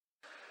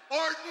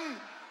Orton,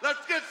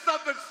 let's get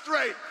something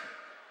straight.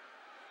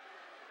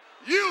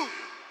 You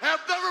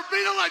have never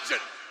been a legend.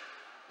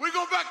 We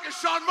go back to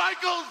Shawn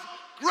Michaels,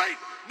 great,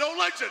 no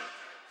legend.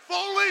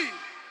 Foley,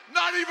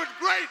 not even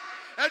great,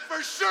 and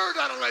for sure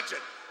not a legend.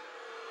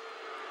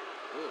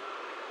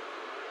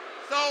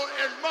 So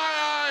in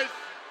my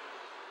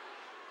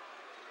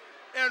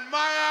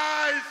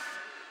eyes,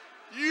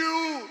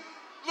 you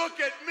look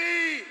at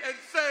me and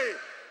say,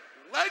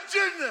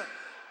 legend.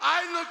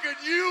 I look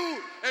at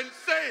you and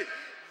say,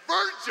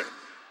 virgin.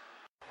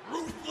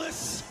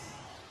 Ruthless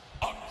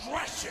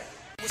aggression.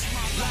 It's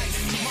my life,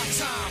 my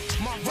time,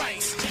 my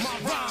rights, my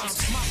rhymes,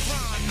 my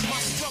grind,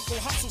 my struggle,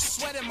 hustle,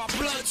 sweat in my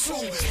blood too.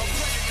 A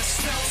predator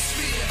smell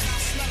fear,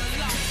 I smell a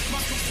lot.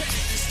 My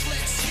competitors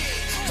flex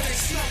here, but they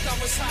smelled I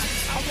was hot.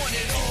 I want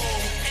it all,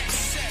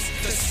 excess,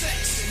 the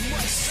sex, and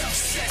much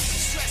success.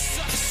 Stress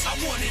us, I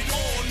want it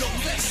all, no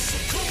less. So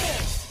come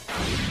on.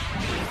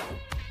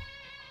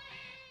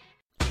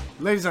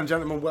 Ladies and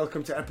gentlemen,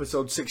 welcome to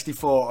episode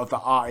 64 of the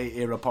Arty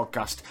Era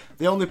podcast,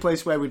 the only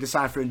place where we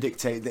decipher and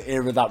dictate the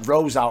era that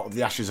rose out of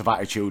the ashes of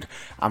Attitude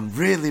and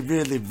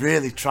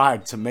really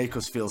tried to make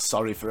us feel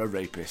sorry for a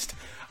rapist.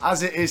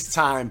 As it is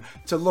time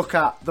to look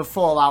at the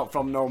fallout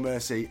from No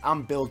Mercy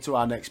and build to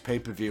our next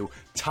pay-per-view,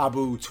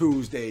 Taboo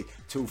Tuesday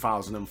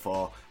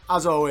 2004.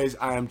 As always,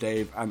 I am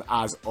Dave, and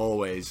as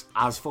always,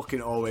 as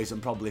fucking always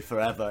and probably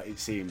forever it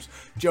seems,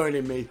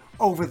 joining me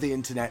over the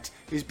internet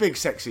is big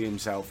sexy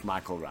himself,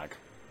 Michael Ragg.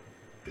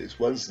 It's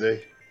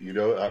Wednesday. You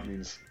know what that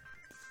means.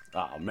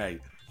 Oh, mate.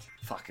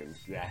 Fucking,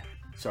 yeah.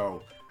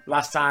 So,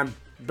 last time,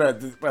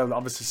 well,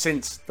 obviously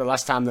since the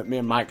last time that me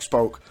and Mike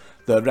spoke,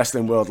 the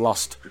wrestling world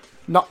lost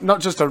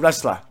not just a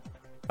wrestler,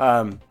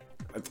 a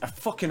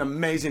fucking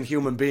amazing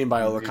human being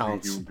by all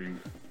accounts.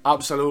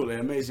 Absolutely.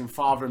 Amazing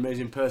father,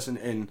 amazing person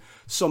in,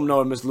 some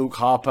know him as Luke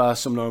Harper,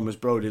 some know him as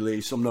Brody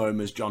Lee, some know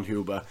him as John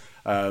Huber.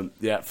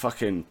 Yeah,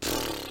 fucking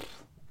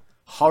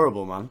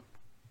horrible, man.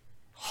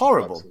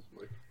 Horrible. Absolutely.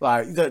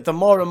 Like, the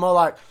more and more,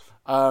 like,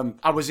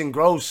 I was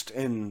engrossed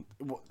in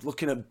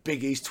looking at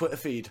Big E's Twitter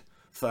feed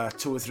for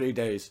 2 or 3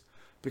 days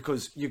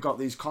because you got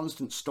these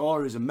constant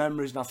stories and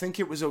memories, and I think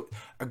it was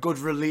a good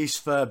release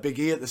for Big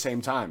E at the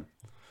same time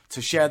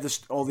to share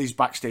all these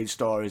backstage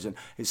stories, and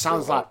it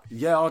sounds like,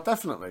 yeah, oh,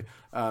 definitely.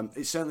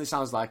 It certainly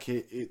sounds like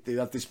they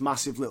had this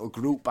massive little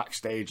group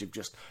backstage of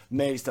just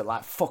mates that,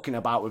 like, fucking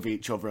about with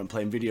each other and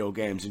playing video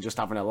games and just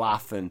having a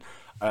laugh, and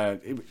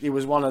it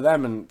was one of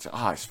them, and,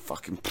 it's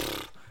fucking...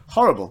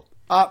 horrible.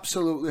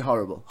 Absolutely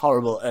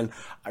horrible. And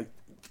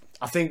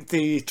I think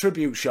the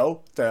tribute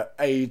show that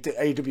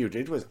AEW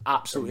did was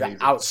absolutely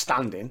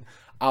amazing.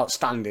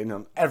 Outstanding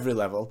on every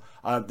level.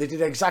 They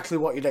did exactly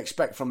what you'd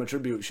expect from a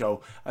tribute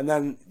show. And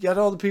then you had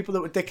all the people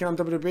that were dicking on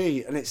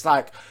WWE, and it's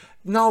like,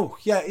 no,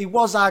 yeah, he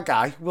was our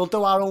guy. We'll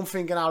do our own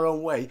thing in our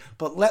own way,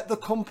 but let the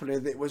company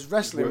that was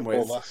wrestling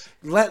with,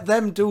 let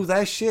them do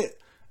their shit.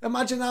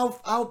 Imagine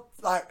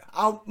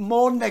how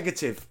more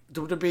negative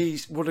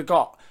WWE would have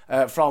got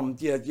from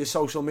your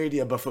social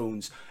media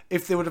buffoons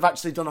if they would have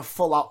actually done a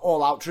full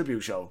all-out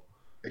tribute show.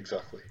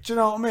 Exactly. Do you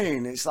know what I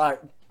mean? It's like,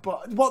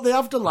 but what they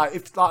have done, like,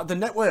 if like the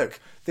network,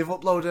 they've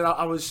uploaded.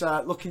 I was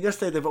looking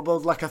yesterday. They've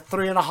uploaded like a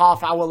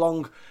 3.5 hour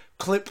long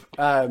clip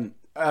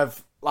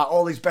of like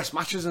all these best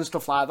matches and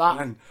stuff like that.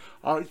 And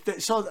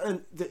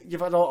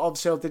you've had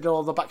obviously they did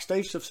all the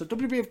backstage stuff. So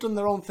WWE have done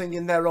their own thing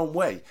in their own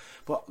way.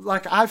 But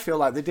like I feel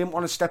like they didn't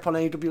want to step on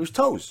AEW's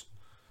toes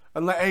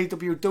and let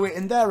AEW do it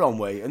in their own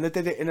way, and they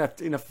did it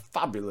in a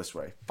fabulous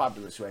way. But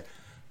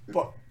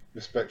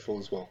respectful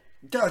as well.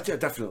 Yeah,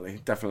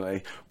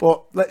 definitely.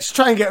 But let's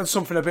try and get on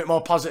something a bit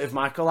more positive,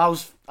 Michael.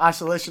 How's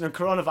isolation and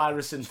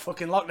coronavirus and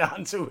fucking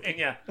lockdown doing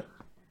you?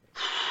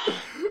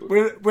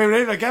 We're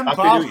here again, pal.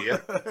 Happy New Year,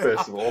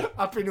 first of all.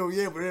 Happy New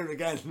Year, we're here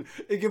again.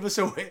 He gave us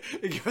a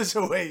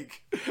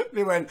week.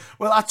 They went,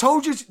 well, I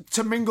told you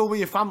to mingle with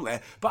your family,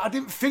 but I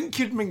didn't think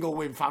you'd mingle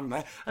with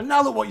family. And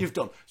now look what you've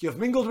done. You've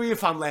mingled with your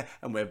family,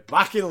 and we're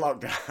back in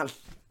lockdown.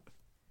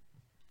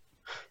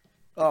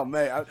 Oh,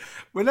 mate,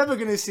 we're never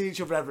going to see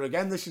each other ever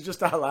again. This is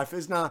just our life,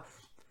 isn't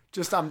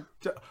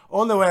it?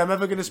 Only way I'm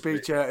ever going to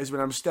speak to you is when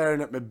I'm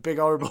staring at my big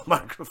horrible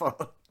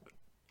microphone.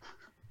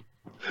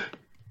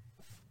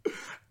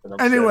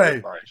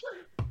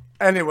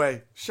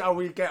 Anyway, shall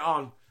we get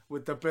on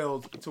with the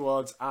build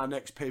towards our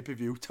next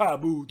pay-per-view,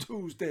 Taboo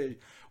Tuesday,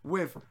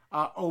 with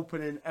our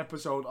opening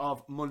episode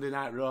of Monday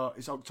Night Raw.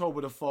 It's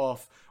October the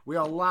 4th. We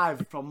are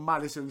live from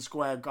Madison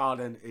Square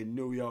Garden in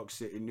New York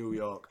City, New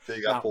York.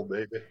 Big Apple,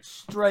 baby.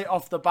 Straight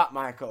off the bat,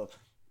 Michael,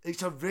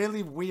 it's a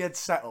really weird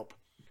setup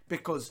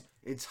because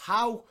it's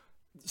how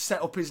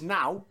setup is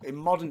now in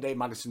modern-day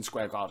Madison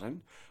Square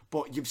Garden,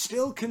 but you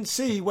still can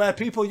see where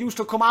people used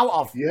to come out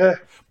of. Yeah.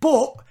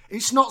 But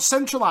it's not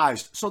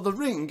centralised, so the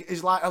ring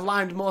is like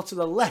aligned more to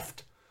the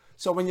left.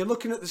 So when you're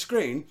looking at the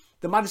screen,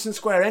 the Madison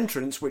Square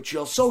entrance, which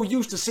you're so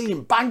used to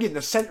seeing bang in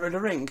the centre of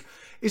the ring,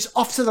 is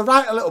off to the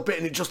right a little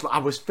bit, and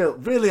I felt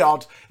really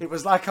odd. It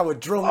was like I was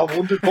drunk. I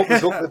wondered what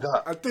was up with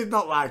that. I did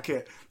not like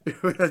it.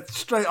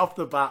 Straight off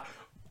the bat,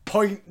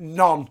 Point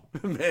none,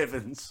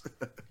 Mavens.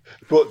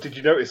 But did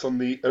you notice on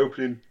the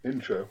opening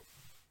intro,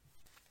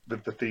 the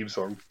theme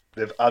song,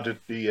 they've added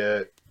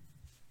the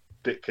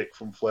dick kick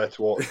from Flair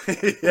to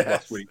Orton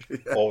last week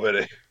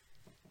already.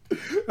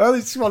 Well,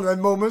 it's one of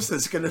them moments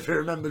that's going to be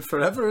remembered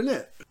forever,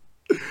 isn't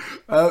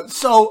it?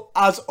 So,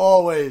 as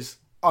always,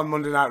 on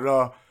Monday Night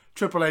Raw,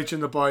 Triple H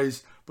and the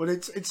boys, but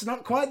it's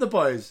not quite the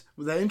boys.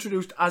 They're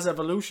introduced as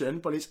Evolution,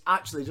 but it's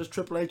actually just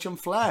Triple H and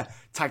Flair.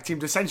 Tag Team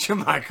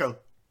Dissension, Michael.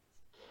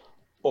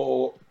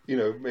 Or,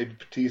 maybe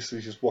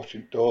Batista's just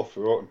watching door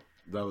for Orton.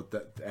 No,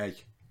 hey,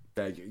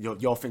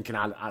 you're thinking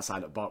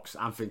outside the box.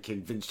 I'm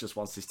thinking Vince just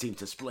wants his team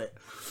to split.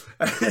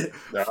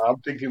 No,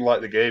 I'm thinking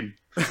like the game.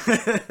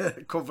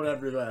 Cover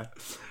everywhere.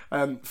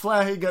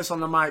 Flair, he gets on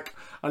the mic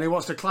and he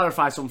wants to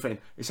clarify something.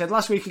 He said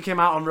last week he came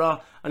out on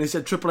Raw and he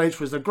said Triple H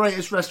was the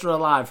greatest wrestler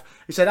alive.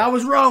 He said I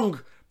was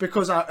wrong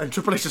and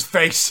Triple H's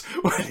face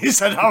when he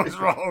said I was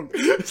wrong.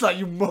 It's like,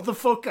 you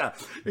motherfucker.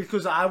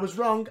 Because I was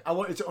wrong. I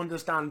wanted to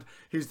understand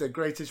he's the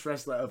greatest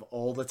wrestler of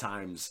all the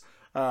times.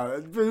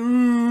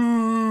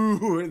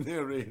 Boo in the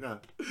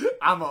arena.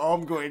 I'm at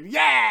home going,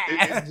 yeah!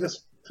 It's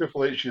just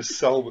Triple H's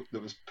sell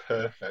that was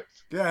perfect.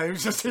 Yeah,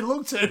 he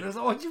looked at him and was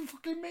like, what do you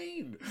fucking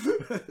mean?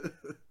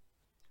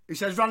 He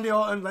says, Randy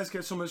Orton, let's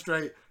get something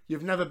straight.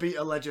 You've never beat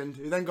a legend.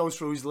 He then goes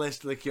through his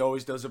list like he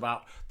always does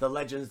about the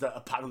legends that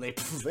apparently,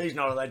 he's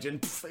not a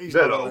legend.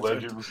 They're not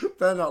legends.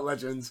 They're not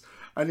legends.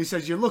 And he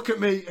says, you look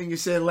at me and you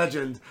say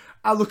legend.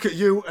 I look at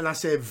you and I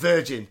say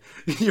virgin.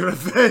 You're a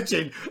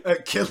virgin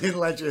at killing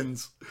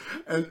legends.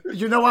 And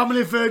you know how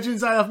many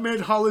virgins I have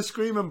made holler,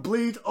 scream and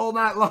bleed all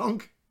night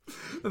long?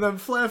 And then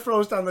Flair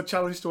throws down the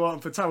challenge to Orton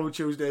for Taboo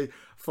Tuesday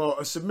for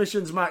a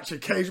submissions match, a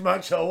cage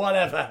match or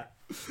whatever.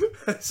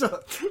 So,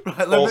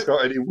 right,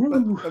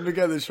 let me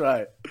get this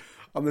right.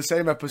 On the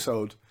same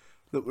episode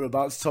that we're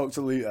about to talk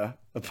to Lita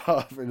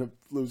about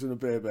losing a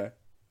baby,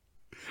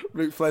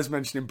 Ric Flair's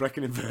mentioning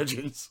Brecon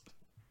virgins.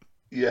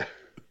 Yeah.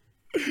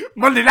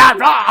 Monday Night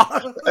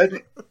Raw!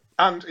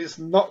 And it's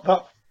not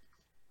that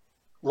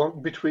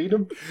long between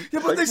them. Yeah,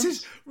 but this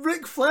is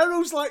Ric Flair,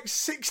 who's like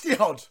 60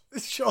 odd.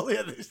 Surely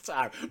at this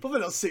time. Probably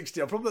not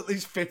 60 odd, probably at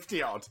least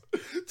 50 odd.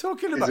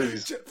 Talking about. Do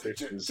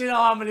you know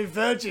how many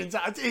virgins?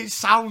 It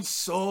sounds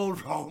so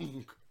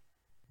wrong.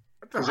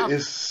 Because it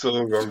is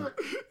so wrong.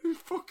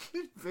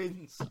 Fucking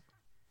Vince.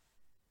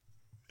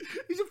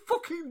 He's a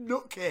fucking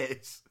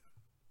nutcase.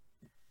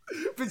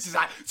 Vince is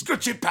like,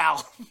 scratch it,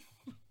 pal.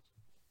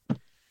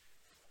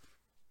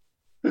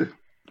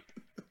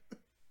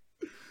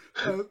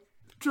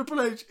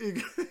 Triple H,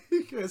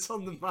 he gets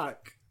on the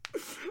mic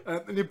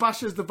and he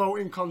bashes the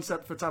voting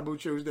concept for Taboo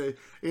Tuesday.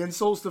 He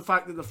insults the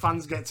fact that the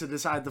fans get to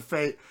decide the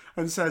fate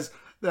and says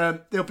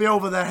they'll be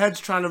over their heads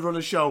trying to run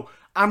a show.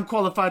 I'm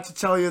qualified to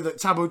tell you that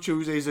Taboo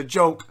Tuesday is a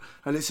joke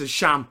and it's a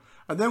sham.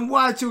 And then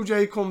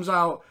Y2J comes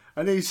out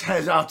and he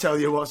says, I'll tell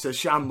you what's a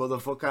sham,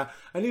 motherfucker.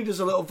 And he does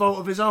a little vote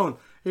of his own.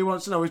 He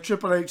wants to know, is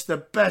Triple H the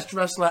best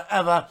wrestler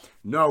ever?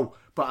 No.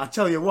 But I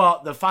tell you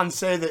what, the fans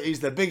say that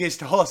he's the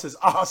biggest horse's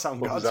arse on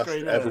God's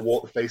green earth. Ever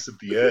walked the face of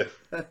the earth.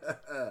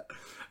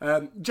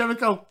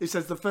 Jericho, he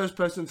says the first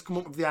person to come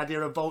up with the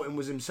idea of voting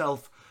was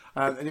himself.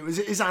 And it was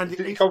his idea.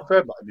 Did he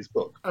confirm that in his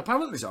book?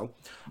 Apparently so.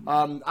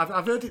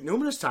 I've heard it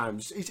numerous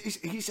times.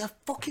 He's a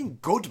fucking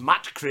good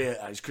match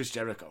creator, is Chris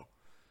Jericho.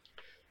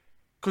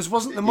 Because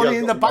wasn't the Money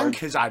in the Bank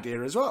his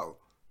idea as well?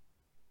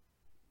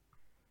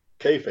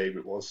 Kayfabe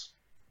it was.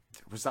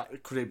 Was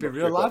that? Could it be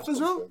real life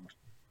as well?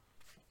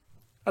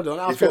 I don't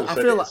know. I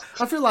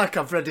feel like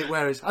I've read it.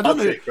 Whereas I don't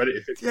know. Take credit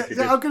if it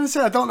I'm going to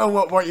say I don't know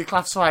what you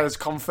classify as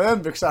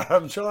confirmed because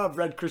I'm sure I've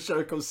read Chris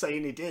Jericho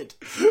saying he did.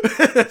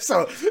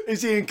 So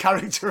is he in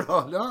character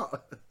or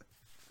not?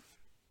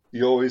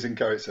 You're always in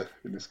character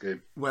in this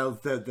game. Well,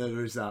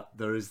 there is that.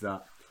 There is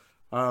that.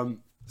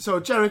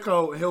 So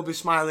Jericho, he'll be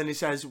smiling, he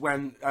says,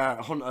 when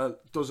Hunter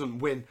doesn't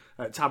win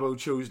at Taboo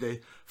Tuesday.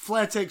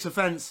 Flair takes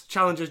offence,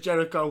 challenges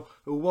Jericho,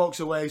 who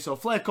walks away. So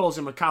Flair calls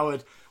him a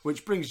coward,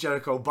 which brings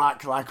Jericho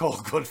back like all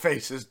good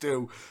faces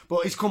do.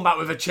 But he's come back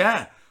with a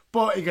chair.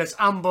 But he gets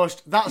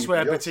ambushed. That's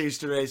where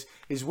Batista is.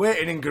 He's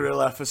waiting in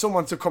Gorilla for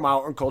someone to come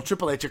out and call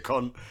Triple H a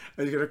cunt.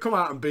 And he's going to come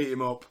out and beat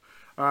him up.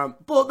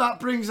 But that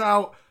brings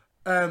out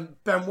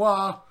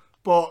Benoit.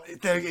 But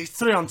it's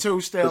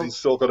 3-on-2 still. Because he's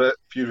still got a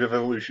Fury of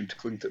Evolution to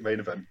cling to the main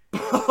event.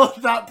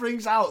 That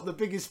brings out the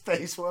biggest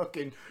face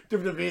working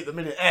WWE at the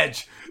minute,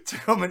 Edge, to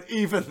come and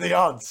even the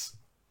odds.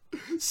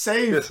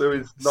 Save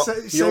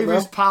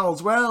his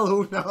pals. Well,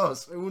 who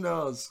knows? Who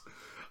knows?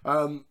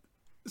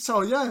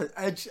 So yeah,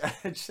 Edge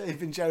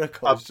saving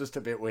Jericho is just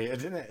a bit weird,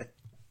 isn't it?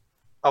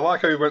 I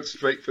like how he went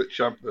straight for the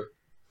champ though.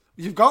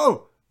 You've got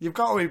to.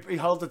 He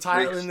held the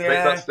title in the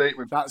air. That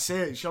statement. That's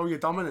it. Show your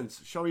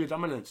dominance.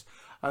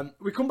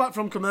 We come back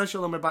from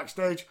commercial and we're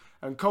backstage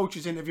and Coach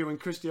is interviewing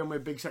Christian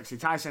with Big Sexy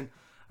Tyson.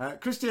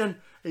 Christian,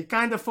 he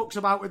kind of fucks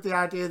about with the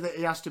idea that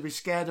he has to be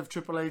scared of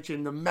Triple H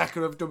in the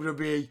mecca of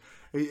WWE.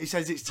 He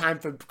says it's time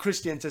for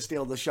Christian to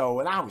steal the show.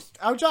 And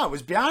I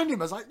was behind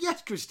him. I was like,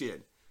 yes,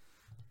 Christian.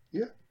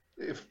 Yeah.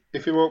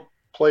 If he won't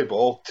play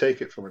ball,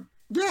 take it from him.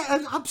 Yeah,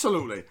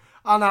 absolutely.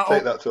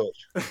 Take that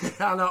torch.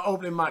 And our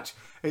opening match,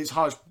 it's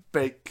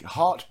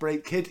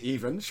Heartbreak Kid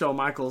even, Shawn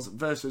Michaels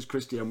versus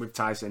Christian with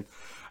Tyson.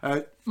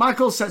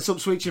 Michaels sets up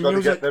Sweet Chin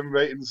Music. Got to get them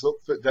ratings up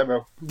for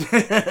demo.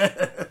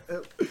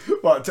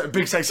 What,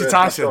 Big Sexy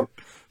Tyson?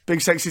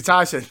 Big Sexy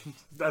Tyson.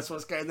 That's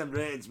what's getting them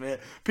ratings, mate.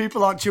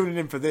 People aren't tuning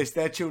in for this.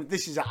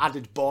 This is an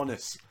added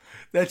bonus.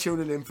 They're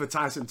tuning in for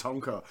Tyson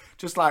Tonko.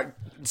 Just like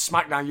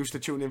SmackDown used to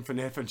tune in for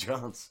Nathan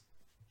Jones.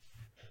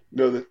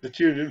 No, they're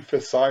tuning in for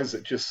signs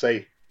that just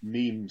say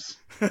memes.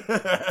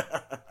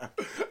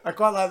 I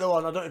quite like the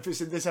one, I don't know if it's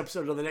in this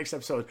episode or the next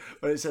episode,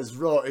 where it says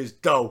Raw is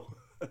dough.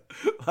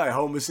 Like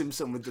Homer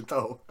Simpson with the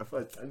dough. I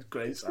thought that's a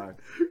great sign.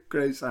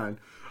 Great sign.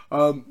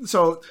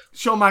 So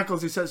Shawn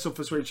Michaels, he sets up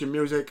for Sweet Chin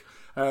Music.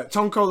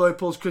 Tonko though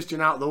pulls Christian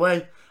out of the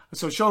way.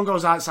 So Shawn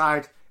goes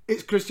outside.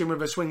 It's Christian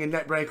with a swinging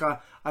neck breaker.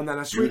 And then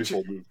a Sweet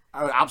Chin... move.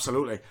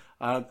 Absolutely.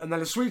 And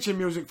then a Sweet Chin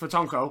Music for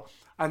Tonko.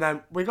 And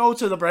then we go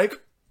to the break.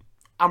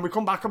 And we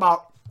come back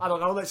about, I don't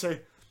know, let's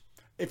say,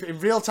 if in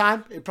real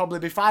time, it'd probably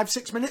be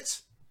 5-6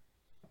 minutes.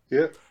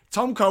 Yeah.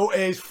 Tonko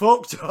is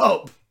fucked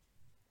up.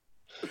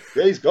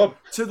 Yeah, he's gone.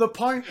 To the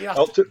point he had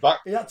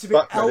to be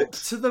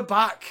helped to the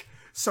back.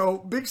 So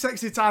Big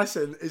Sexy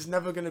Tyson is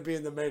never going to be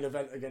in the main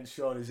event against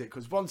Shawn, is it?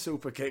 Because one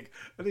super kick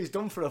and he's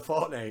done for a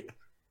fortnight. I'm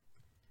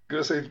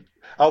going to say,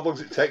 how long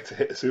does it take to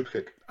hit a super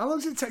kick? How long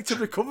does it take to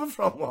recover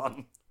from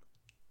one?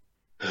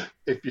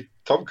 If you're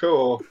Tonko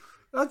or...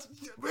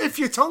 If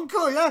you're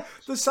Tonko, yeah.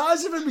 The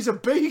size of him is a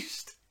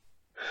beast.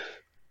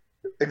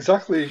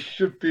 Exactly, he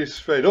should be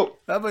straight up.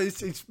 Yeah, but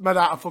it's made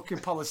out of fucking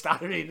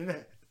polystyrene, isn't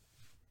it?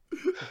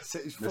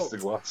 Mr.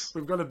 Glass.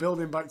 We've got to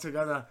build him back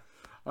together.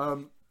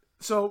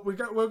 So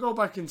we'll go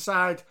back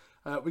inside.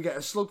 We get a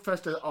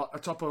slugfest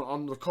atop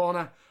on the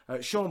corner.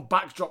 Shawn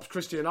backdrops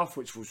Christian off,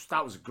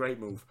 that was a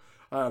great move.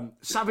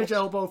 Savage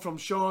elbow from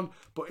Shawn,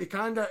 but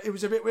it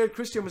was a bit weird.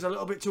 Christian was a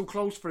little bit too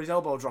close for his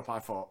elbow drop, I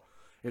thought.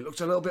 It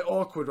looked a little bit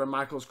awkward when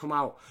Michaels come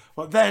out.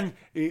 But then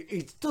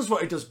he does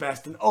what he does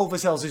best and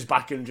oversells his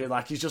back injury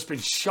like he's just been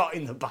shot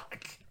in the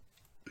back.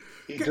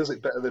 He does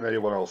it better than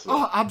anyone else.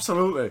 Oh,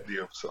 absolutely.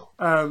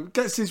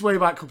 Gets his way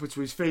back up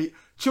to his feet,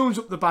 tunes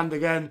up the band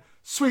again,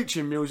 Sweet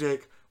Chin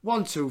Music,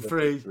 1, 2,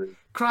 3.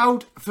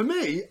 Crowd, for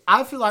me,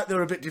 I feel like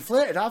they're a bit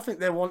deflated. I think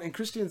they're wanting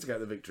Christian to get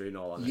the victory in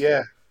all honesty.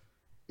 Yeah.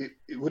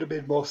 It would have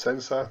made more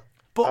sense, I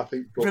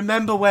think. But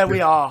remember where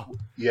we are.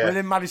 Yeah. We're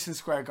in Madison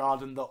Square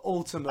Garden, the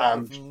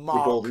ultimate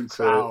mock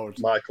crowd.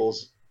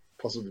 Michaels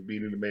possibly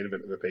being in the main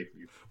event of a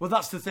pay-per-view. Well,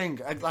 that's the thing.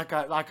 Like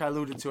I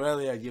alluded to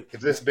earlier. If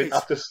this had been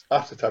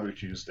after Taboo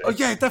Tuesday. Oh,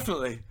 yeah,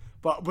 definitely.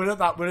 But we're at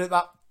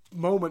that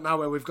moment now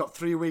where we've got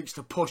 3 weeks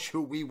to push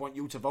who we want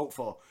you to vote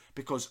for.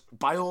 Because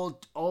by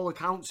all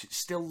accounts, it's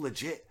still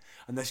legit.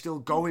 And they're still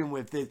going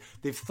with it.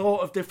 They've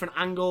thought of different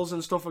angles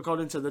and stuff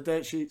according to the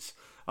date sheets.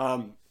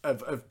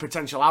 Of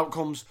potential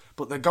outcomes,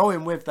 but they're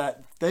going with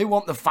that. They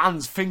want the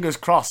fans, fingers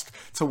crossed,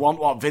 to want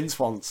what Vince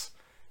wants.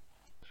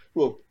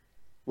 We'll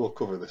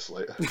cover this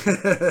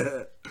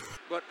later.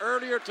 But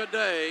earlier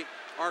today,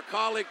 our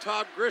colleague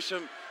Todd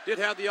Grisham did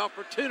have the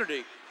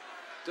opportunity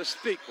to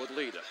speak with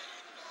Lita.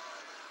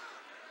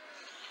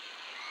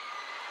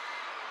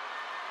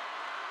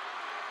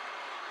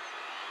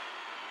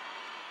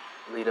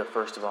 Lita,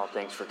 first of all,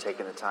 thanks for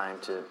taking the time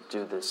to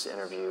do this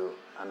interview.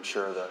 I'm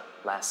sure the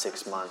last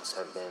 6 months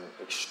have been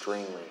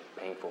extremely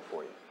painful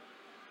for you.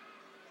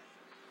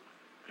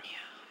 Yeah.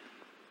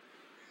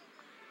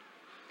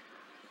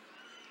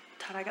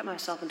 Todd, I got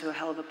myself into a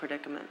hell of a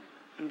predicament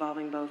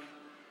involving both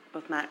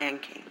Matt and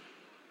Kane.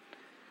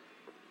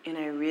 And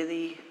I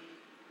really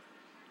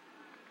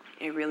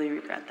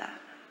regret that.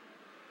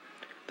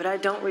 But I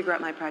don't regret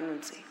my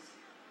pregnancy.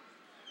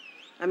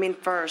 I mean,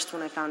 first,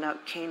 when I found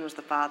out Kane was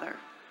the father,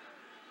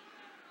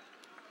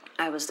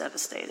 I was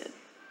devastated.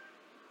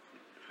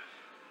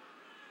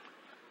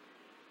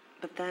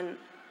 But then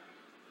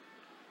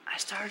I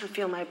started to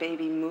feel my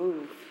baby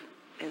move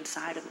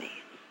inside of me.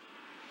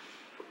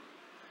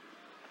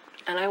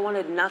 And I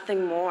wanted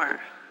nothing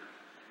more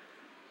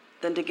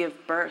than to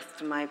give birth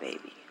to my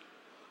baby.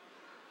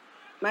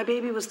 My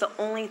baby was the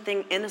only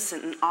thing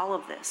innocent in all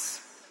of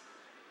this.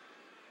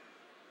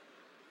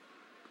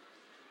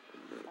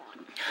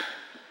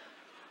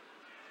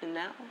 And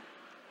now,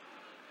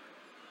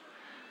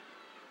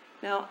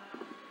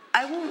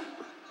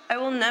 I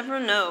will never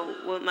know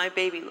what my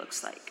baby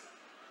looks like.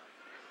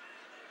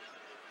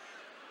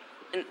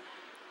 And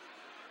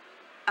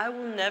I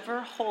will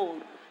never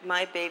hold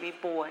my baby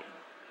boy.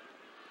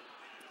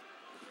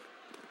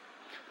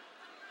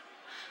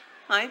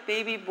 My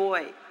baby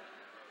boy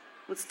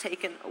was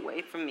taken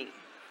away from me.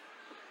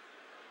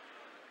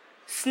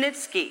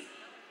 Snitsky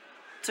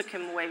took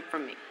him away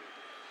from me.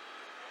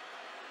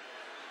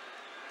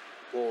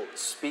 Well,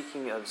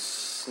 speaking of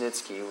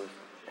Snitsky, we've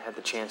had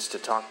the chance to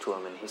talk to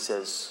him, and he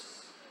says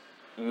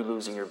you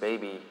losing your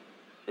baby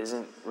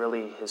isn't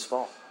really his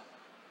fault.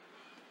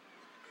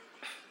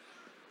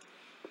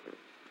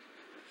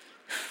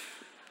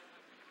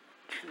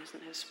 It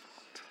isn't his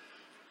fault.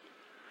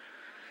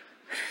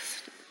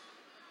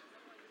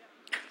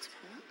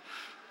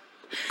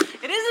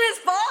 It isn't his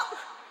fault.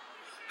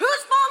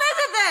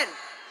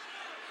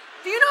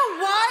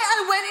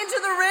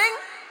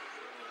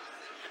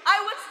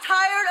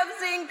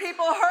 seeing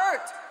people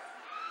hurt.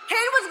 Kane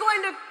was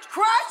going to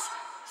crush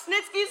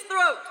Snitsky's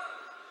throat.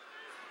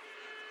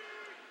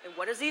 And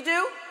what does he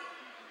do?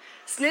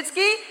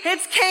 Snitsky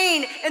hits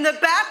Kane in the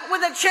back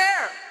with a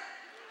chair,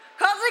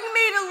 causing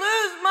me to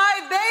lose my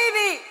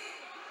baby.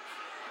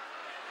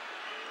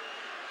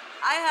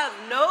 I have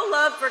no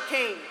love for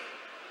Kane.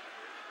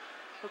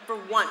 But for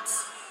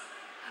once,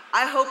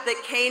 I hope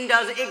that Kane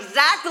does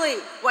exactly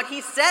what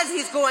he says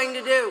he's going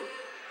to do.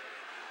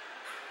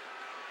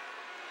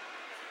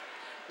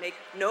 Make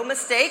no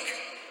mistake,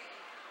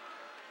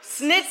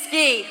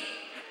 Snitsky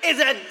is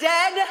a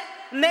dead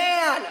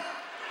man.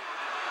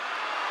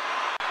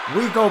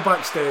 We go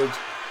backstage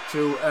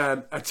to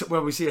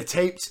where we see a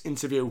taped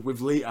interview with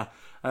Lita.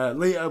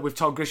 Lita with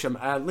Todd Grisham.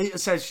 Lita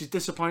says she's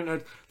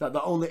disappointed that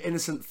the only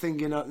innocent thing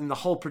in the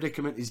whole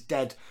predicament is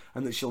dead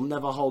and that she'll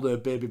never hold her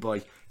baby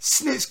boy.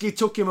 Snitsky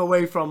took him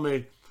away from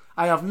me.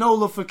 I have no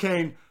love for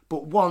Kane,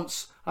 but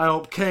once I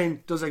hope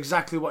Kane does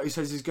exactly what he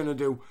says he's going to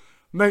do.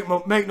 Make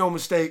no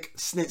mistake,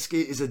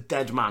 Snitsky is a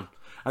dead man.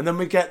 And then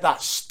we get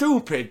that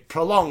stupid,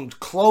 prolonged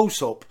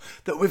close-up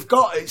that we've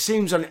got, it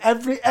seems, on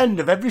every end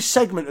of every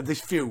segment of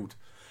this feud.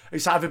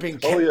 It's either been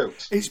Kane,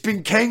 it's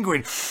been Kane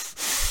going...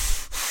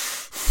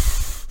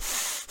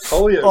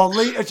 or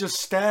Lita just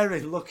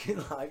staring,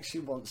 looking like she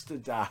wants to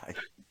die.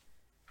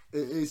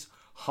 It is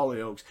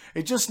Hollyoaks.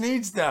 It just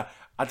needs the...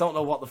 I don't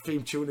know what the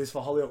theme tune is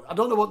for Hollyoaks. I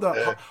don't know what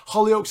the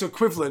Hollyoaks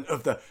equivalent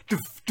of the...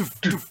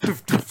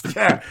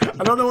 Yeah,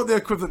 I don't know what the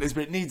equivalent is,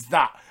 but it needs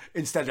that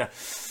instead of...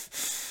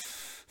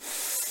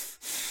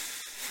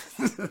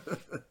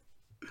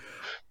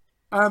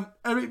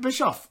 Eric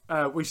Bischoff,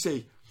 we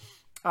see.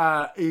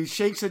 He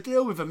shakes a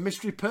deal with a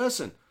mystery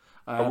person.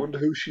 I wonder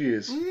who she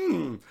is.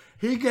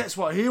 He gets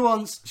what he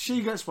wants.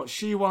 She gets what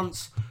she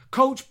wants.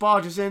 Coach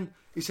barges in.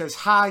 He says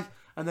hi.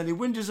 And then he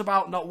whinges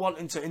about not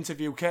wanting to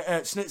interview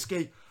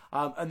Snitsky.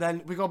 And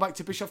then we go back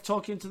to Bischoff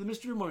talking to the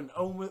mystery woman.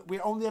 We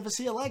only ever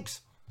see her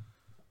legs.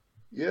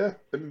 Yeah,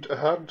 and a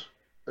hand.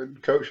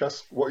 And Coach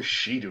asks, what is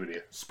she doing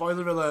here?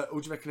 Spoiler alert.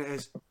 Who do you reckon it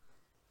is?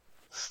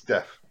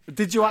 Steph.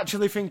 Did you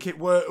actually think it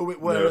were who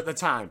it were at the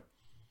time?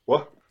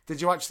 What?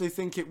 Did you actually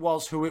think it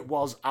was who it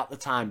was at the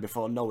time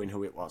before knowing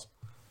who it was?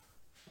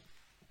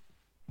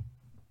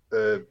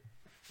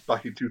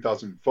 Back in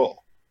 2004?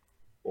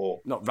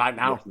 Or not right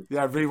now.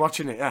 Yeah,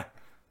 rewatching it, yeah.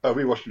 Oh,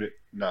 rewatching it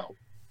now.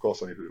 Of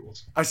course I knew who it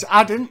was.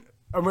 I didn't.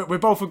 And we're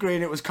both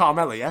agreeing it was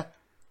Carmella, yeah?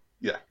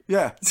 Yeah.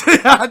 Yeah.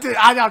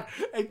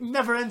 It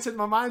never entered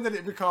my mind that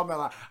it'd be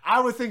Carmella. I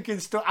was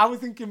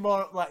thinking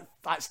more like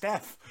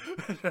Steph.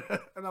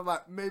 And I'm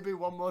like, maybe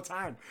one more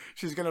time.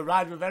 She's going to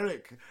ride with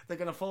Eric. They're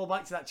going to fall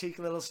back to that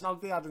cheeky little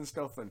snog they had and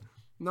stuff. And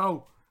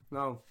no.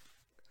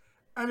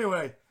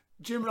 Anyway,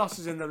 Jim Ross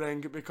is in the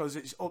ring because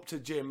it's up to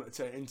Jim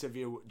to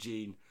interview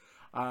Gene.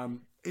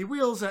 He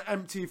wheels an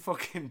empty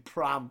fucking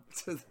pram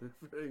to the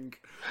ring.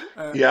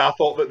 Yeah, I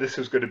thought that this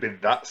was going to be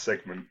that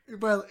segment.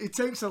 Well, he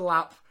takes a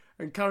lap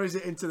and carries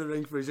it into the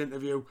ring for his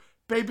interview.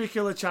 Baby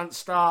killer chants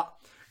start.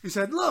 He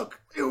said, look,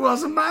 it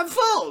wasn't my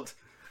fault.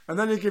 And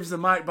then he gives the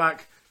mic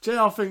back.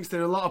 JR thinks there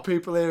are a lot of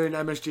people here in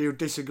MSG who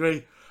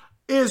disagree.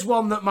 Here's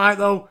one that might,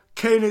 though.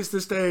 Kane hits the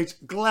stage,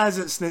 glares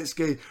at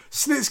Snitsky.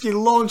 Snitsky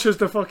launches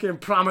the fucking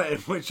pram at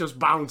him, which just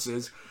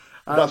bounces.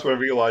 That's when I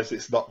realised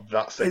it's not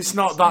that segment. It's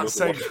not that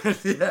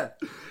segment, yeah.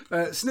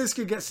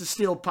 Snitsky gets the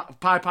steel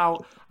pipe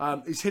out.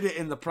 He's hit it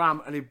in the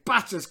pram and he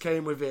batters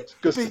Kane with it.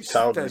 Beats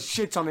the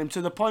shit on him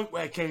to the point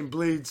where Kane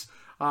bleeds.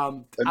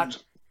 And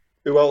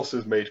who else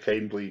has made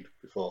Kane bleed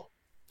before?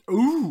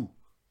 Ooh.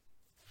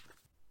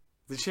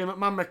 Did Shane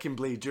McMahon make him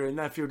bleed during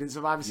their feud in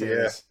Survivor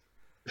Series?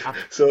 Yeah.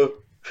 So,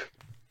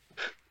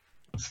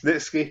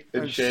 Snitsky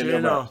and Shane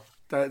McMahon.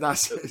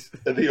 That's it.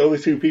 Are the only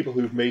two people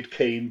who've made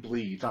Kane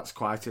bleed. That's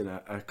quite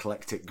an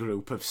eclectic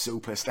group of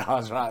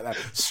superstars right there.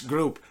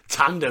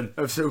 Tandem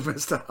of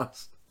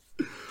superstars.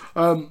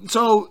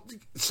 So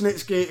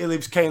Snitsky, he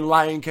leaves Kane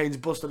lying. Kane's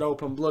busted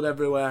open, blood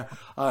everywhere.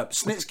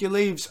 Snitsky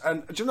leaves,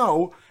 and do you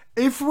know,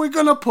 if we're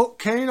going to put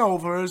Kane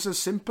over as a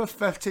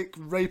sympathetic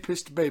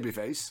rapist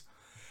babyface,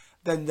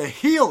 then the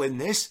heel in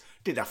this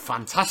did a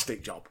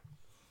fantastic job.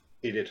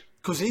 He did.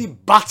 Because he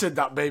battered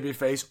that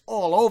babyface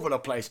all over the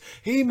place.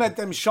 He made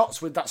them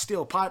shots with that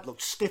steel pipe look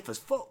stiff as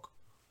fuck.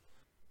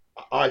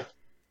 I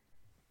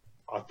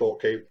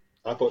thought he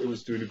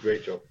was doing a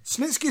great job.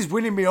 Snitsky's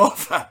winning me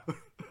over.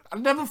 I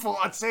never thought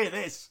I'd say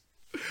this.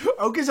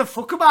 Who gives a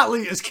fuck about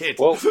Lita's kid?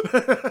 Well,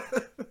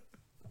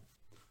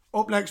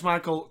 up next,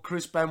 Michael,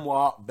 Chris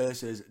Benoit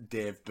versus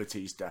Dave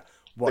Bautista.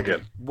 What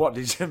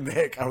did you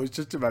make? I was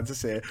just about to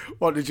say,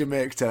 what did you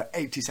make to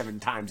 87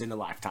 times in a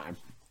lifetime?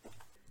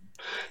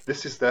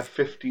 This is their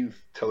 15th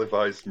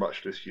televised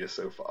match this year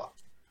so far.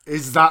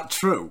 Is that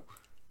true?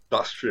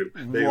 That's true.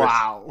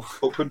 Wow.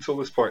 Up until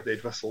this point,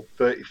 they'd wrestled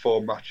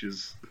 34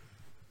 matches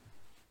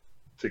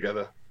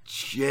together.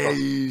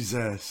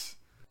 Jesus.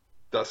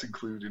 That's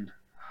including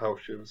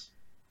house shows.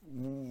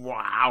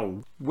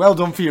 Wow. Well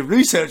done for your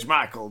research,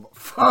 Michael.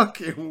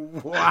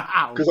 Fucking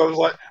wow. Because I was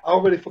like, how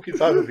many fucking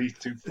times have these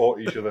two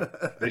fought each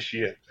other this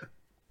year?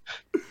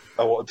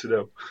 I wanted to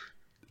know.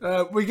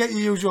 We get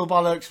your usual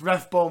bollocks,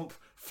 ref bump,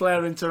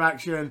 Flair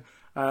interaction,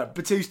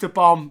 Batista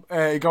bomb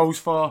he goes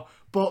for,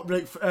 but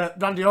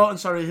Randy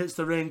Orton hits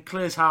the ring,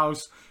 clears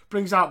house,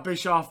 brings out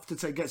Bischoff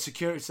to get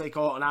security to take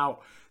Orton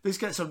out. This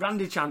gets a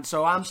Randy chant,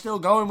 so I'm still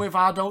going with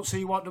I don't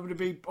see what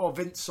WWE or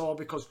Vince saw,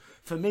 because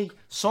for me,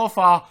 so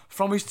far,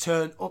 from his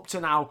turn up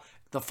to now,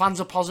 the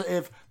fans are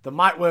positive, the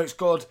mic works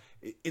good,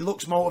 he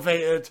looks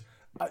motivated,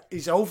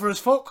 he's over as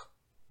fuck.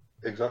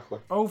 Exactly.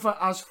 Over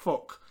as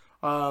fuck.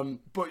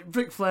 But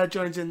Ric Flair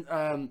joins in,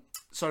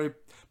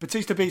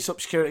 Batista beats up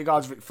security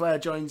guards, Ric Flair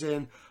joins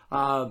in.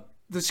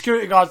 The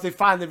security guards, they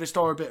finally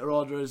restore a bit of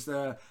order as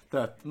the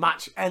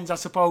match ends, I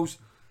suppose.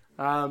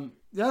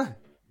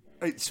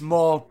 It's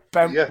more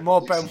Benoit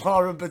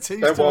and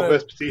Batista. Benoit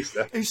versus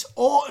Batista. It's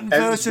Orton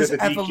versus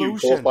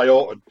Evolution. By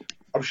Orton.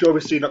 I'm sure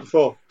we've seen that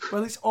before.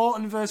 Well, it's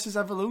Orton versus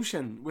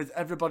Evolution with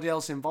everybody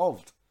else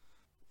involved.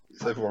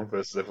 It's everyone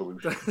versus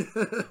Evolution.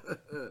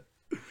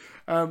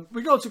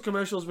 We go to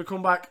commercials, we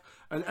come back,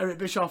 and Eric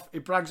Bischoff, he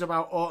brags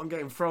about Orton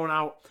getting thrown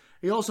out.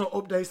 He also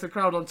updates the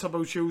crowd on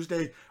Taboo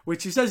Tuesday,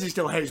 which he says he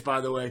still hates,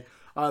 by the way.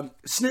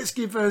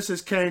 Snitsky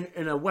versus Kane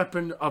in a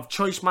weapon of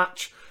choice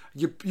match.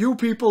 You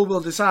people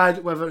will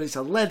decide whether it's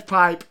a lead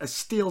pipe, a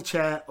steel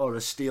chair, or a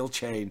steel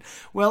chain.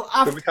 Well,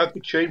 have we had the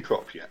chain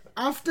prop yet?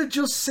 After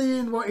just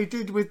seeing what he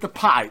did with the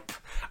pipe,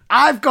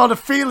 I've got a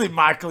feeling,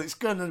 Michael, it's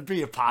going to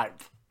be a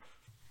pipe.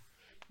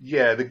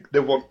 Yeah,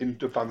 they're wanting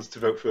the fans to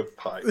vote for a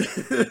pipe.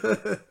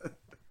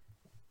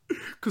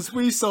 Because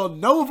we saw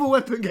no other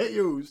weapon get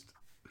used.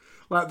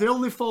 Like, the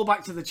only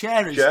fallback to the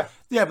chair is... Chair?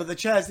 Yeah, but the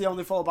chair's the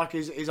only fallback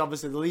is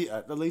obviously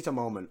the Lita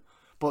moment.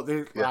 But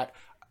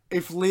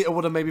if Lita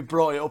would have maybe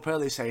brought it up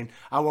earlier saying,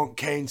 I want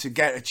Kane to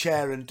get a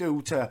chair and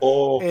do to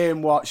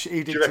him what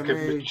he did to me. Do you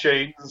reckon the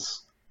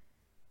chains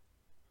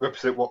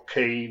represent what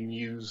Kane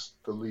used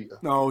for Lita?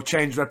 No,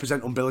 chains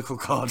represent umbilical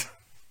cord.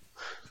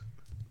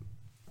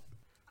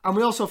 And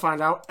we also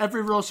find out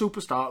every Raw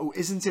superstar who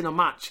isn't in a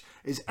match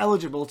is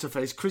eligible to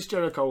face Chris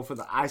Jericho for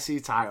the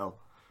IC title.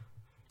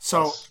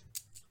 So... That's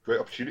a great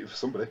opportunity for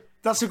somebody.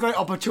 That's a great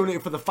opportunity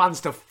for the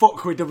fans to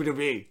fuck with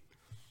WWE.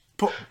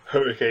 Put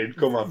Hurricane,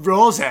 come on.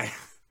 Rosie.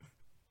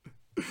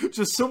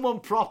 Just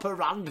someone proper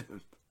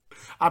random.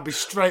 I'd be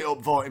straight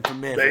up voting for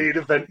Maven. Main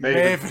event,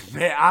 Maven.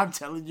 Mate, I'm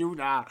telling you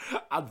now,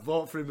 I'd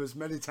vote for him as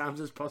many times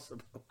as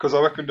possible. Because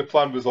I reckon the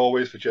plan was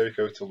always for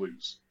Jericho to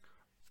lose.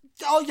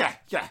 Oh, yeah.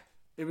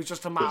 It was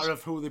just a matter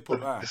of who they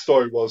put there. The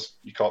story was,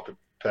 you can't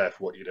prepare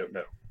for what you don't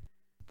know.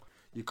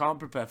 You can't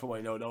prepare for what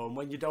you don't know, and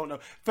when you don't know...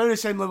 Very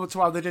similar to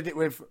how they did it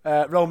with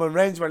Roman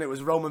Reigns when it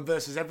was Roman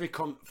versus every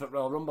cunt for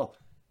Royal Rumble.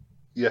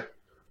 Yeah.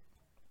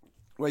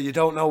 Where you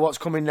don't know what's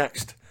coming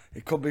next.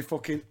 It could be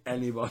fucking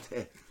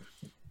anybody.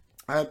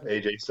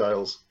 AJ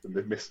Styles, and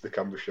they missed the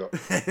camera shot.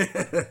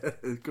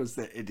 Because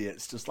they're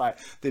idiots. Just like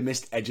they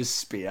missed Edge's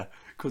spear.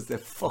 Because they're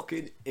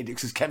fucking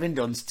idiots. Because Kevin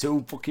Dunn's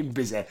too fucking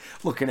busy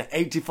looking at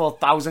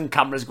 84,000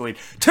 cameras going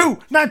 2,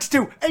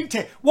 92,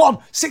 80, 1,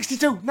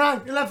 62,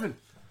 9, 11.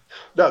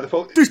 No, it's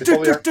probably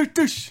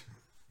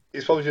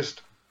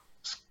just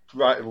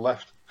right and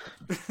left.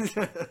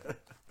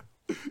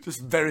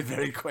 Just very,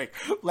 very quick.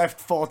 Left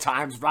 4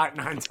 times, right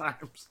 9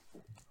 times.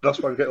 That's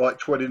why we get like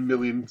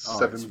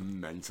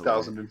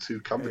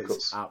 20,007,002 camera cuts.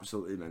 It's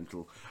absolutely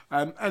mental.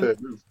 And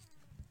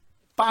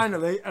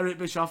finally, Eric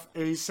Bischoff,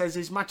 he says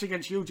his match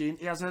against Eugene,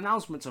 he has an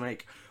announcement to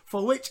make,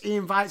 for which he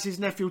invites his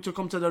nephew to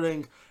come to the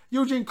ring.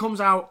 Eugene comes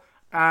out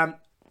and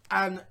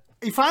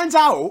he finds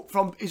out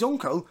from his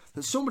uncle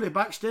that somebody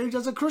backstage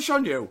has a crush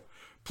on you.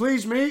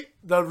 Please meet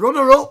the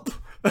runner-up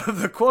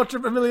of the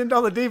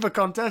 $250,000 Diva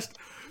contest,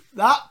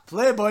 that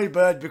Playboy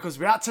Bird, because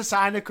we had to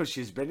sign her because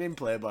she's been in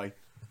Playboy.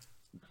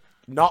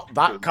 Not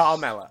that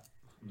Carmella.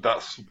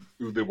 That's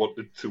who they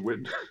wanted to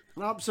win.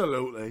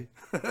 Absolutely.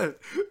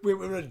 We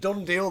were a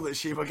done deal that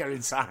she were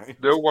getting signed.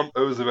 No one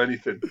owes her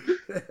anything.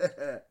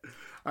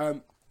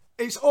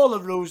 It's all a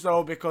ruse,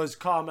 though, because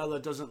Carmella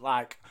doesn't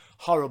like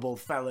horrible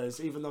fellas,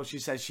 even though she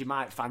says she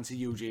might fancy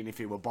Eugene if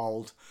he were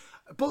bald.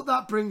 But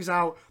that brings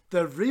out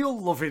the real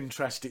love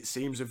interest, it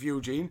seems, of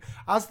Eugene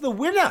as the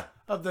winner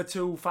of the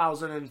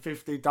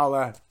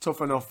 $2,050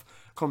 Tough Enough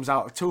comes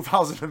out at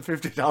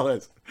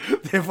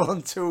 $2,050. They've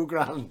won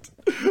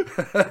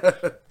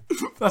 $2,000.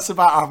 That's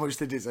about how much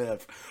they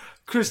deserve.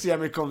 Christy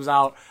Hemme comes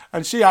out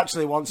and she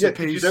actually wants a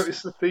piece. Did you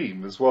notice the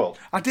theme as well?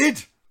 I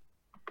did.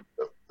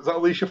 Is that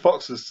Alicia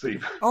Fox's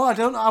theme? Oh, I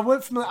don't know. I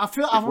weren't familiar. I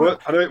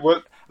know it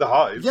weren't the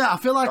Hive. Yeah, I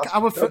feel like I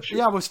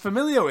was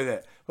familiar with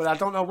it, but I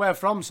don't know where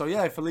from. So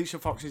yeah, if Alicia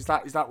Fox is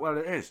that where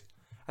it is?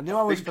 I knew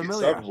I was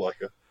familiar. It sounds like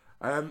her.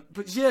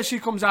 But yeah, she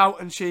comes out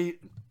and she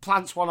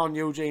plants one on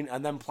Eugene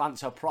and then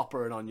plants her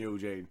proper on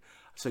Eugene.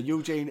 So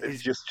Eugene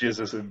is just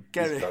jizzes and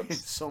getting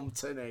some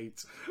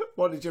tonight.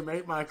 What did you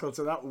make, Michael,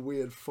 to that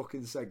weird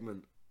fucking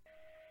segment?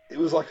 It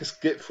was like a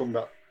skit from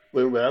that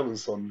Lonely Island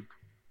song,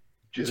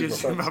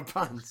 Jizz in my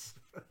pants.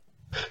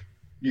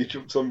 You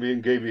jumped on me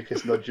and gave me a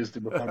kiss and I jizzed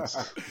in my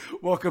pants.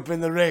 Walk up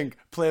in the ring,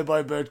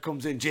 Playboy Bird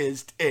comes in,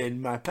 jizzed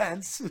in my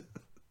pants.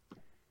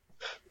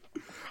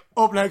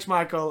 Up next,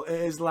 Michael,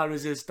 it is La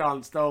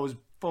Resistance, those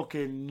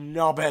fucking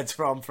knobheads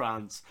from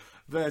France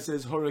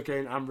versus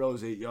Hurricane and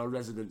Rosie, your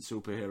resident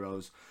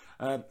superheroes.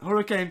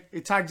 Hurricane,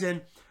 he tags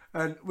in,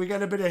 and we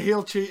get a bit of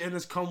heel cheating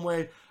as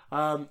Conway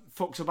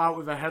fucks about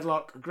with a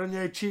headlock.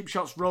 Grenier cheap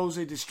shots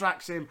Rosie,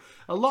 distracts him.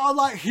 A lot of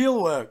like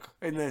heel work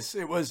in this.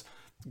 It was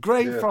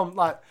great from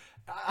like.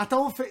 I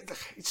don't think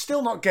it's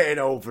still not getting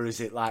over, is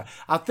it? Like,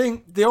 I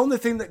think the only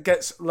thing that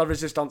gets La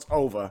Resistance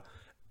over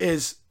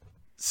is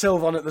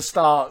Sylvan at the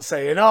start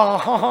saying "oh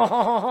ha, ha,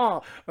 ha,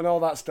 ha," and all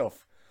that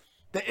stuff.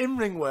 The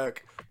in-ring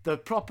work, the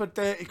proper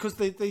dirty, because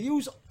they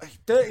use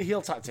dirty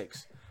heel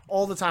tactics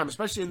all the time,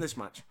 especially in this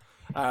match.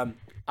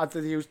 They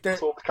use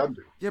That's all they can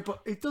do. Yeah,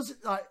 but it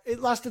doesn't like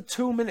it lasted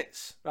 2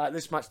 minutes. Right,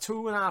 this match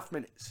 2.5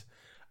 minutes,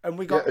 and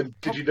we got. Yeah,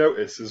 and did you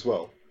notice as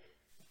well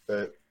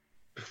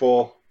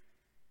before?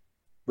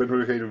 When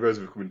Hurricane and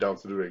Rosie were coming down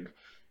to the ring,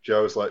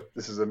 Joe was like,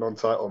 "This is a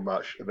non-title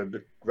match," and then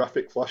the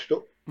graphic flashed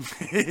up.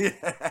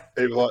 Yeah.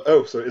 He was like,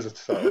 "Oh, so it is a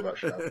title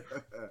match now."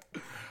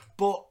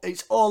 But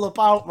it's all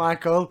about,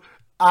 Michael,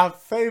 our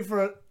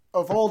favourite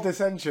of all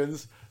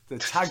dissensions, the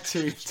tag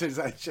team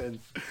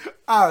dissension.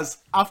 As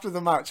after the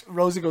match,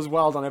 Rosie goes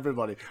wild on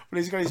everybody, but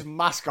he's got his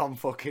mask on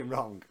fucking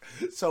wrong,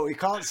 so he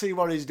can't see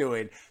what he's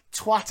doing.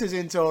 Twatters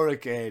into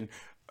Hurricane.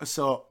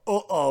 So,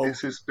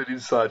 It's his spinning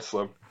side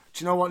slam.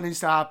 Do you know what needs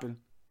to happen?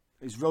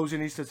 Is Rosie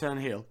needs to turn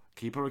heel,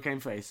 keep Hurricane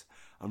face,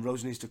 and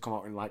Rosie needs to come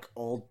out in like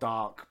all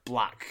dark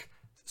black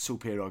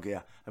superhero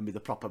gear and be the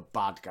proper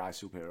bad guy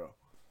superhero.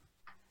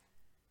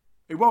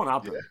 It won't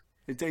happen.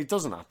 Yeah. It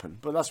doesn't happen,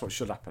 but that's what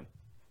should happen.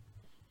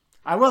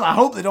 I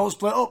hope they don't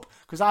split up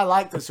because I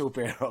like the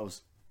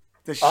superheroes.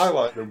 I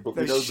like them, but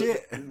they're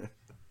shit.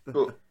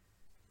 But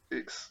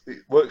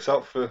it works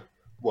out for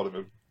one of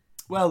them.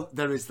 Well,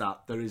 there is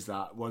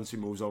that. Once he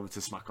moves over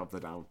to Smack Up the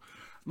Down.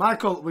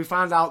 Michael, we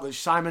found out that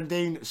Simon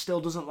Dean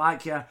still doesn't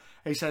like you.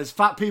 He says,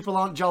 fat people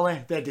aren't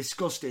jolly, they're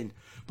disgusting.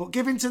 But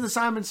give in to the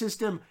Simon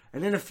system,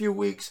 and in a few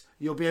weeks,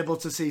 you'll be able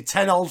to see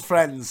 10 old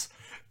friends.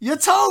 Your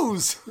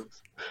toes!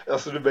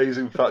 That's an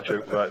amazing fat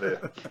joke right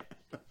there.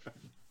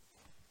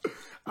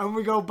 And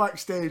we go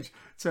backstage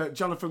to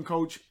Jonathan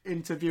Coach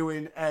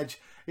interviewing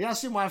Edge. He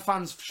asks him why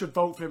fans should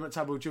vote for him at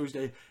Taboo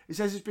Tuesday. He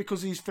says it's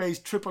because he's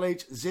faced Triple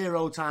H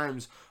 0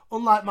 times.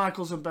 Unlike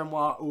Michaels and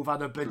Benoit, who've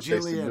had a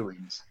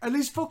bajillion. And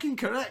he's fucking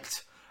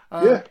correct.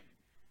 Yeah.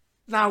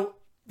 Now,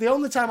 the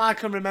only time I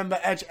can remember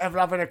Edge ever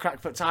having a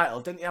crack for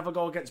title, didn't he ever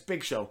go against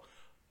Big Show?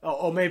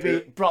 Or maybe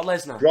Brock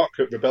Lesnar? Brock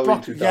at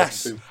Rebellion 2002.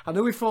 Yes. I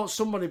knew he fought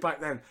somebody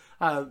back then.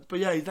 But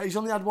yeah, he's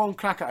only had one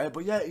crack at it.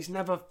 But yeah, he's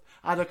never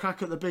had a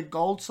crack at the big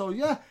gold. So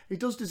yeah, he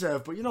does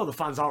deserve. But you know the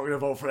fans aren't going to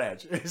vote for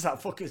Edge. It's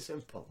that fucking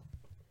simple.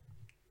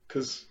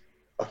 Because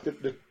I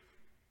think they're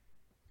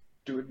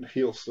doing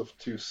heel stuff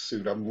too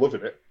soon. I'm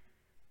loving it.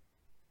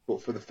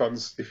 But for the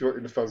fans, if you're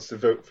wanting the fans to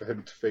vote for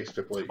him to face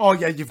Triple H... Oh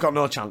yeah, you've got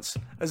no chance.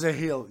 As a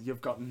heel,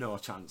 you've got no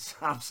chance.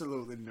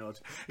 Absolutely no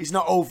chance. He's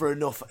not over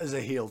enough as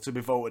a heel to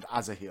be voted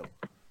as a heel.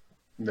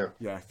 No.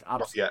 Yeah,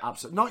 not yet.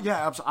 Not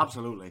yet,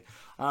 absolutely.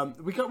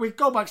 We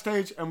go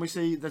backstage and we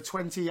see the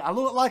 20. I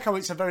like how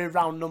it's a very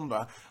round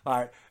number.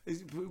 Like,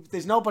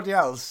 there's nobody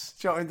else.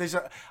 Do you know what I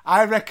mean?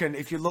 I reckon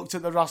if you looked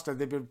at the roster,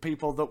 there'd be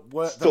people that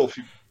work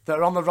that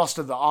are on the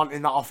roster that aren't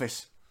in that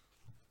office.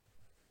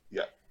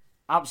 Yeah.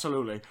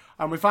 Absolutely.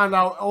 And we find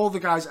out all the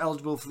guys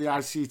eligible for the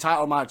IC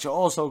title match are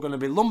also going to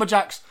be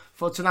Lumberjacks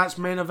for tonight's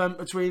main event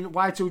between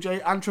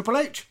Y2J and Triple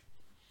H.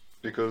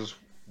 Because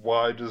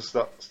why does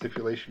that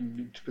stipulation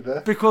need to be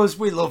there? Because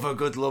we love a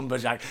good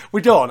lumberjack.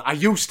 We don't. I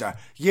used to.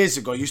 Years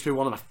ago, it used to be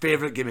one of my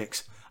favourite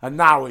gimmicks. And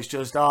now it's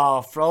just,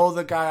 throw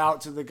the guy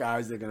out to the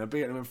guys. They're going to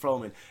beat him and throw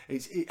him in.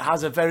 It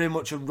has a very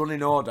much a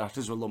running order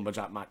as a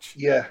lumberjack match.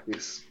 Yeah,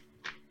 it's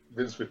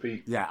Vince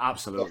repeat. Yeah,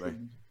 absolutely.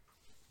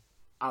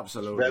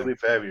 Absolutely. It's very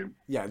variant.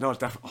 Yeah, no,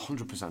 definitely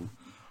 100%.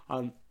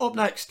 Up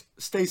next,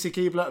 Stacy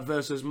Keibler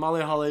versus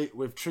Molly Holly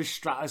with Trish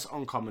Stratus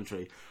on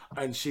commentary,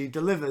 and she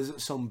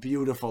delivers some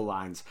beautiful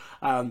lines.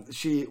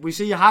 We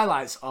see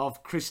highlights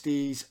of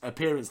Christie's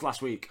appearance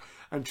last week,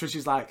 and Trish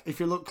is like, if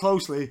you look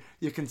closely,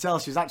 you can tell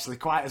she's actually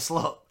quite a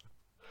slut.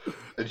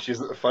 And she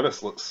isn't a fan of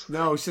sluts.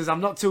 No, she says, I'm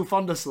not too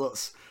fond of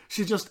sluts.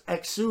 She just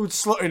exudes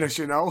sluttiness,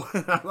 you know.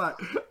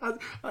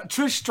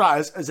 Trish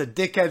Stratus as a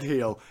dickhead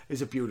heel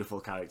is a beautiful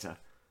character.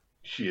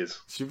 She is.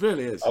 She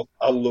really is.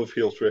 I love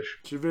heel Trish.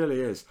 She really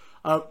is.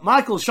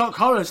 Michael, shock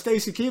horror,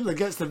 Stacy Keibler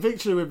gets the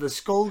victory with the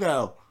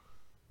Skullgirl.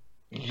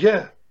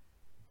 Yeah.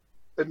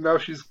 And now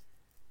she's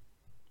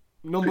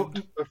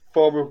a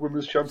former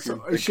women's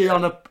champion. So is she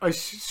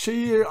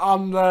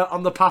on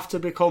the path to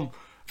become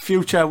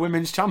future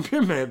women's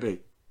champion,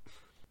 maybe?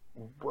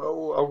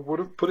 Well, I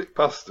wouldn't put it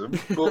past them,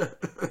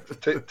 but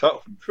take the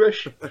title from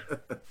Trish.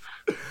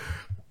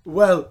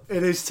 Well,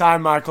 it is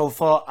time, Michael,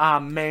 for our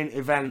main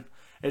event.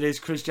 It is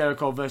Chris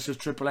Jericho versus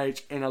Triple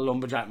H in a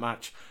lumberjack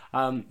match.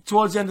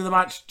 Towards the end of the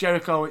match,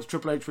 Jericho, it's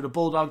Triple H with a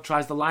bulldog,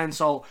 tries the lion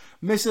salt,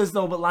 misses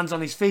though but lands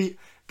on his feet,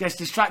 gets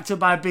distracted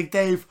by Big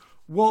Dave,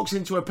 walks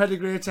into a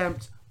pedigree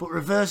attempt, but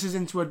reverses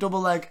into a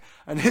double leg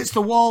and hits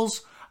the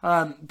walls.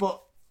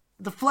 But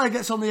the Flair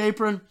gets on the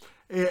apron,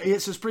 he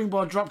hits a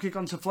springboard dropkick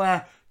onto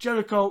Flair.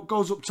 Jericho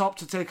goes up top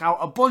to take out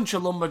a bunch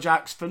of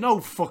lumberjacks for no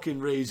fucking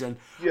reason.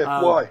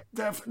 Yeah, why?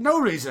 No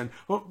reason.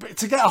 Well,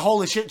 to get a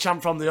holy shit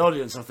chant from the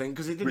audience, I think,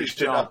 because it did its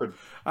job.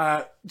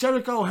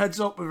 Jericho heads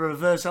up with a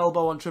reverse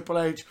elbow on Triple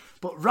H,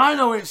 but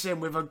Rhino hits him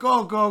with a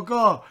go, go,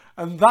 go,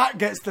 and that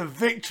gets the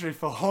victory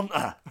for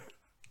Hunter.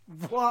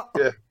 What?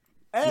 Yeah.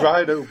 Hey.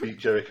 Rhino beat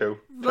Jericho,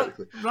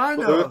 technically. Rhino.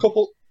 But there were a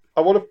couple...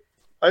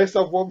 I just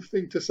have one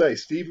thing to say.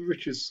 Stevie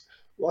Richards,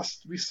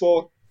 last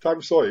time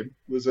we saw him,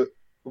 was at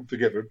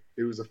Unforgiven.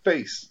 It was a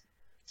face,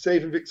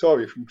 saving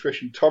Victoria from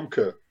Trish and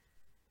Tomko,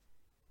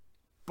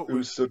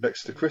 who stood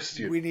next to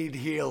Christian. We need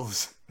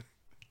heels.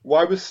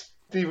 Why was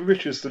Stevie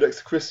Richards stood next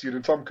to Christian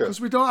and Tomko? Because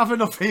we don't have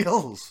enough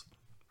heels.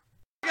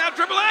 Got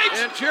Triple H!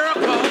 And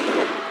Jericho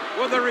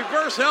with a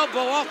reverse elbow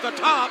off the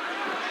top.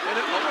 And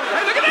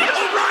hey, look at this!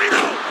 Oh,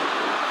 Rhino!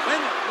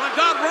 And my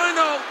God,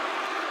 Rhino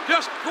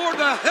just poured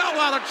the hell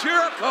out of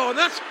Jericho, and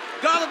that's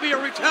got to be a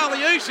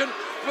retaliation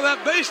for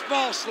that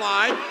baseball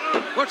slide,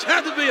 which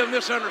had to be a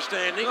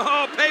misunderstanding.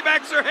 Oh,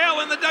 paybacks are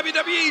hell in the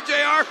WWE,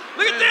 JR.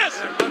 Look at this!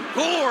 And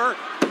Gore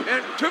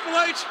and Triple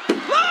H,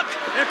 look!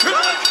 And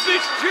Triple H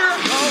beats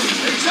Jericho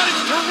and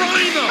sends to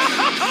Rhino.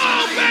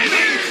 Oh,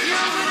 baby!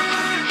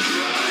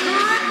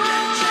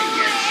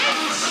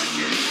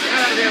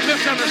 A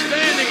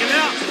misunderstanding, and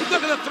now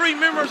look at the three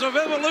members of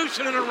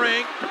Evolution in the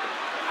ring.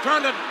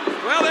 Trying to,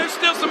 well, there's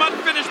still some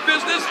unfinished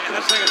business. And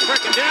this thing is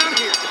breaking down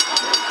here.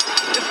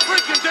 It's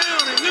breaking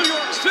down in New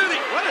York City.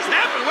 What has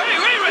happened? Wait,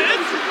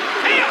 it's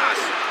chaos.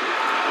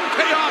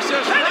 Chaos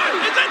is right.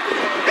 Is it?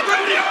 It's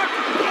Randy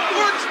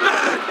Orton's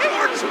back.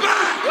 Orton's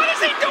back. What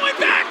is he doing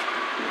back?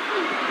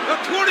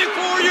 The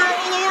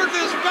 24-year-old Orton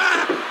is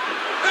back.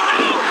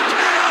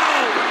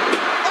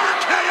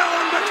 RKO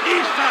and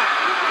Batista.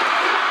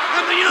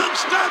 And the young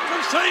stud from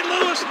St.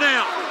 Louis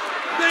now,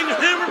 being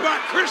hammered by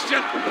Christian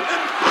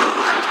and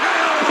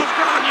RKO of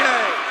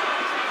Grenier.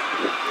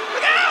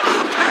 Look out!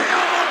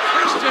 RKO of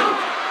Christian.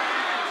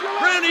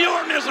 Randy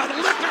Orton is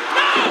electric.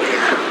 No!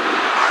 Here.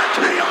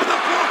 RKO the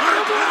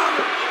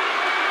 400-pounder.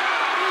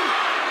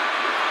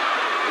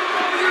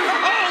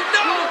 Oh,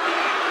 no!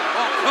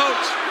 Oh,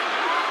 Coach.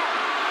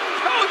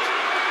 Coach,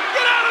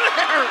 get out of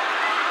there!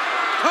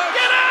 Coach.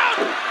 Get out!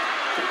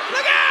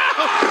 Look out!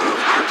 Oh,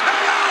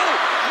 RKO!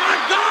 My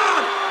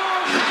God!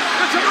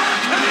 It's an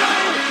RKO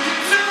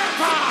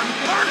marathon!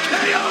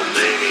 RKO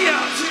mania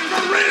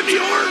for Randy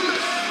Orton,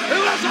 who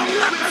has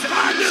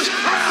electrified this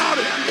crowd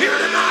here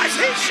tonight.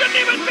 He shouldn't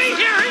even be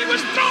here. He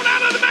was thrown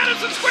out of the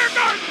Madison Square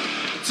Garden.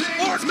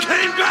 Orton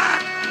came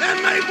back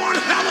and made one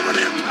hell of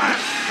an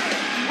impact.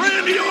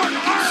 Randy Orton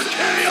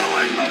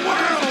RKOing the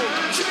world.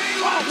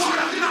 Oh, what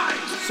a night!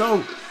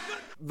 So,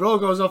 Raw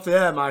goes off the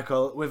air,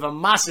 Michael, with a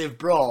massive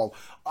brawl.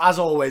 As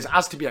always,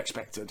 as to be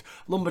expected.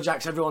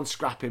 Lumberjacks, everyone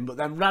scrapping, but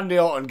then Randy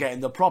Orton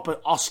getting the proper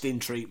Austin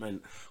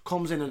treatment.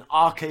 Comes in and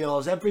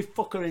RKOs every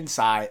fucker in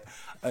sight.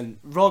 And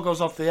Raw goes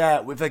off the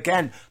air with,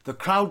 again, the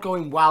crowd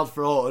going wild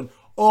for Orton.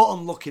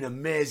 Orton looking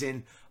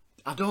amazing.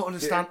 I don't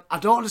understand. Yeah. I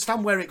don't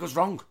understand where it goes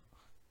wrong.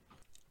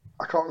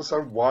 I can't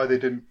understand why they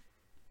didn't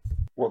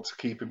want to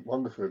keep him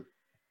longer for him.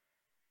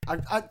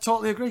 I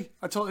totally agree.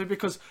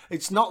 Because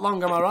it's not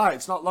long, am I right?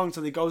 It's not long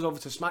till he goes over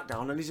to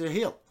SmackDown and he's a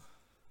heel.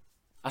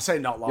 I say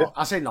not long. Yeah.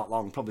 I say not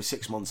long. Probably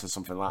 6 months or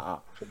something like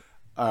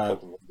that.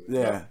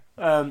 Yeah.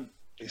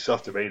 It's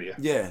after Mania.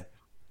 Yeah.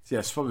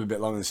 Yes, probably a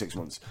bit longer than 6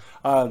 months.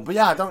 But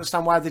yeah, I don't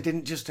understand why they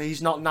didn't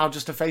he's not now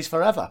just a face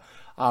forever.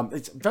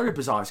 It's very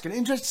bizarre. It's going to be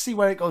interesting to see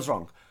where it goes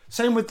wrong.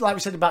 Same with, like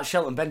we said about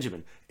Shelton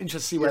Benjamin. Interesting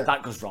to see where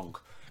that goes wrong.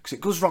 Because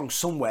it goes wrong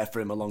somewhere for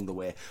him along the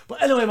way.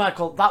 But anyway,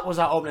 Michael, that was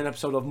our opening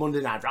episode of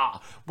Monday Night Raw.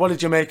 What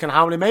did you make and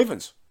how many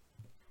Mavens?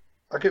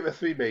 I give it a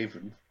 3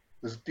 Maven.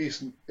 It was a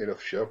decent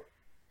enough show.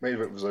 Main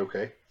event was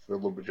okay for a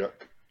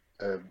Lumberjack.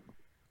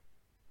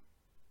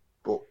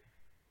 But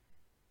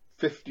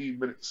 15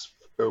 minutes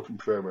open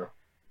promo.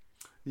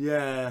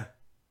 Yeah.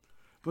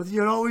 But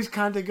you're always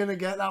kind of going to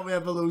get that with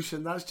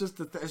Evolution. That's just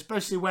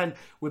especially when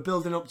we're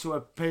building up to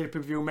a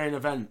pay-per-view main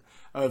event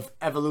of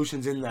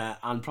Evolution's in there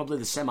and probably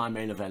the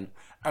semi-main event.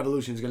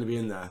 Evolution's going to be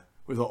in there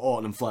with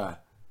Orton and Flair.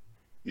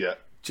 Yeah.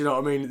 Do you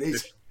know what I mean?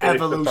 It's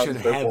Evolution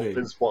heavy.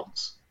 Vince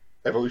wants.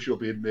 Evolution will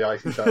be in the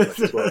IC title match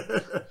as well.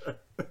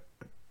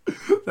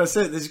 That's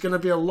it. There's going to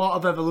be a lot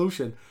of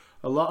Evolution.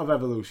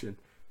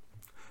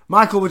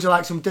 Michael, would you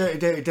like some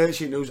dirty dirt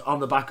sheet news on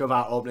the back of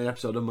our opening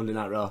episode of Monday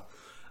Night Raw?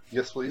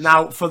 Yes, please.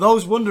 Now, for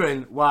those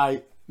wondering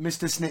why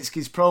Mr.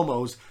 Snitsky's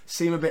promos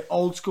seem a bit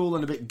old school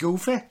and a bit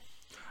goofy,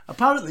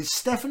 apparently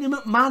Stephanie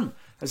McMahon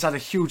has had a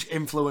huge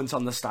influence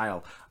on the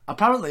style.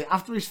 Apparently,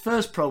 after his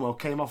first promo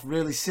came off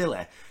really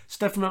silly,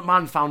 Stephanie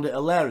McMahon found it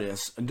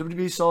hilarious and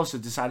WWE sources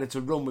decided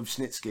to run with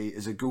Snitsky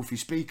as a goofy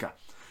speaker.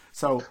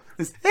 So,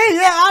 hey,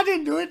 yeah, I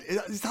didn't do it.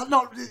 Is that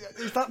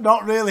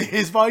not really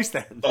his voice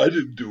then? I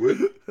didn't do it.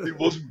 It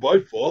wasn't my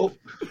fault.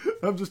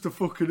 I'm just a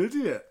fucking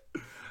idiot.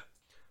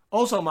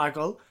 Also,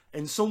 Michael,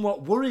 in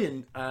somewhat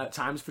worrying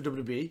times for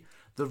WWE,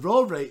 the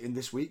Raw rating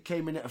this week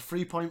came in at a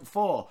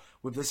 3.4,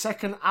 with the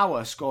second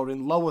hour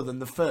scoring lower than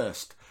the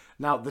first.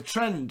 Now, the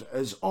trend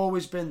has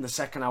always been the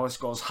second hour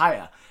scores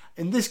higher.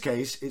 In this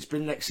case, it's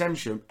been an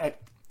exception.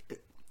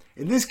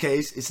 In this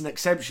case, it's an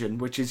exception,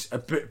 which is a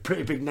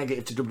pretty big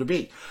negative to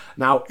WWE.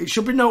 Now, it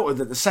should be noted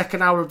that the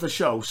second hour of the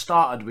show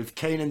started with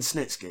Kane and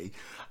Snitsky,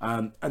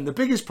 and the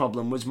biggest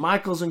problem was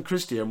Michaels and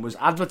Christian was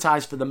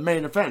advertised for the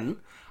main event.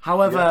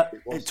 However,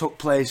 it took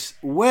place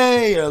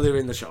way earlier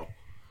in the show.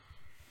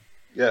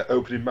 Yeah,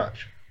 opening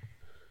match.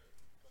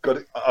 Got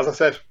it. As I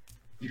said,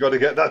 you got to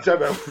get that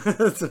demo.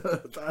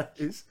 That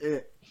is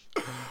it.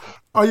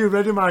 Are you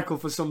ready, Michael,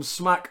 for some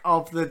smack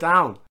of the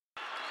down?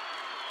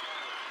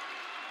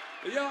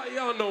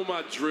 Y'all know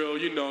my drill.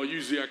 You know,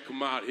 usually I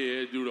come out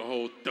here, do the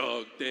whole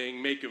thug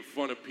thing, making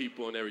fun of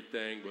people and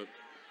everything, but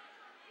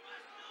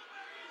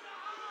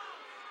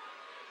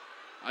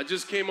I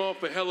just came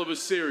off a hell of a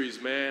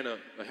series, man, a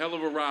hell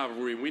of a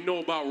rivalry. We know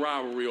about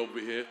rivalry over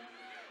here.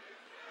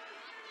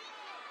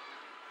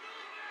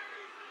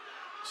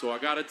 So I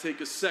got to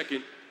take a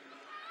second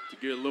to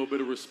give a little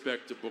bit of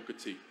respect to Booker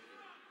T.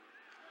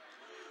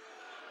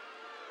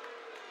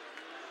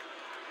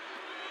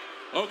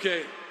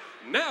 Okay,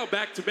 now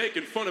back to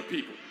making fun of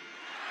people.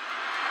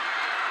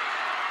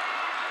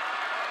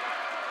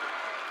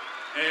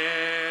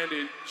 And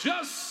it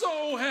just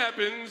so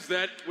happens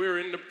that we're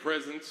in the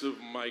presence of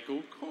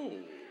Michael Cole.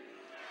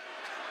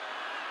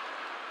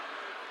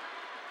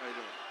 How you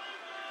doing?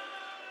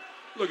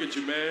 Look at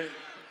you, man.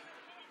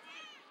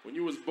 When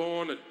you was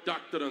born, a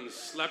doctor done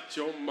slapped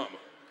your mama.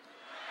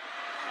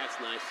 That's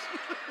nice.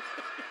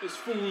 This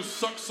fool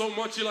sucks so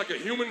much you're like a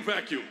human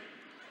vacuum.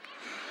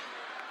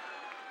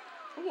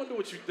 I wonder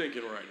what you're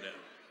thinking right now.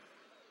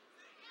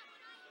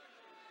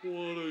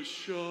 What a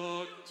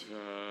shock,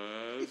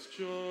 Taz.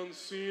 John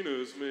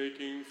Cena's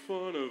making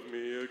fun of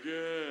me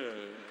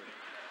again.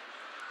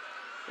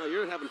 Oh,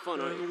 you're having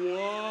fun, aren't you? And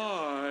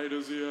why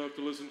does he have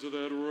to listen to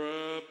that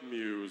rap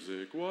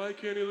music? Why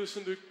can't he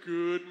listen to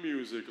good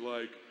music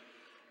like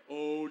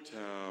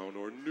O-Town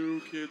or New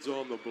Kids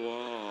on the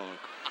Block?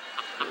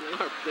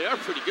 They are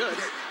pretty good.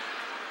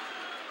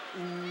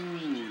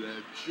 Ooh,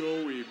 that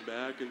Joey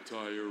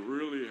McIntyre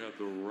really had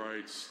the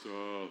right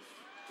stuff.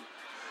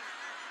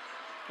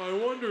 I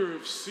wonder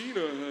if Cena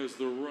has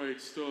the right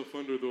stuff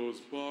under those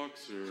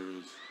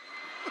boxers.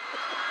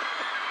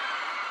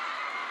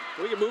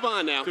 We can move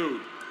on now.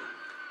 Dude,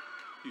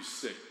 you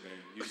sick, man.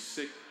 You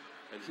sick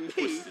and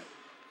twisted.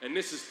 And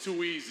this is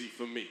too easy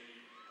for me.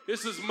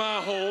 This is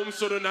my home,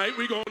 so tonight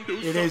we gonna do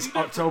something It is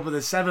different. October the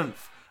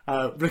 7th.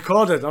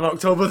 Recorded on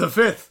October the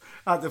 5th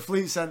at the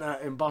Fleet Centre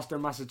in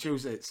Boston,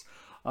 Massachusetts.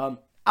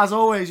 As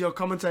always, your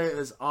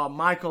commentators are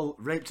Michael,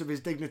 raped of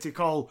his dignity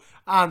Cole,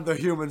 and the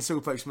human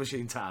suplex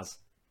machine Taz.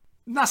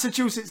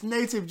 Massachusetts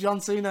native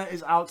John Cena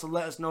is out to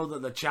let us know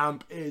that the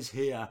champ is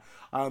here.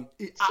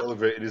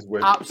 Celebrating his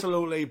win.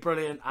 Absolutely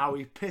brilliant how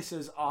he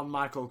pisses on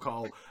Michael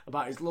Cole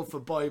about his love for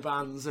boy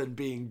bands and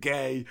being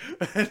gay.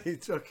 And he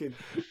fucking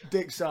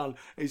dicks on.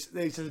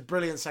 It's a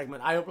brilliant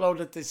segment. I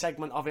uploaded this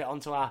segment of it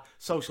onto our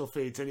social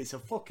feeds and it's a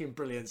fucking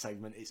brilliant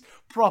segment. It's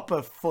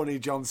proper funny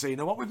John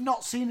Cena. What we've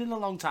not seen in a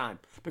long time.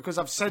 Because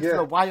I've said for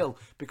a while,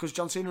 because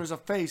John Cena is a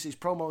face, his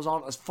promos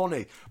aren't as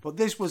funny. But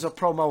this was a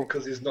promo.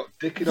 Because he's not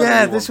dicking on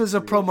Yeah, anyone. this was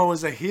a promo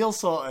as a heel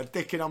sort of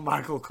dicking on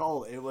Michael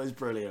Cole. It was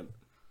brilliant.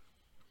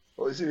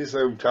 Well, he's in his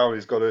hometown.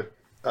 He's got to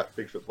act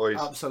big for boys.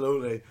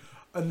 Absolutely.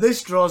 And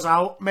this draws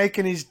out,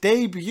 making his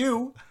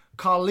debut,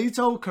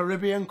 Carlito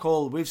Caribbean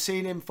Cole. We've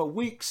seen him for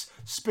weeks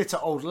spit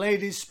at old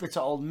ladies, spit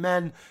at old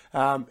men.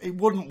 It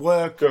wouldn't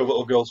work. Throw a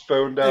little girl's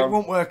phone down. It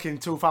won't work in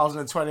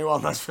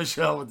 2021, that's for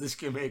sure, with this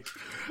gimmick.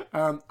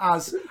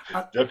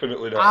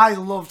 Definitely not. I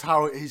loved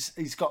how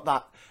he's got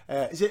that.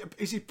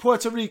 Is he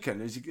Puerto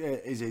Rican? Is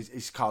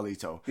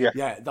Carlito? Yeah.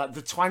 Yeah. That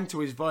the twang to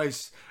his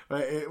voice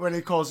when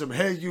he calls them,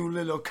 "Hey, you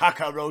little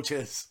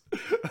cockroaches,"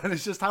 and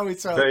it's just how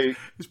it's.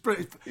 It's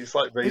pretty. It's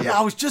like Razor. Yeah,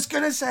 I was just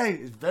gonna say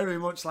it's very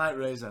much like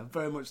Razor.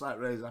 Very much like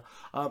Razor.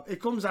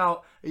 It comes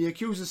out. He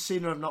accuses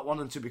Cena of not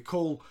wanting to be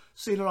cool.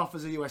 Cena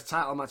offers a US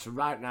title match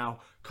right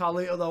now.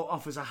 Carlito though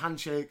offers a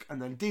handshake and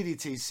then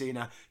DDTs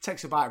Cena,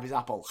 takes a bite of his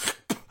apple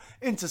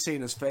into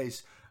Cena's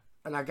face,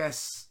 and I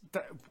guess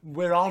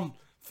we're on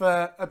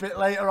for a bit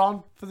later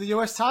on for the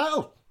US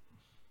title.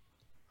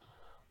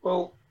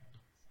 Well,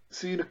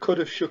 Cena could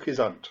have shook his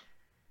hand.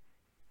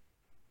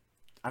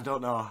 I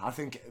don't know. I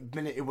think the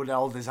minute he would have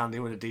held his hand, he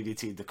would have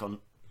DDT'd the cunt.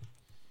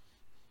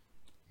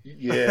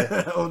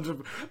 Yeah.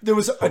 There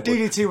was a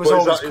DDT was But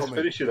always is that his coming.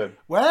 finisher then?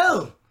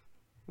 Well,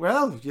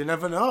 you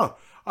never know.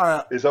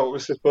 Is that what we're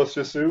supposed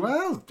to assume?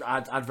 Well,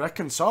 I'd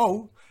reckon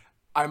so.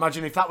 I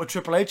imagine if that were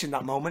Triple H in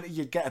that moment,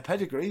 you'd get a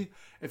pedigree.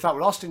 If that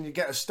were Austin, you'd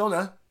get a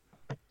stunner.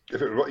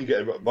 If it were you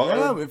get a bottom,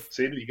 Yeah, with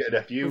Cena, you get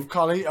an FU. With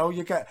Carlito,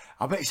 you get.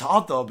 I bet it's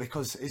hard though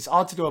because it's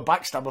hard to do a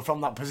backstabber from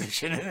that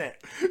position, isn't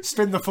it?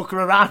 Spin the fucker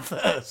around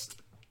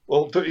first.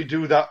 Well, don't you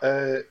do that?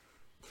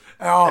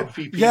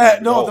 MVP yeah,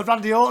 no, role? the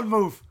Randy Orton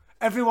move.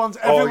 Everyone's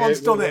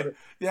done it.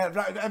 Yeah,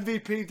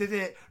 MVP did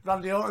it.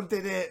 Randy Orton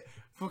did it.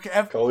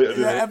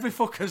 Every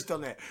fucker's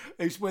done it.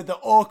 It's with the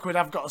awkward,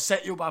 I've got to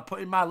set you by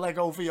putting my leg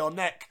over your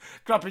neck,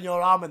 grabbing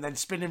your arm and then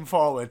spinning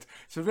forward.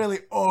 It's a really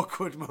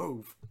awkward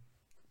move.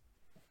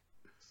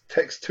 It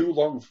takes too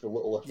long for the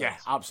little effect. Yeah,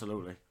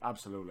 absolutely.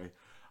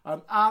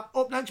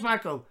 Up next,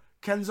 Michael,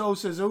 Kenzo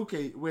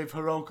Suzuki with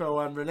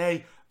Hiroko and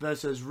Renee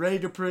versus Rey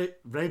Dupree?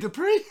 Rey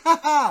Mysterio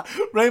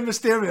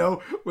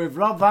with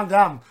Rob Van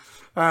Dam.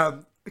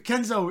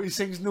 Kenzo, he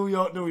sings New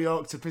York, New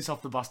York to piss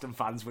off the Boston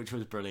fans, which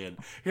was brilliant.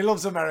 He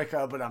loves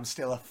America, but I'm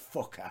still a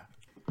fucker.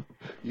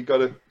 You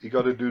gotta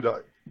do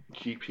that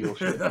cheap heel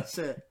shit. That's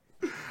it.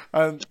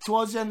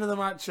 Towards the end of the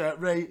match,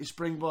 Ray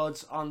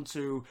springboards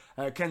onto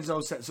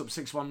Kenzo, sets up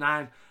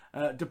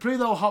 619. Dupree,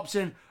 though, hops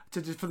in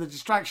for the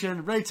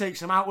distraction. Ray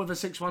takes him out with a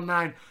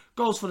 619,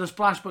 goes for the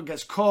splash, but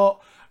gets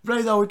caught.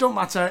 Ray, though, it don't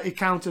matter. He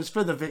counters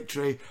for the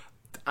victory.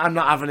 I'm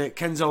not having it.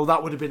 Kenzo,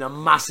 that would have been a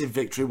massive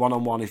victory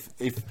one-on-one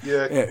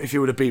if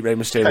you would have beat Rey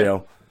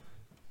Mysterio.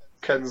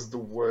 Ken's the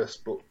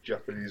worst booked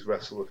Japanese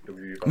wrestler for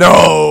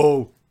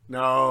WWE.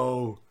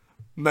 No.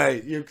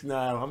 Mate, no,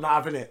 I'm not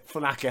having it.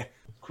 Funaki.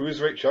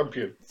 Cruiserweight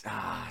champion.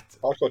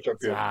 Hardcore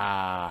champion.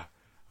 I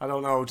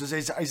don't know.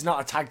 He's not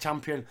a tag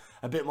champion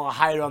a bit more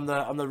higher on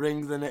the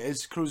ring than it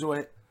is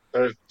Cruiserweight?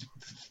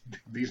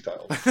 These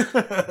titles.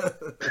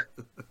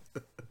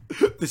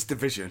 This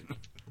division.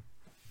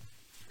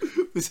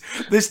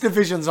 This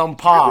division's on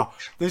par.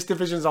 This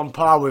division's on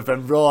par with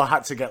when Raw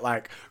had to get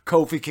like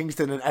Kofi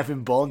Kingston and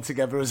Evan Bourne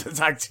together as a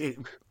tag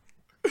team.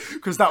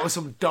 Because that was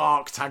some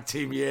dark tag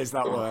team years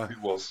that were.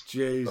 It was.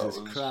 Jesus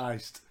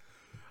Christ.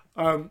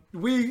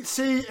 We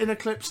see in a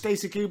clip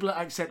Stacy Keibler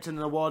accepting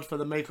an award for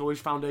the Make-A-Wish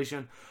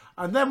Foundation.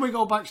 And then we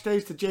go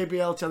backstage to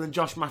JBL telling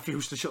Josh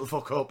Matthews to shut the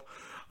fuck up.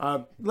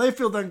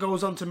 Layfield then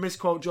goes on to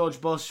misquote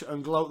George Bush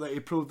and gloat that he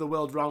proved the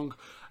world wrong.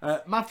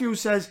 Matthews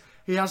says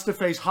he has to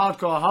face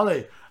Hardcore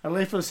Holly. And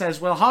Layfield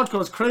says, well,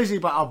 Hardcore's crazy,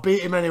 but I'll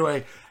beat him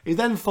anyway. He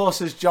then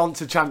forces Josh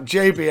to chant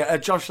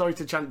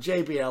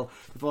JBL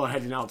before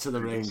heading out to the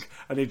ring.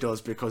 And he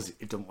does because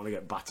he doesn't want to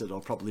get battered or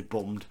probably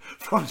bummed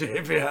from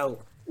JBL.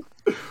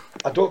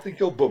 I don't think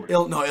he'll bum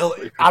him.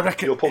 I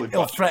reckon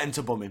he'll threaten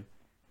to bum him.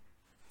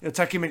 He'll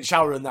take him in the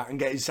shower and that and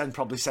get his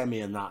probably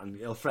semi and that, and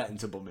he'll threaten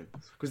to bum him.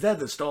 Because they're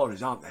the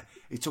stories, aren't they?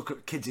 He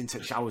took kids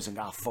into showers and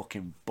I'll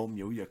fucking bum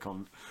you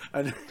cunt.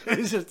 And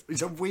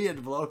he's a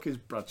weird bloke, is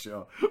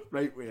Bradshaw.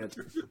 Right weird.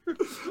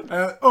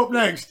 Up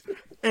next,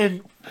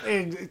 in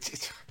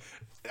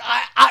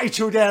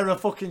Attitude Era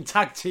fucking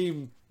tag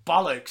team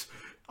bollocks,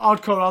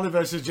 Hardcore Holly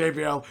versus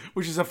JBL,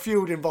 which is a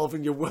feud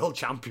involving your world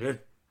champion.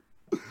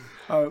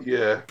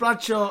 Yeah.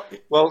 Bradshaw.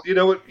 Well, you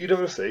know what you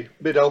never see.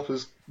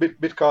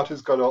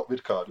 Mid-Carter's got out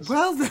mid-Carters.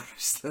 Well,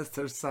 there's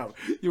that.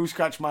 You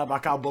scratch my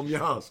back, I'll bum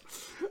yours.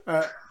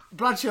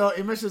 Bradshaw,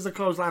 he misses the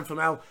clothesline from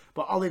L,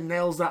 but Ollie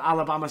nails that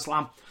Alabama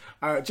slam.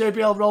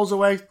 JBL rolls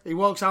away. He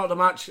walks out of the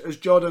match as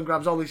Jordan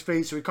grabs Ollie's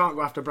feet, so he can't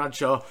go after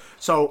Bradshaw.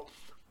 So,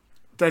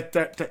 your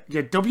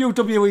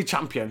WWE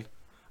champion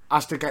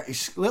has to get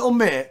his little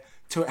mate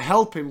to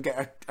help him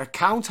get a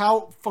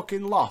count-out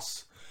fucking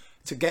loss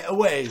to get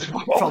away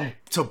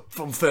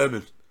from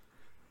Furman.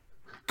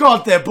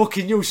 God, they're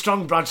booking you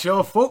strong,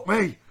 Bradshaw. Fuck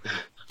me.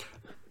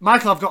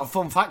 Michael, I've got a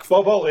fun fact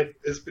for Bob Holly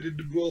has been in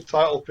the world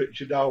title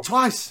picture now.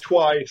 Twice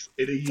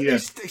in a year.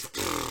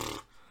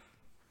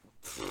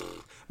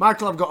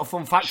 Michael, I've got a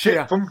fun fact for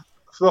you.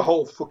 For the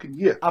whole fucking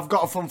year. I've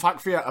got a fun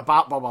fact for you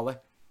about Bob Holly.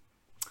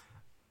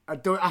 I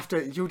do it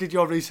after you did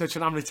your research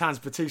on how many times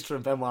Batista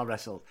and Benoit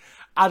wrestled.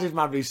 I did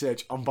my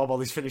research on Bob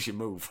Holly's finishing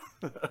move.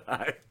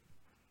 Right.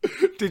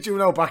 Did you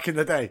know back in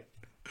the day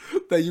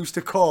they used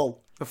to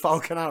call the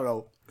Falcon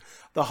Arrow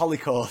the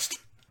Holocaust?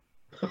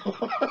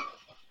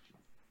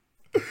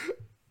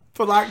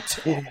 For like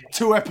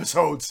two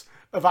episodes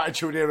of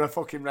Attitude Era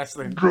fucking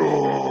wrestling.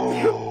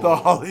 The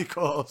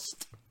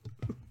Holocaust.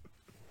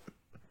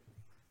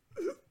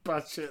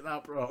 Bad shit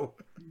that, bro.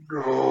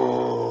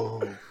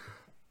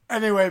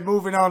 Anyway,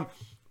 moving on.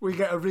 We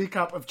get a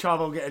recap of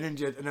Chavo getting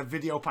injured and a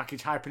video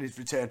package hyping his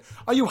return.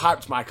 Are you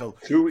hyped, Michael?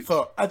 2 weeks.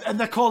 And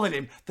they're calling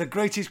him the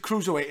greatest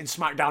cruiserweight in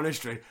SmackDown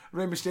history.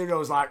 Rey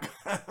Mysterio's like...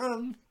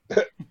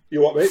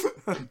 You what, mate?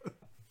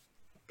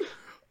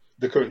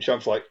 The current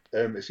champ's like,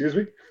 excuse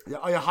me?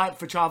 Are you hyped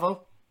for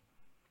Chavo?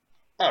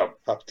 I'm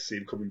happy to see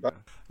him coming back.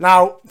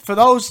 Now, for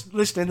those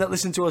listening that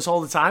listen to us all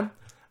the time,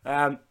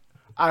 I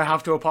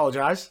have to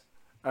apologise.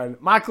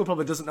 And Michael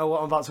probably doesn't know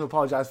what I'm about to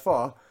apologise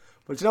for.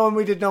 But you know when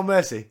we did No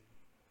Mercy?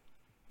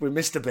 We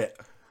missed a bit.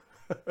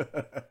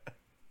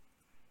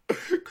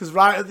 Because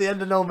right at the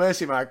end of No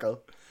Mercy,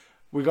 Michael,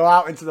 we go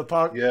out into the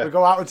park. Yeah. We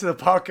go out into the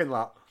parking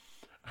lot,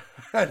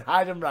 and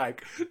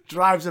Heidenreich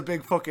drives a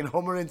big fucking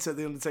Hummer into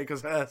the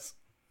Undertaker's hearse.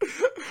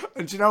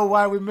 And do you know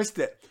why we missed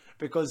it?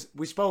 Because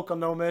we spoke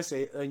on No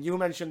Mercy, and you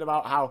mentioned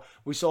about how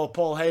we saw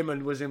Paul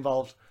Heyman was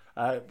involved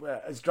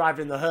as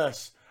driving the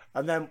hearse.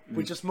 And then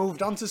we just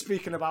moved on to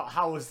speaking about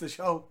how was the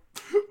show.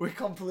 We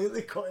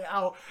completely cut it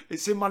out.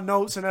 It's in my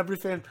notes and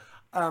everything.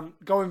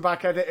 Going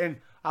back editing,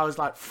 I was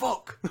like,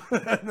 fuck.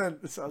 And then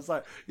I was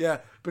like, yeah,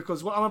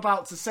 because what I'm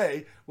about to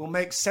say will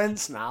make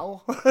sense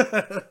now.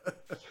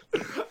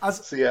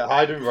 So yeah,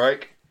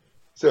 Heidenreich.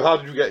 So how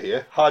did we get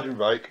here?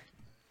 Heidenreich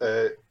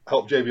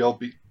helped JBL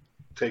beat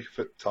Taker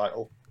for the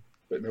title,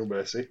 but no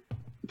mercy.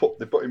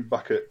 They put him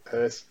back at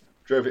Hearst,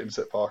 drove it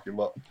into the parking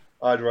lot.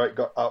 Heidenreich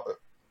got out at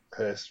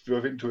Hearst,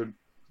 got into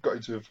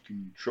a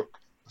fucking truck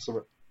or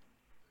something,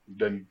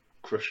 then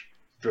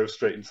drove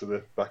straight into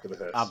the back of the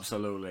Hearst.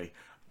 Absolutely.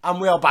 And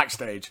we are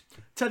backstage.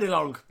 Teddy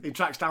Long, he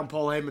tracks down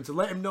Paul Heyman to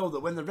let him know that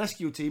when the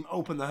rescue team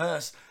opened the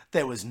hearse,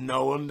 there was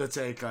no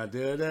Undertaker.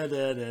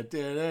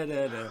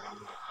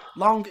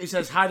 Long, he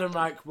says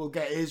Heidenreich will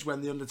get his when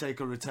the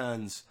Undertaker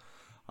returns.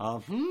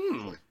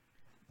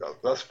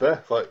 That's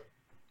fair. Like,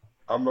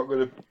 I'm not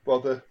going to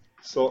bother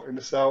sorting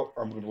this out.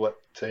 I'm going to let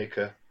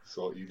Taker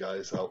sort you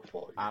guys out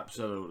for you.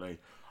 Absolutely.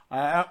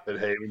 And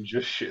Heyman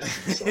just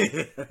shits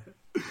himself.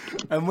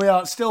 And we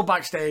are still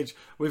backstage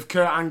with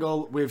Kurt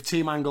Angle, with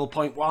Team Angle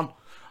Point One.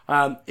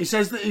 He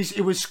says that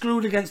he was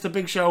screwed against the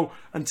Big Show,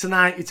 and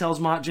tonight he tells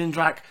Mark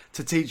Jindrak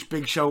to teach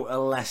Big Show a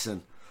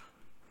lesson.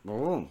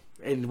 Oh,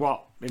 in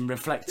what? In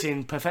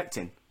reflecting,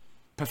 perfecting.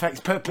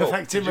 Perfecting,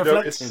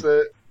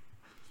 reflecting.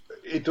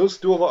 He does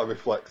do a lot of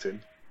reflecting,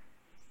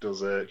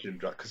 does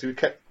Jindrak, because he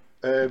kept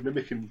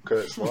mimicking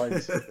Kurt's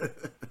lines.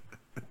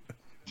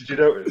 Did you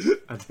notice?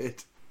 I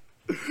did.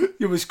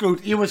 You were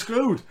screwed. You were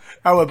screwed.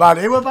 How were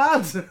bad? You were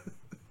bad.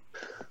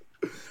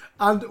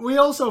 And we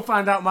also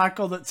find out,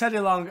 Michael, that Teddy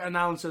Long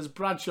announces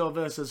Bradshaw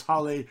versus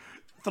Holly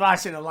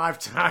thrice in a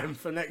lifetime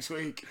for next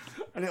week,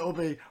 and it'll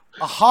be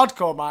a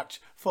hardcore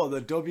match for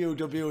the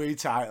WWE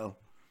title.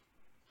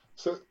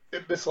 So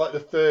this like the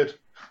third.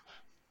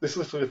 This is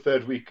literally the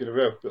third week in a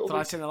row.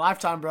 Thrice in a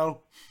lifetime,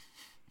 bro.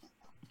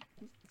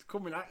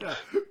 Coming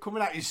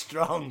at you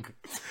strong.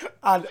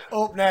 And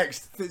up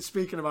next,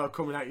 speaking about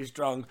coming at you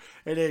strong,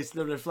 it is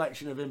the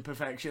reflection of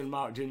imperfection,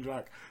 Mark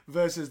Jindrak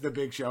versus the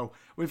Big Show.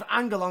 With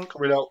Angle on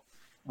coming out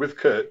with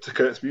Kurt to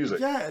Kurt's music.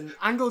 Yeah, and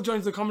Angle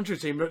joins the commentary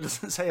team, but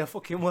doesn't say a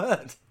fucking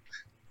word.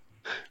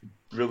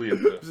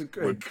 Brilliant. It was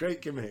a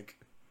great gimmick.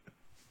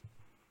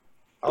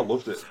 I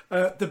loved it.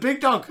 The Big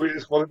Dog.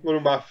 It's one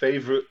of my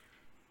favourite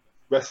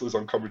wrestlers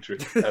on commentary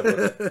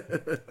ever.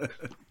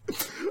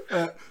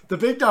 The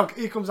Big Dog,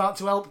 he comes out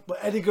to help, but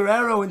Eddie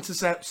Guerrero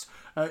intercepts.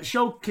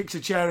 Show kicks a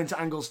chair into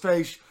Angle's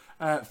face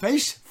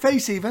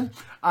even,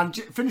 and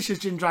finishes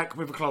Jindrak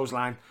with a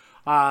clothesline.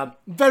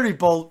 Very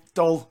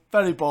dull,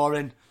 very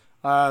boring.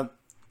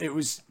 It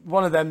was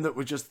one of them that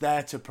were just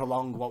there to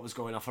prolong what was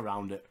going off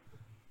around it.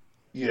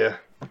 Yeah,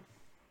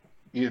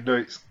 you know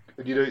it's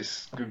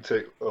going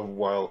to take a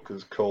while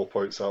because Cole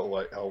points out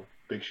like how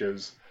Big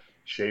Show's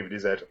shaving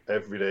his head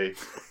every day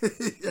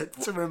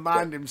to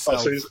remind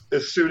himself. So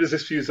as soon as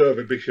this feud's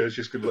over, Big Show's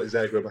just going to let his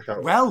hair grow back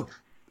out. Well,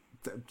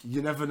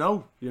 you never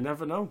know. You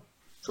never know.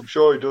 I'm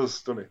sure he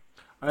does, doesn't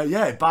he?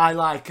 Yeah, by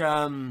like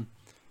the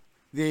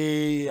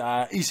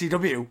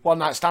ECW One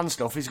Night Stand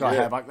stuff, he's got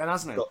hair back then,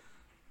 hasn't he?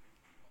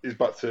 He's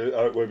back to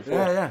how it was before.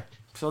 Yeah.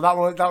 So that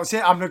was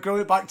it. I'm going to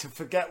go back to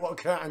forget what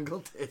Kurt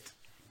Angle did.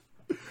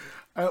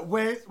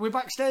 We're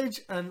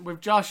backstage, and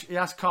with Josh, he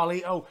asks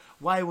Carlito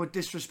why he would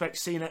disrespect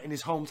Cena in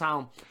his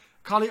hometown.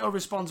 Carlito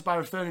responds by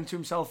referring to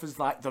himself as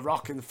like The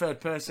Rock in the third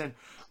person.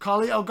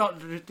 Carlito got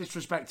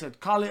disrespected.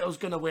 Carlito's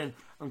going to win,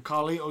 and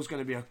Carlito's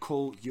going to be a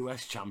cool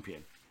US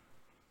champion.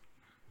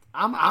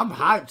 I'm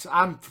hyped.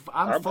 I'm for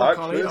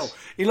Carlito.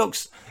 He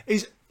looks.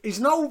 He's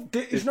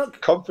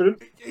not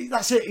confident.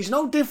 That's it. He's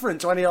no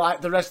different to any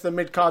like the rest of the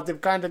mid card they've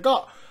kind of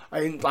got.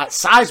 I mean, like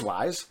size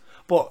wise.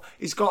 But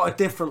he's got a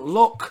different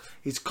look.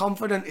 He's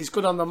confident. He's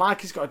good on the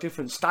mic. He's got a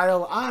different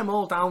style. I'm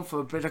all down for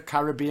a bit of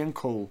Caribbean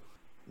cool.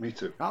 Me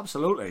too.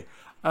 Absolutely.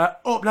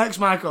 Up next,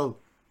 Michael,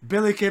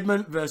 Billy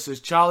Kidman versus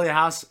Charlie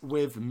Haas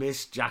with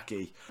Miss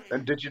Jackie.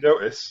 And did you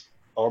notice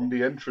on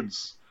the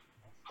entrance,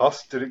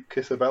 Haas didn't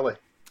kiss her belly?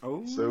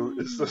 Oh. So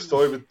it's the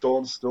story with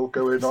Dawn still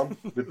going on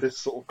with this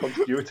sort of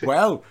continuity.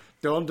 Well,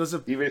 Dawn does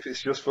even if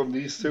it's just from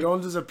these two. Dawn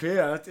does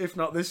appear, if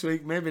not this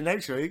week, maybe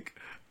next week.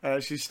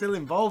 She's still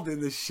involved in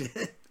this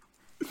shit.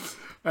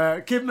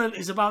 Kidman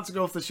is about to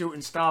go for the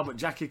shooting star, but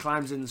Jackie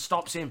climbs in and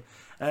stops him.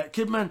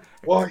 Kidman,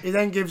 he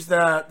then gives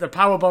the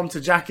power bomb to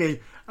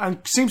Jackie and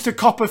seems to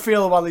cop a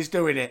feel while he's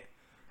doing it.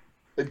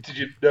 And did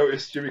you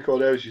notice Jimmy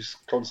Cornette is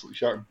just constantly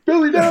shouting,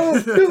 "Billy, no!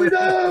 Billy,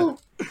 no!"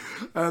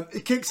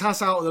 He kicks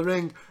Haas out of the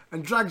ring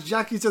and drags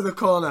Jackie to the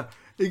corner.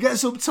 He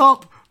gets up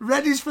top,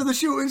 readies for the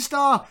shooting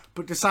star,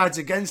 but decides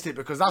against it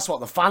because that's what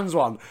the fans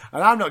want,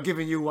 and I'm not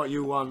giving you what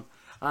you want.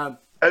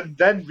 And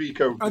then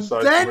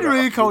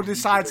Rico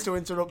decides to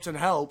interrupt and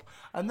help.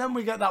 And then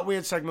we get that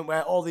weird segment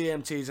where all the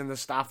EMTs and the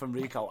staff and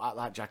Rico act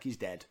like Jackie's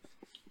dead.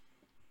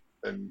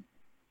 And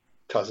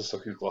Taz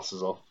took his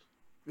glasses off.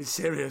 It's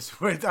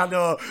serious. Wait, I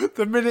know.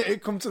 The minute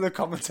it comes to the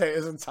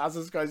commentators and Taz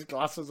has got his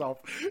glasses off,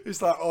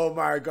 it's like, oh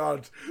my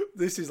God.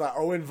 This is like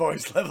Owen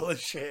voice level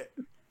of shit.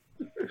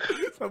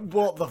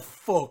 What the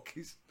fuck?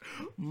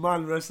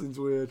 Man, wrestling's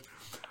weird.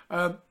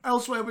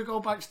 Elsewhere, we go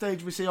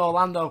backstage. We see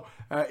Orlando.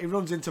 He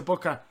runs into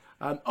Booker.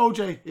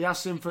 OJ, he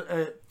asks him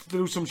to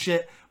do some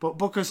shit, but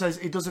Booker says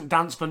he doesn't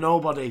dance for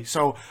nobody.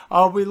 So,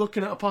 are we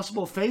looking at a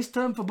possible face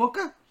turn for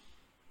Booker?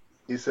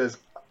 He says,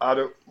 I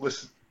don't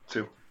listen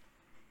to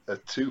a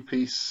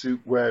two-piece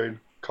suit-wearing,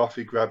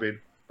 coffee-grabbing,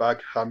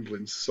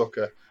 bag-handling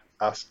sucker,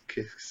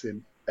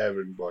 ass-kissing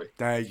errand boy.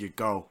 There you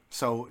go.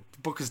 So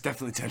Booker's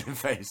definitely turning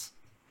face.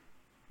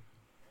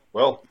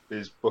 Well,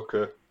 is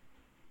Booker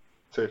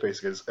turning face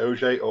against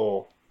OJ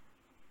or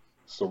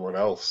someone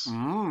else?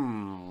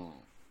 And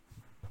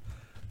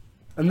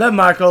then,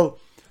 Michael,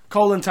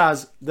 Cole and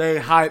Taz, they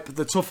hype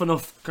the Tough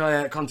Enough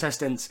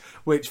contestants,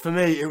 which for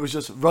me, it was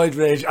just roid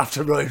rage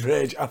after roid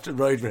rage after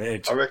roid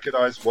rage. I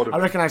recognise one of them.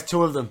 I recognise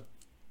two of them.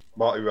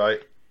 Marty Wright.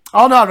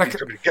 Oh no, He's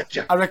coming to get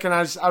you. I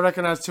recognise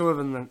two of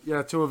them. Then.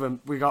 Yeah, two of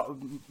them. We got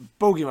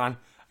Boogeyman,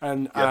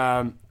 and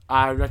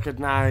I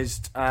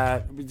recognised.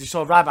 You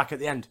saw Ryback at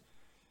the end.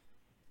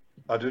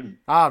 I didn't.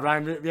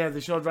 Ryan. Yeah,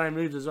 they showed Ryan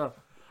Reed as well.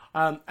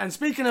 And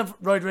speaking of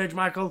roid rage,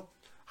 Michael,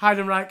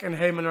 Heidenreich and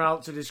Heyman are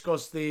out to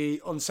discuss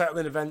the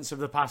unsettling events of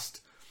the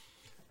past.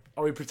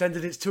 Oh, we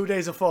pretended it's 2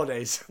 days or 4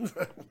 days.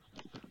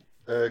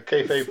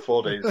 Kayfabe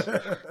 4 days.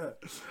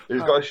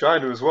 He's got a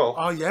shiner as well.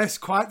 Oh yes,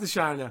 quite the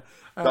shiner.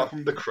 That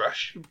from the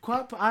Crash.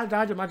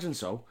 I'd imagine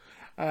so.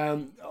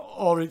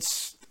 Or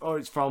it's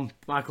from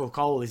Michael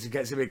Cole as he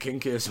gets a bit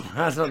kinky or something.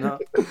 I don't know.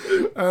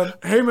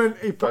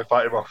 Heyman, I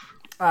fight him off.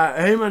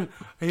 Heyman,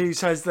 he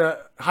says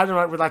that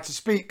Heidenreich would like to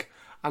speak,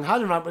 and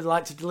Heidenreich would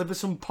like to deliver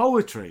some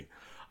poetry,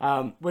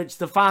 which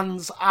the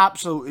fans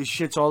absolutely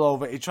shit all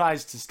over. He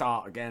tries to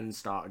start again.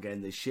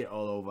 They shit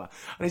all over,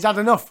 and he's had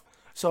enough.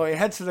 So he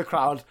heads to the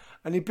crowd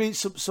and he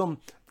beats up some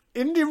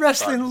indie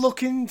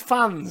wrestling-looking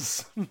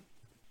fans.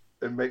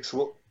 It makes a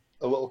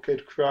little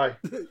kid cry.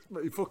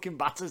 He fucking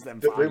batters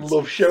them They fans.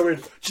 love showing.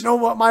 Do you know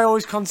what my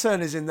always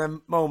concern is in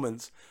them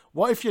moments?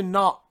 What if you're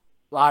not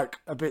like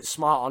a bit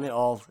smart on it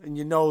all and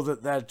you know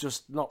that they're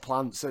just not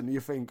plants and you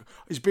think,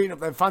 he's beating up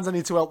them fans, I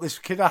need to help this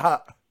kid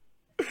out.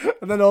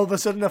 And then all of a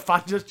sudden a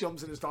fan just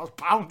jumps in and starts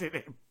pounding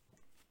him.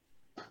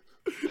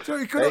 So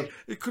it could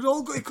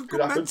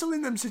go mental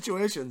in them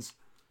situations.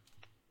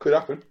 Could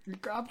happen.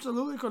 It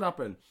absolutely could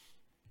happen.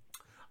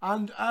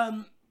 And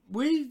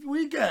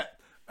we get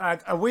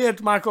a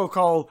weird Michael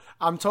Cole.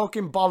 I'm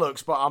talking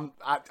bollocks, but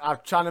I'm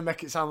trying to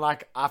make it sound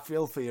like I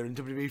feel for you and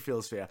WWE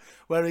feels for you.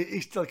 Where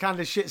he still kind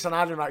of shits on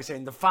Heidenreich,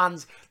 saying the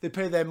fans, they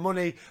pay their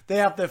money, they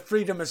have their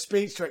freedom of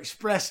speech to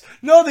express.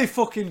 No, they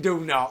fucking do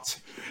not.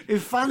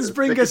 If fans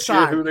bring a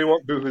sign, who they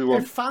want, boo who they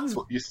want. If fans,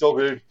 but you're still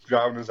going to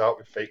drown us out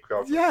with fake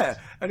crowds. Yeah,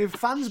 and if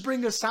fans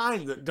bring a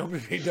sign that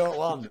WWE don't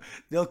want,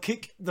 they'll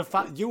kick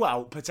you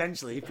out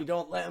potentially if you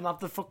don't let them have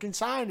the fucking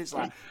sign. It's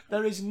like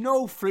there is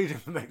no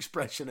freedom of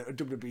expression at a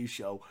WWE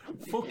show.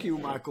 Fuck you,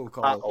 Michael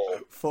Cole.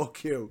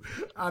 Fuck you.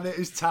 And it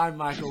is time,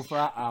 Michael, for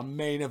our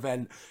main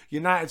event.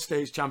 United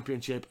States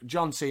Championship.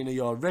 John Cena,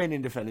 your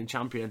reigning defending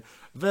champion,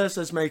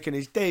 versus making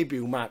his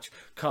debut match,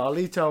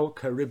 Carlito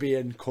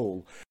Caribbean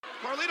Cole.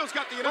 Carlito's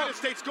got the United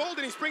States gold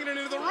and he's bringing it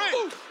into the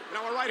ring.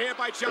 Now a right hand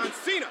by John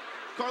Cena.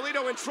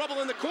 Carlito in trouble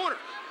in the corner.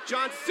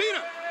 John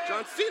Cena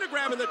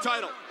grabbing the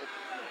title.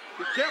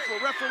 Be careful,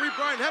 referee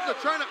Brian Hebner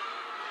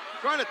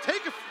trying to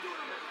take it.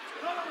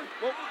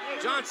 Well,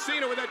 John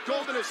Cena with that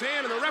gold in his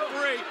hand, and the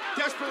referee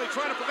desperately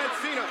trying to prevent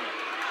Cena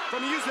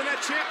from using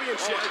that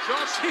championship.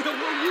 John Cena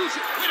will use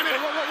it. Wait a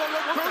minute.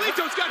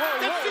 Carlito's got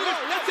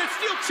that's that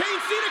steel chain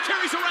Cena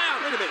carries around.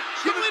 Wait a minute.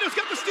 Carlito's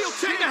got the steel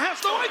chain. Cena has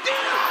no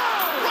idea.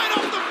 Right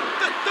off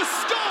the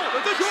skull.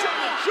 The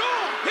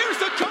jaw. Here's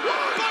the cover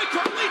by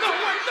Carlito.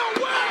 No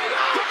way.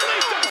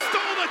 Carlito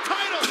stole the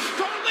title.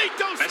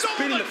 Carlito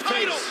stole the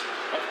title.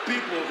 Of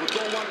people who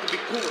don't want to be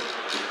cool.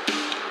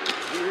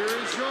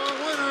 Here's your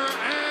winner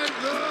and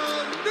the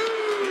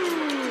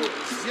new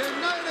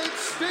United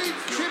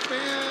States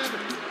champion,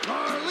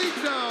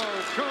 Carlito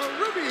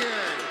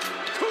Caribbean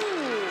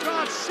Cool.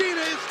 John Cena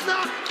is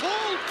not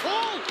cold.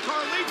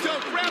 Carlito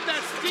grabbed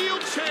that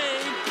steel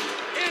chain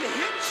and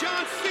hit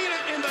John Cena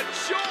in the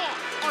jaw.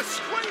 A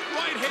straight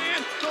right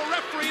hand. The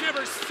referee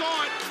never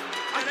saw it.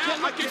 And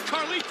now look at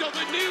Carlito,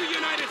 the new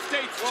United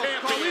States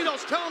champion.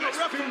 Carlito's telling the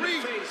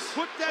referee,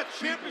 put that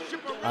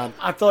championship around.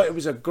 I thought it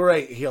was a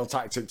great heel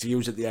tactic to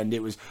use at the end.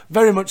 It was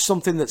very much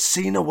something that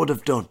Cena would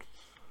have done.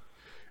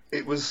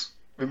 It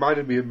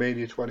reminded me of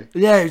Mania 20.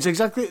 Yeah, it's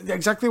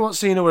exactly what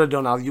Cena would have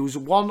done. I'll use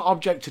one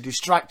object to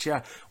distract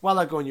you while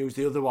I go and use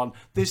the other one.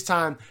 This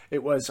time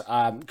it was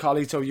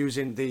Carlito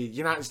using the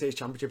United States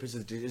Championship as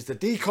the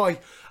decoy,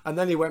 and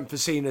then he went for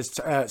Cena's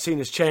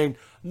chain,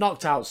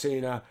 knocked out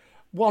Cena.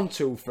 1,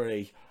 2,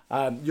 3.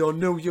 Your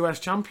new US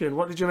champion.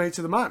 What did you make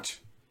to the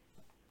match?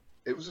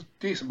 It was a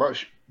decent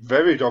match.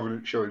 Very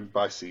dominant showing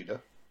by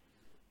Cena.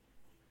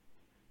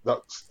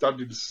 That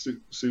standing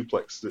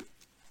suplex that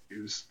he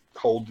was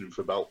holding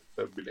for about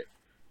a minute.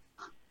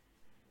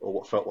 Or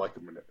what felt like a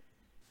minute.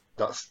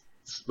 That's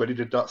when he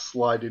did that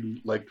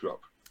sliding leg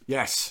drop.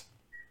 Yes.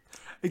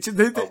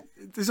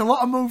 There's a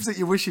lot of moves that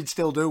you wish he'd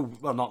still do.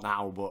 Well, not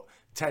now, but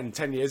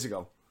 10 years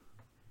ago.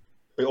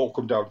 It all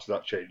come down to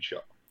that chain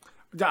shot.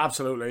 Yeah,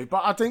 absolutely.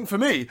 But I think for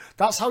me,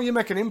 that's how you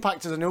make an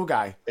impact as a new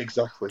guy.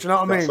 Exactly. Do you know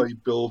what I mean? That's how you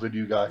build a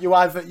new guy. You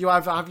either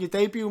have your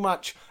debut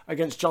match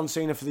against John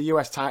Cena for the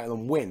US title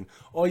and win,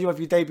 or you have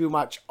your debut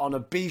match on a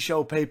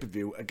B-show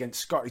pay-per-view against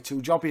Scotty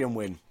 2 Jobby and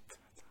win.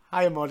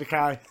 Hiya,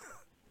 Mordecai.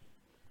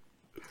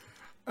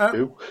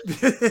 Who?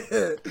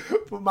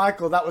 But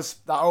Michael, that was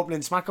that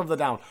opening smack of the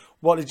Down.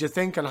 What did you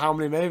think, and how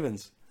many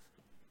Mavens?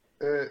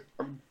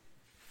 I'm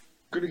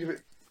going to give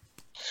it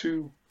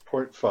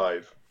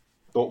 2.5.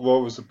 Thought Raw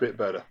was a bit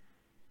better.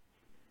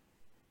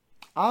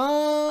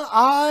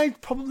 I'd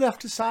probably have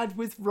to side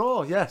with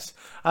Raw, yes.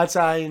 I'd say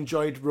I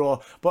enjoyed Raw.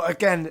 But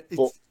again...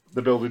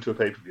 they're building to a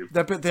pay-per-view.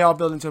 They are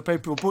building to a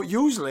pay-per-view. But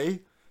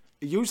usually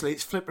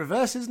it's flip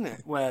reverse, isn't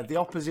it? Where the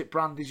opposite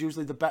brand is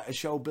usually the better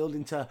show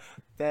building to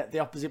the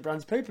opposite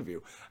brand's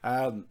pay-per-view.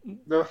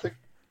 No, I think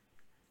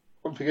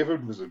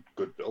Unforgiven was a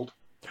good build.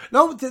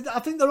 No, I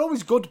think they're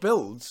always good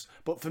builds,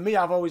 but for me,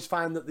 I've always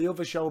found that the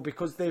other show,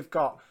 because they've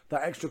got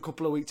that extra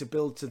couple of weeks to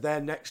build to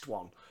their next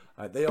one,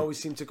 they always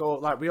seem to go,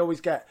 like, we always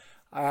get,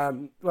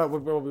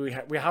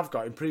 we have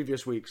got in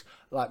previous weeks,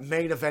 like,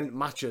 main event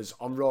matches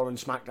on Raw and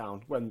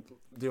SmackDown when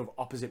the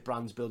opposite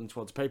brands building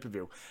towards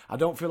pay-per-view. I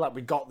don't feel like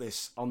we got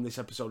this on this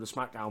episode of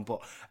SmackDown, but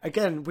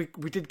again, we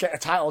did get a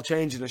title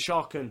change and a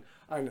shock and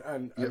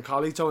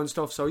Carlito and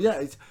stuff. So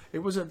yeah, it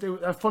was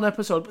a fun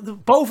episode.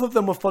 But both of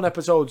them were fun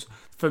episodes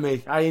for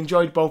me. I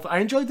enjoyed both. I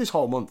enjoyed this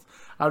whole month.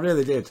 I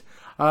really did.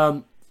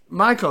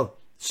 Michael,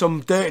 some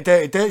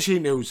dirt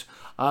sheet news.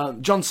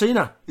 John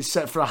Cena is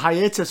set for a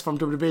hiatus from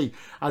WWE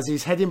as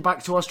he's heading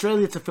back to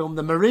Australia to film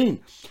The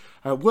Marine.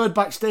 Word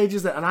backstage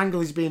is that an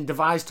angle is being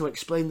devised to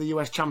explain the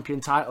US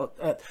champion title,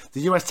 the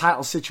US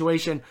title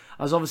situation,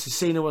 as obviously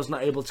Cena was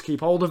not able to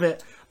keep hold of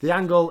it. The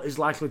angle is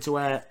likely to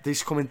air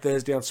this coming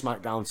Thursday on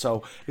SmackDown.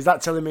 So is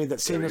that telling me that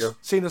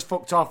Cena's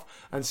fucked off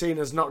and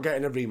Cena's not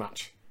getting a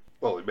rematch?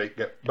 Well, he might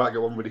get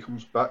one when he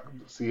comes back.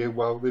 See him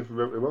while they've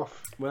wrote him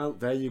off. Well,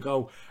 there you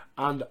go.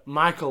 And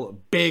Michael,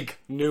 big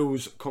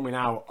news coming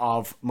out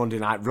of Monday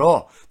Night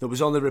Raw that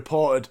was only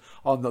reported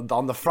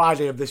on the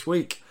Friday of this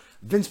week.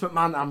 Vince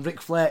McMahon and Ric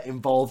Flair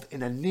involved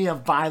in a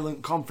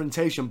near-violent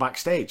confrontation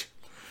backstage.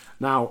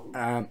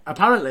 Now,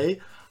 apparently,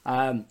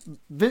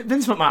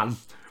 Vince McMahon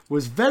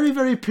was very,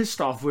 very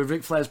pissed off with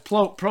Ric Flair's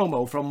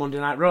promo from Monday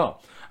Night Raw,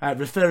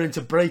 referring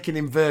to breaking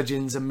in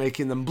virgins and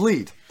making them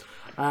bleed.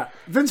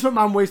 Vince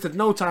McMahon wasted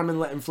no time in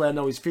letting Flair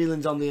know his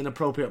feelings on the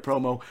inappropriate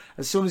promo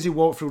as soon as he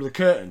walked through the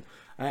curtain.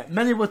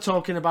 Many were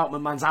talking about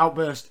McMahon's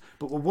outburst,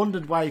 but were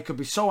wondered why he could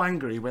be so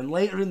angry when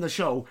later in the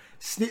show,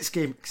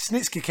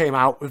 Snitsky came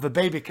out with a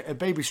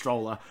baby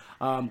stroller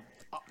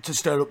to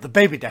stir up the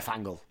baby death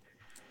angle.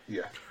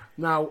 Yeah.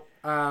 Now,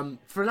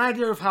 for an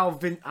idea of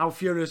how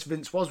furious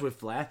Vince was with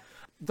Flair,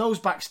 those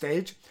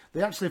backstage,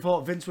 they actually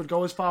thought Vince would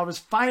go as far as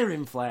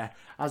firing Flair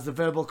as the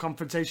verbal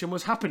confrontation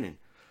was happening.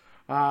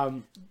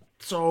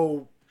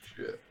 So...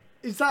 Shit.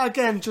 Is that,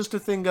 again, just a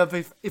thing of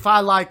if I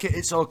like it,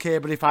 it's okay,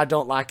 but if I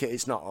don't like it,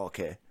 it's not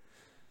okay?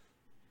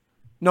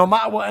 No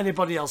matter what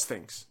anybody else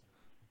thinks.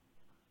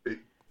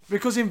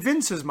 Because in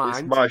Vince's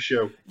mind... It's my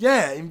show.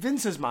 Yeah, in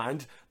Vince's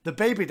mind, the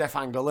baby death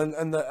angle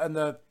and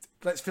the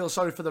let's feel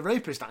sorry for the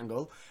rapist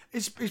angle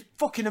is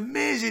fucking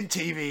amazing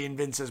TV in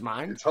Vince's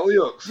mind. It's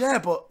Hollyoaks. Yeah,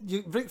 but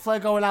Ric Flair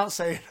going out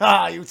saying,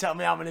 you tell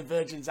me how many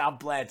virgins I've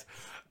bled.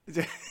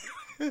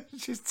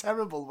 She's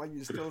terrible when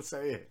you still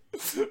say it,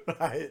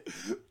 right?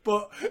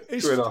 But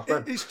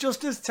it's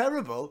just as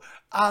terrible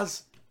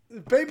as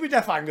baby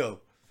death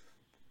angle.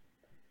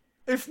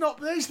 If not,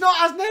 it's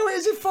not as no,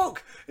 is it?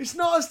 Fuck, it's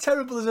not as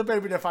terrible as a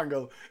baby death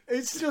angle.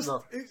 It's just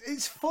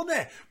it's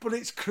funny, but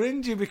it's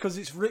cringy because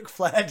it's Ric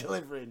Flair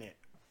delivering it.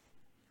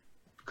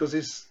 Because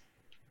he's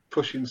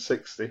pushing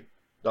 60.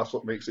 That's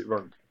what makes it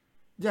wrong.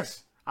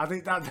 Yes. I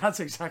think that's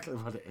exactly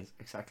what it is.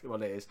 Exactly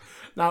what it is.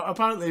 Now,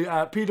 apparently,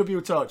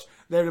 PW Touch,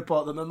 they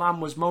report that McMahon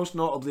was most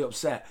notably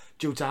upset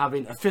due to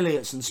having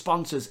affiliates and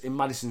sponsors in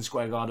Madison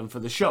Square Garden for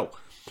the show.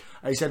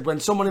 He said, when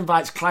someone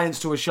invites clients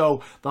to a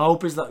show, the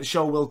hope is that the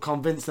show will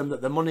convince them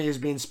that the money is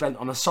being spent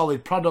on a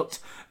solid product.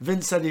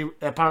 Vince said he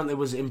apparently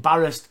was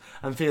embarrassed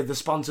and feared the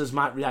sponsors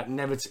might react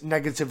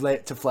negatively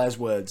to Flair's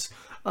words.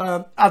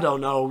 I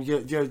don't know.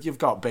 You've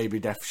got baby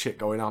death shit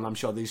going on. I'm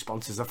sure these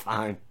sponsors are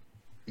fine.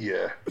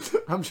 Yeah.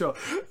 I'm sure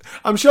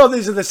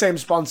these are the same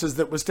sponsors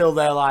that were still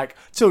there like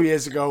 2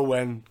 years ago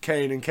when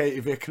Kane and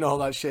Katie Vick and all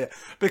that shit.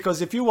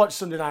 Because if you watch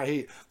Sunday Night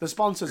Heat, the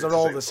sponsors are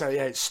all the same.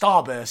 Yeah, it's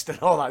Starburst and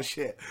all that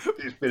shit.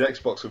 It's been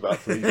Xbox for about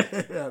 3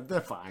 years. Yeah,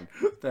 they're fine.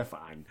 They're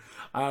fine.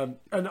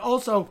 And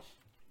also,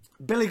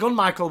 Billy Gunn,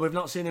 Michael, we've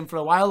not seen him for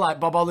a while. Like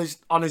Bob Ollie's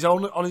on his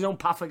own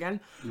path again.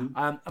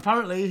 Mm-hmm.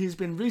 Apparently, he's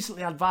been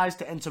recently advised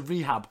to enter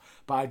rehab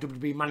by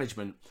WWE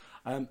management.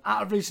 At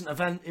a recent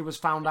event, he was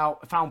found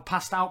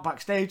passed out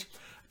backstage.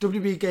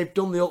 WWE gave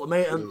Dunn the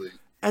ultimatum: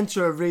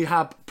 enter a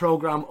rehab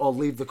program or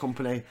leave the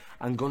company.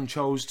 And Gunn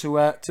chose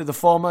to the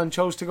former and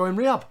chose to go in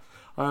rehab.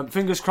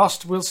 Fingers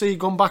crossed, we'll see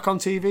Gunn back on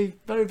TV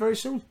very, very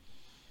soon.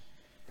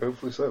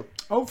 Hopefully so.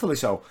 Hopefully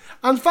so.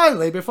 And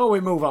finally, before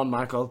we move on,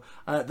 Michael,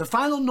 the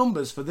final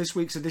numbers for this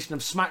week's edition of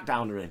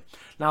SmackDown are in.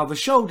 Now, the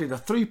show did a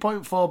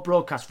 3.4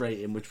 broadcast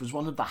rating, which was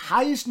one of the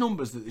highest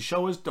numbers that the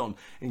show has done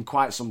in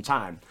quite some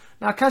time.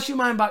 Now, cast your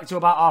mind back to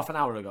about half an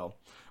hour ago,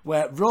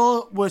 where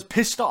Raw was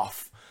pissed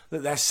off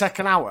that their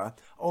second hour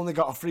only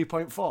got a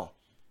 3.4.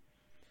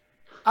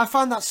 I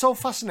find that so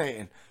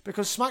fascinating,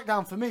 because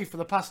SmackDown, for me, for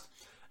the past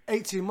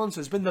 18 months,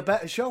 has been the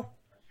better show.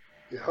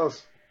 It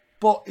has.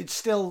 But it's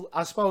still,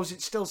 I suppose,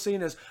 it's still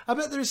seen as... I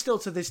bet there is still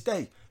to this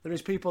day. There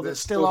is people that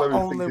still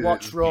only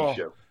watch Raw.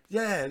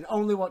 Yeah,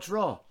 only watch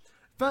Raw.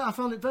 But I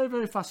found it very,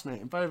 very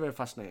fascinating. Very, very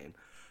fascinating.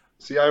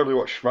 See, I only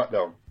watch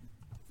SmackDown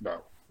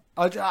now.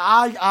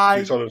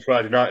 It's on a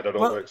Friday night. I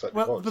don't know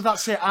exactly what. But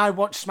that's it. I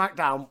watch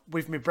SmackDown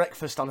with my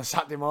breakfast on a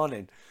Saturday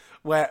morning.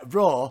 Where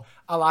Raw,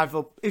 I'll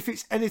either... If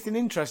it's anything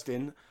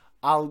interesting,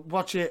 I'll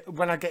watch it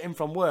when I get in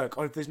from work.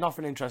 Or if there's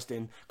nothing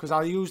interesting, because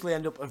I'll usually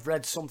end up have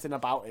read something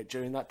about it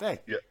during that day.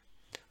 Yeah.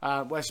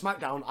 Where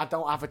SmackDown, I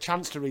don't have a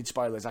chance to read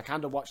spoilers. I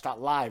kind of watch that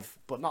live,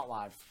 but not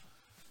live.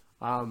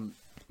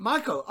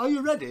 Michael, are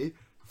you ready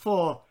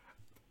for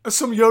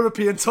some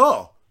European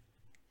tour?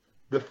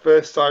 The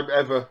first time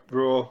ever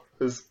Raw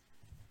has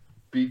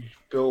been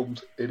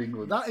filmed in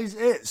England. That is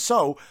it.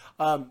 So,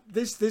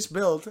 this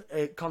build,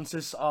 it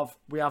consists of,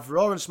 we have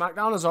Raw and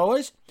SmackDown as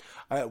always.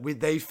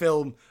 They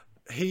film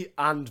Heat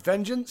and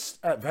Vengeance.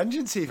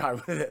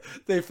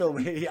 They film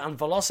Heat and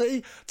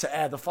Velocity to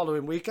air the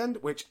following weekend,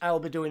 which I'll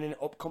be doing an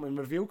upcoming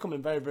review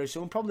coming very, very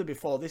soon, probably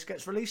before this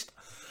gets released.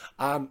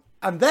 And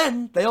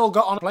then they all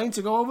got on a plane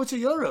to go over to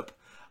Europe.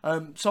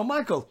 So,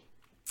 Michael,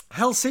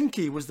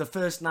 Helsinki was the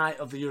first night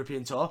of the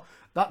European tour.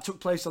 That took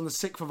place on the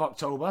 6th of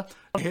October.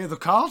 Hear the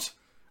card.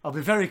 I'll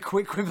be very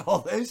quick with all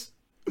this.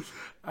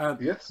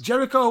 Yes.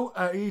 Jericho,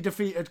 he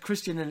defeated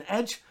Christian and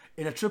Edge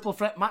in a triple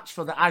threat match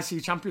for the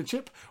IC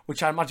Championship,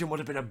 which I imagine would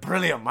have been a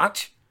brilliant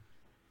match.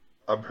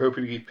 I'm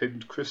hoping he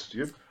pinned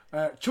Christian.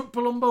 Chuck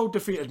Palumbo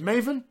defeated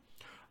Maven.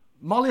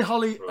 Molly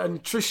Holly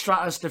and Trish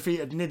Stratus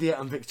defeated Nydia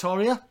and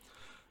Victoria.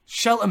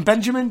 Shelton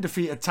Benjamin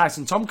defeated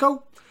Tyson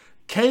Tomko.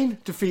 Kane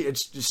defeated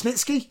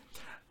Snitsky.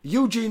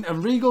 Eugene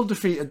and Regal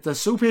defeated the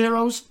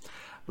Superheroes.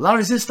 La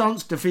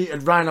Resistance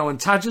defeated Rhino and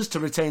Tadges to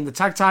retain the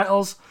tag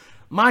titles.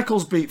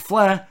 Michaels beat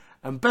Flair.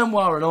 And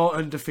Benoit and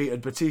Orton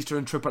defeated Batista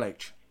and Triple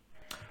H.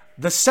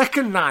 The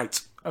second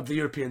night of the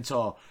European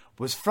tour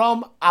was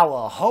from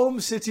our home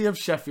city of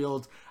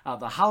Sheffield at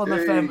the Hallam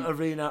FM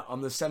Arena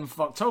on the 7th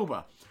of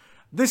October.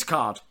 This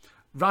card,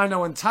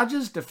 Rhino and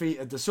Tadges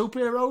defeated the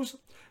Superheroes.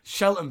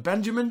 Shelton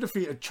Benjamin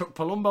defeated Chuck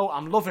Palumbo.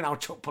 I'm loving how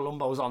Chuck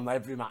Palumbo's on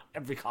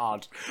every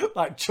card.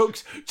 Like,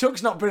 Chuck's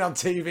not been on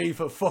TV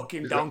for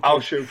fucking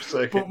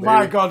donkey. But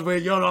my God,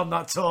 you're on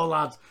that tour,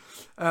 lad.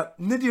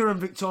 Nydia and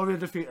Victoria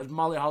defeated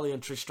Molly Holly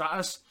and Trish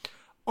Stratus.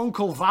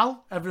 Uncle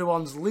Val,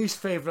 everyone's least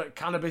favourite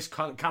cannabis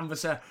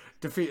canvasser,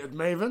 defeated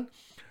Maven.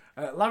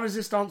 La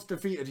Resistance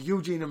defeated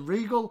Eugene and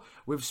Regal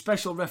with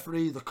special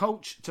referee The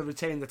Coach to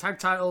retain the tag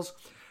titles.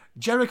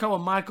 Jericho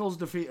and Michaels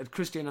defeated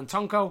Christian and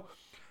Tonko.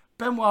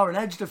 Benoit and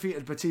Edge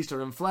defeated Batista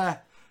and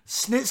Flair.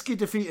 Snitsky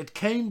defeated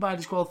Kane by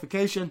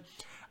disqualification.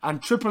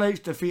 And Triple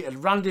H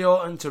defeated Randy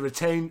Orton to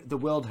retain the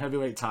World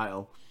Heavyweight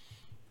title.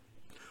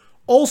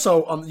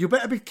 Also, you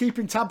better be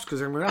keeping tabs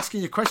because I'm going to ask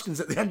you questions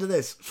at the end of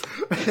this.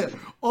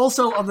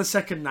 Also, on the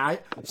second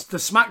night, the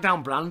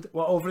SmackDown brand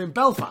were over in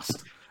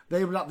Belfast.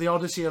 They were at the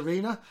Odyssey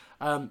Arena.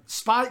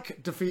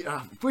 Spike defeated...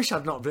 I wish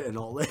I'd not written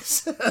all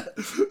this.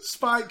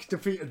 Spike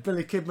defeated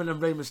Billy Kidman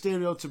and Rey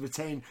Mysterio to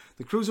retain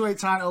the Cruiserweight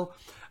title.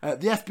 The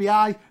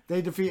FBI,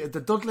 they defeated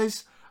the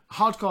Dudleys.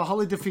 Hardcore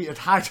Holly defeated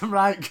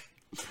Heidenreich.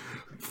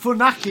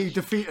 Funaki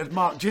defeated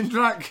Mark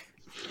Jindrak.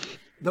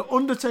 The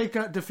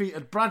Undertaker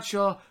defeated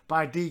Bradshaw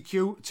by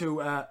DQ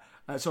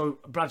so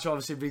Bradshaw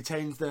obviously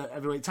retains the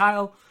heavyweight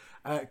title.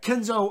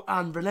 Kenzo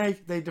and Renee,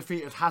 they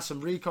defeated Haas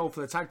and Rico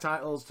for the tag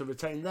titles to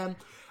retain them.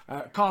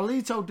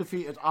 Carlito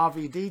defeated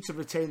RVD to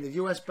retain the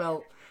US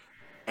belt.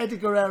 Eddie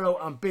Guerrero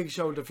and Big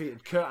Show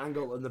defeated Kurt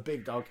Angle and the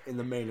Big Dog in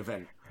the main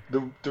event.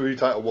 The WWE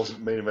title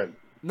wasn't the main event?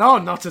 No,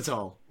 not at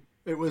all.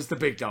 It was the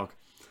Big Dog.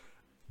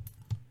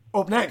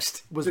 Up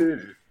next was...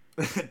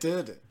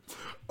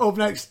 Up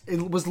next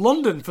was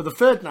London for the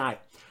third night.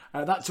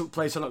 That took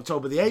place on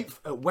October the 8th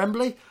at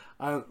Wembley.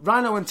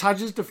 Rhino and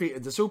Tadges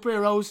defeated the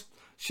Superheroes.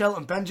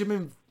 Shelton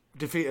Benjamin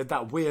defeated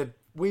that weird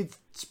weed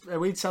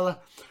seller.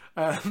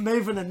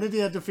 Maven and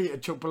Nydia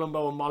defeated Chuck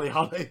Palumbo and Molly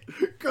Holly.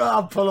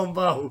 God,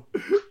 Palumbo.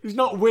 He's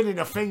not winning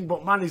a thing,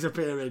 but man, he's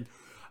appearing.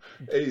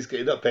 He's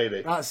getting that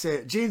payday. That's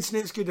it. Gene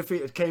Snitsky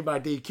defeated Kane by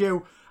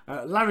DQ.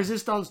 La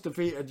Resistance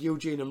defeated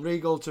Eugene and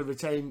Regal to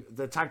retain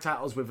the tag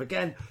titles with,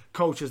 again,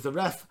 Coach as the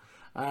ref.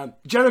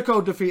 Jericho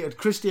defeated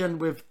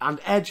Christian and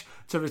Edge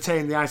to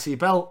retain the IC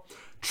belt.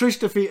 Trish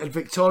defeated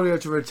Victoria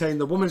to retain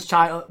the women's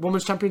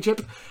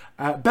championship.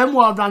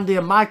 Benoit, Randy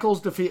and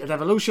Michaels defeated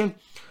Evolution.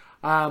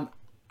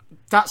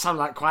 That sounded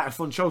like quite a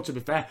fun show, to be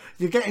fair.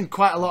 You're getting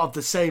quite a lot of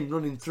the same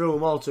running through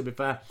them all, to be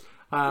fair.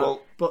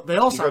 But they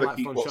all sound like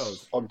fun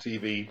shows. On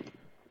TV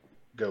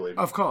going.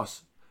 Of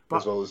course.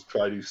 as well as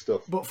try new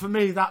stuff. But for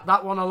me,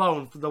 that one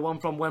alone, the one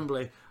from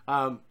Wembley,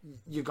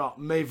 you got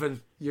Maven,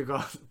 you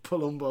got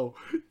Palumbo,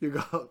 you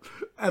got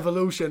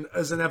Evolution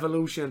as an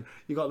Evolution,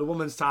 you got the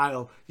women's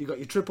title, you got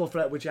your triple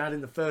threat, which you had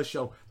in the first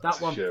show.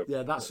 That's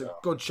a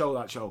good show,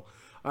 that show.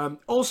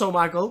 Also,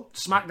 Michael,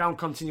 SmackDown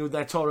continued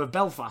their tour of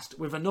Belfast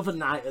with another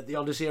night at the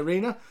Odyssey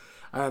Arena.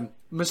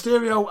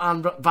 Mysterio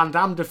and Van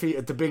Dam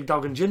defeated the Big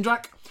Dog and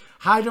Jindrak.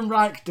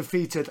 Heidenreich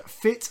defeated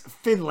Fit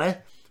Finlay,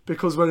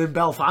 because we're in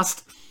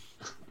Belfast.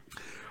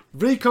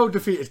 Rico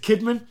defeated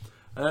Kidman.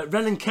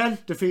 Ren and Ken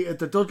defeated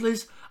the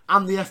Dudleys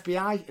and the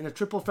FBI in a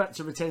triple threat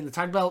to retain the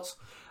tag belts.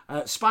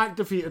 Spike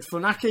defeated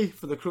Funaki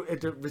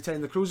to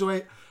retain the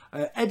Cruiserweight.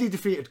 Eddie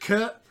defeated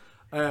Kurt,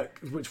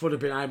 which would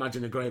have been, I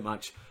imagine, a great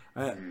match.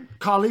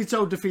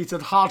 Carlito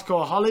defeated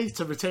Hardcore Holly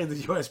to retain the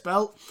US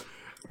belt.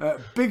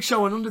 Big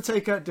Show and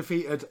Undertaker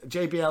defeated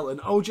JBL and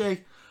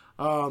OJ.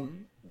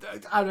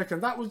 I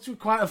reckon that was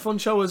quite a fun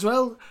show as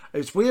well.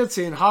 It's weird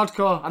seeing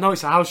Hardcore, I know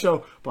it's a house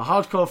show, but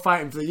Hardcore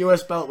fighting for the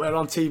US belt, where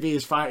on TV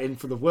is fighting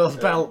for the world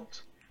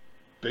belt.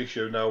 Big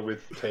Show now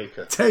with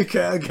Taker.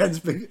 Taker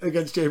against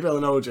JBL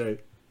and OJ.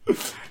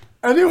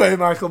 Anyway,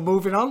 Michael,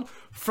 moving on.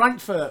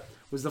 Frankfurt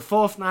was the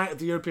fourth night of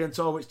the European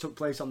tour, which took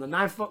place on the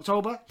 9th of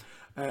October.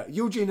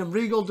 Eugene and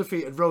Regal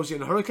defeated Rosie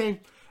and Hurricane.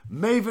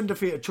 Maven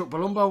defeated Chuck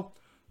Palumbo.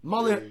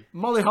 Molly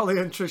Holly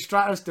and Trish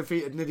Stratus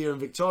defeated Nydia and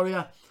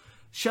Victoria.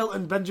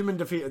 Shelton Benjamin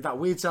defeated that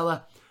weed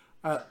seller.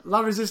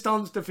 La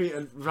Resistance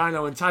defeated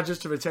Rhino and Tajas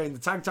to retain the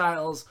tag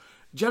titles.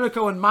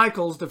 Jericho and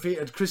Michaels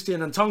defeated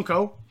Christian and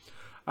Tonko.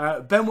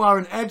 Benoit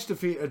and Edge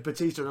defeated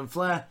Batista and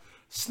Flair.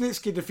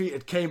 Snitsky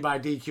defeated Kane by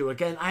DQ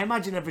again. I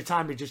imagine every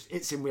time he just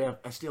hits him with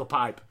a steel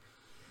pipe.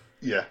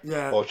 Yeah.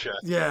 Or Shane.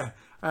 Yeah.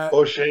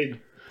 Or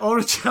Shane. Or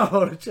a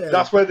chain.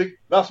 That's where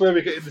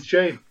we're getting the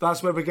chain.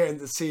 That's where we're getting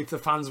to see if the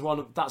fans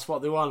want. That's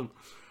what they want.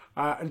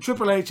 And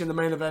Triple H in the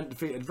main event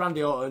defeated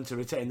Randy Orton to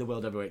retain the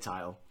World Heavyweight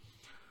title.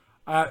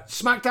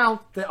 SmackDown,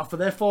 for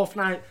their fourth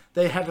night,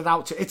 they headed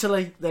out to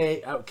Italy.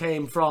 They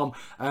came from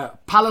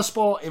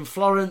Palasport in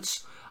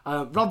Florence.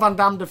 Rob Van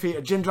Dam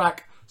defeated Jindrak.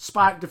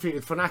 Spike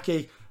defeated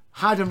Funaki.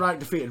 Heidenreich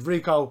defeated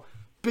Rico.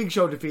 Big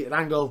Show defeated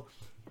Angle.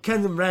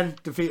 Ken and Ren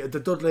defeated the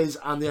Dudleys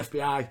and the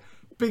FBI.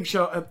 Big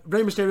Show,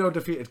 Rey Mysterio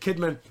defeated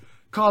Kidman.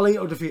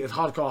 Carlito defeated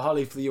Hardcore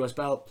Holly for the US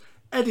belt.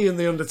 Eddie and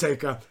The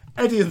Undertaker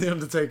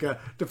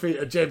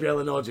defeated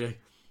JBL and OJ.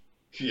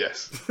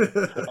 Yes.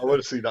 I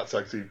want to see that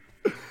tag team.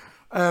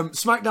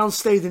 SmackDown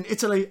stayed in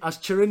Italy as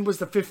Turin was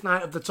the fifth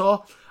night of the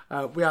tour.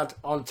 We had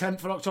on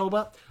 10th of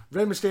October,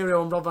 Rey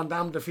Mysterio and Rob Van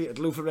Dam defeated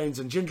Luther Reigns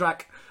and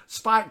Jindrak.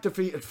 Spike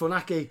defeated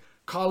Funaki.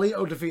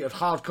 Carlito defeated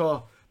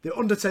Hardcore. The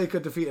Undertaker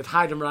defeated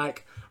Heidenreich.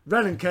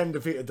 Ren and Ken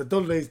defeated the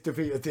Dudleys,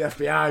 defeated the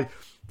FBI.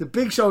 The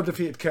Big Show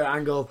defeated Kurt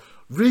Angle.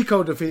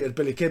 Rico defeated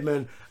Billy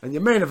Kidman. And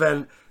your main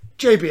event,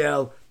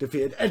 JBL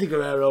defeated Eddie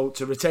Guerrero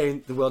to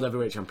retain the World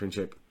Heavyweight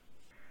Championship.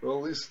 Well,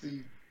 at least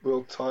the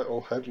world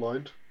title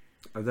headlined.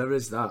 And there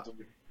is that.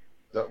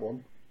 That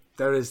one.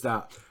 There is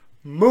that.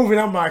 Moving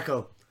on,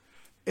 Michael.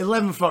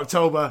 11th of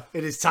October,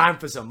 it is time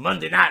for some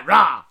Monday Night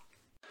Raw.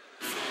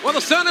 Well,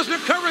 the Sun has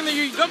been covering the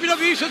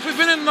WWE since we've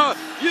been in the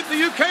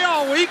UK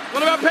all week.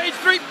 What about page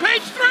 3?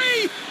 Page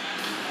 3!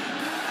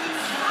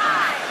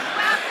 Hi,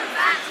 welcome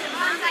back to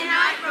Monday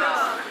Night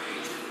Raw.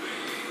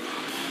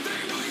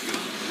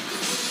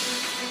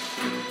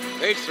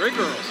 Page 3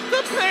 girls.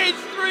 The page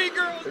 3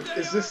 girls.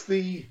 Is this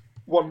the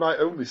one night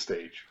only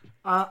stage?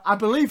 I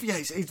believe,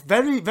 yes. It's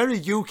very, very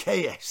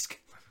UK-esque.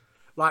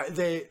 Like,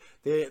 they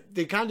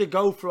kind of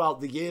go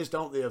throughout the years,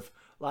 don't they, of...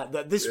 Like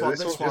this one.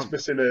 Just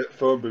missing a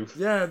phone booth.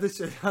 Yeah, this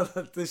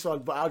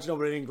one. But how do you know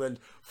we're in England?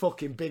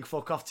 Fucking big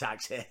fuck off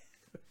tax here.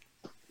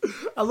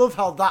 I love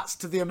how that's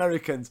to the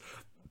Americans.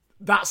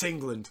 That's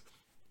England.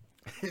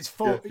 It's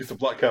a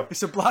black cab.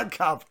 It's a black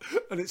cab,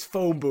 and it's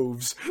phone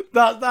booths.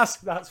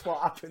 That's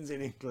what happens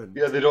in England.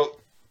 Yeah, they don't.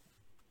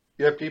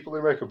 Yeah, people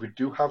in America, we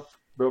do have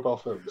mobile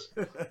phones.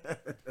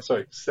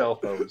 Sorry, cell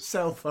phones.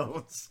 Cell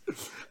phones.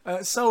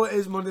 So it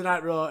is Monday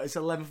Night Raw. It's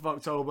 11th of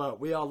October.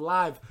 We are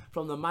live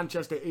from the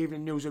Manchester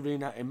Evening News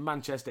Arena in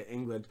Manchester,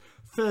 England.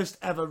 First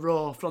ever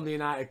Raw from the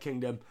United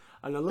Kingdom.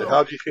 And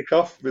how do you kick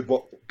off with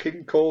what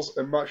King calls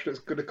a match that's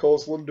going to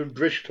cause London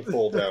Bridge to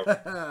fall down?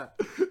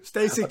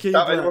 Stacey Keibler.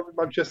 Not anyone in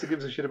Manchester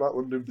gives a shit about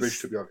London Bridge,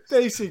 to be honest.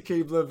 Stacey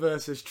Keibler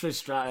versus Trish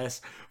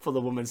Stratus for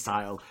the women's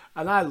title.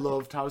 And I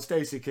loved how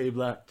Stacey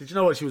Keibler... Did you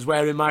know what she was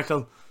wearing,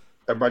 Michael?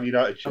 A Man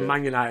United shirt. A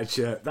Man United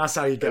shirt. That's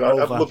how you get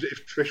over. I'd loved it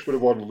if Trish would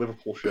have worn a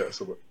Liverpool shirt or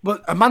something.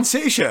 But a Man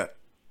City shirt?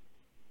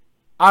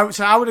 I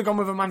would have gone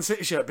with a Man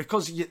City shirt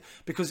because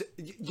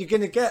you're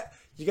going to get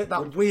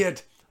that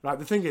weird... Right,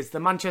 the thing is, the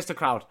Manchester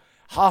crowd...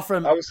 Half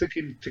from... I was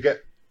thinking to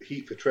get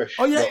heat for Trish.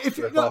 Oh yeah, not if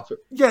you for half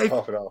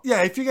an hour.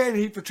 Yeah, if you're getting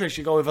heat for Trish,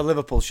 you go with a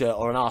Liverpool shirt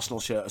or an Arsenal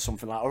shirt or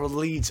something like that, or a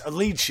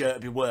Leeds shirt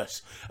would be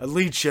worse. A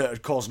Leeds shirt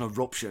would cause an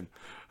eruption.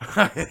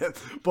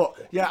 But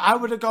yeah, I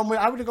would have gone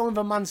with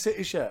a Man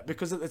City shirt,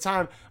 because at the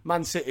time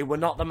Man City were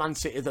not the Man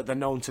City that they're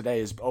known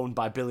today as, owned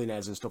by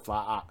billionaires and stuff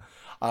like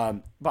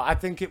that. But I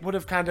think it would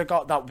have kind of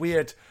got that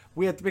weird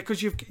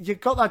because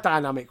you've got that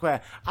dynamic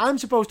where I'm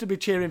supposed to be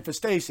cheering for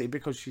Stacey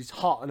because she's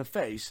hot in the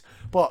face,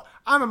 but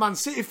I'm a Man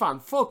City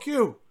fan. Fuck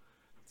you.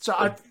 So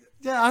I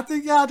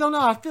don't know.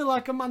 I feel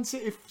like a Man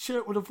City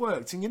shirt would have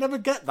worked, and you never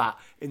get that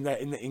in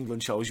the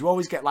England shows. You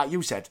always get, like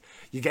you said,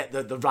 you get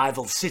the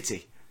rival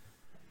city.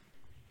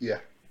 Yeah,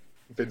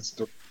 Vince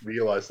doesn't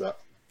realise that.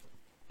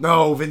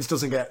 No, Vince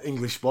doesn't get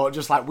English sport,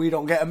 just like we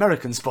don't get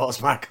American sports,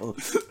 Michael.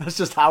 That's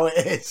just how it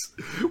is.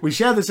 We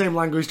share the same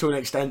language to an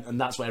extent, and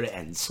that's where it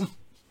ends.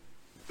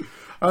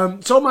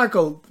 So,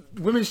 Michael,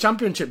 Women's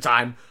Championship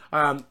time.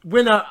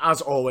 Winner,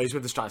 as always,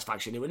 with the Strikes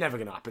faction. It was never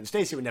going to happen.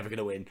 Stacey was never going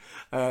to win.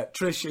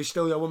 Trish is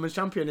still your Women's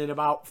Champion in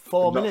about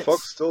 4 minutes.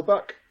 Fox still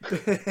back.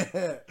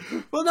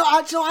 Well, no,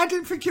 actually, I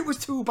didn't think it was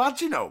too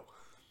bad, you know.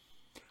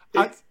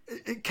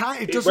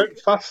 It went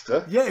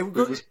faster. Yeah, it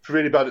was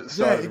really bad at the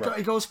start. Yeah,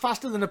 it goes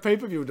faster than a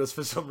pay-per-view does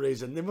for some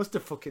reason. They must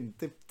have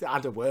they've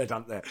had a word,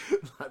 haven't they?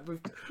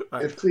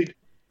 They've cleaned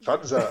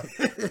fans out.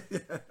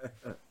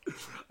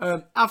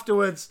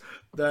 Afterwards,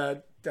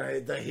 the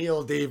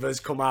heel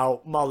divas come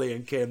out, Molly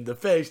and Kim. The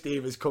face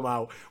divas come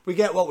out. We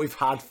get what we've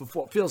had for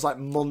what feels like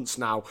months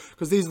now,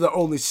 because these are the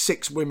only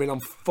 6 women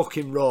on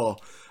fucking Raw.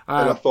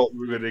 And I thought we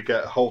were going to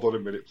get Hold On a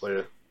Minute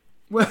player.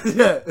 Well,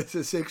 yeah, it's a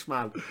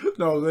 6-man.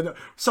 No,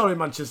 sorry,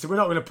 Manchester, we're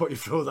not going to put you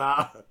through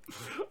that.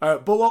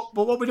 But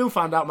what we do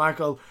find out,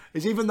 Michael,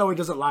 is even though he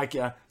doesn't like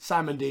you,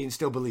 Simon Dean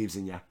still believes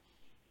in you.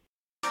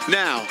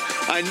 Now,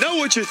 I know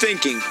what you're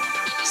thinking.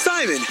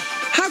 Simon,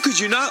 how could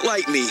you not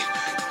like me?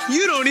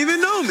 You don't even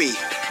know me.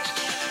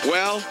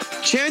 Well,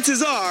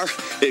 chances are,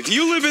 if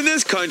you live in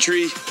this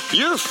country,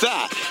 you're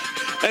fat.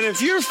 And if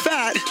you're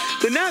fat,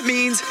 then that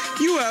means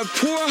you have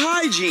poor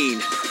hygiene,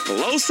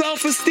 low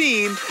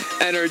self-esteem,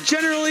 and are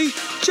generally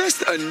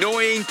just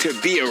annoying to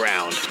be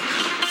around.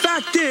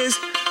 Fact is,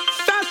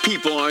 fat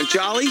people aren't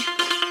jolly.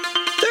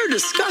 They're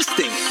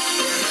disgusting.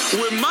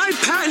 With my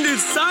patented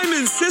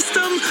Simon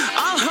system,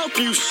 I'll help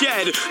you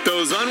shed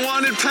those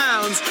unwanted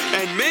pounds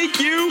and make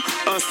you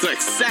a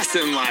success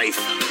in life.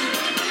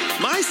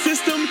 My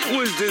system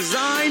was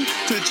designed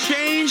to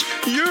change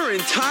your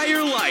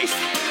entire life.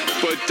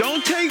 But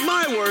don't take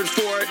my word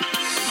for it.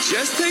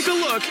 Just take a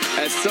look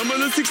at some of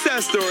the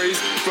success stories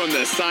from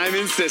the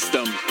Simon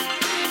system.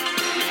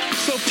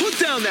 So put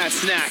down that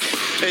snack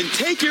and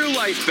take your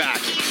life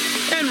back.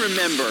 And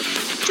remember,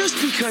 just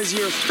because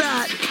you're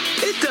fat,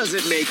 it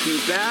doesn't make you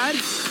bad.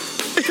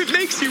 It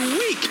makes you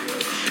weak.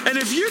 And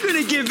if you're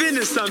going to give in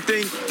to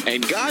something,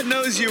 and God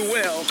knows you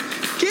will,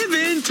 give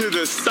in to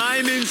the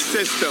Simon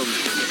system.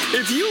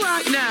 If you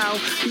act now,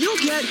 you'll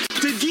get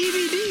the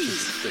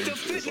DVDs.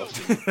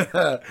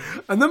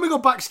 And then we go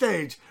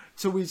backstage,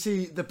 so we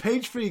see the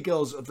Page 3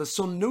 girls of the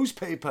Sun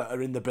newspaper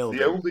are in the building.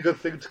 The only good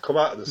thing to come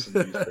out of the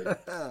Sun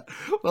newspaper.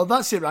 Well,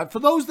 that's it, right? For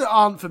those that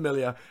aren't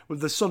familiar with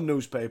the Sun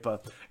newspaper,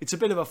 it's a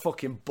bit of a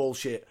fucking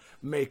bullshit,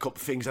 make up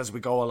things as we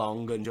go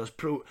along and just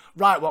print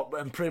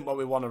what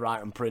we want to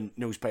write and print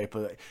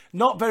newspaper.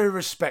 Not very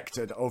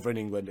respected over in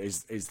England,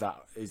 is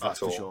that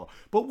for sure.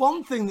 But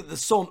one thing that the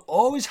Sun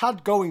always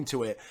had going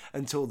to it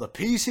until the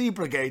PC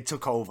Brigade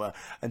took over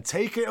and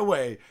take it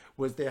away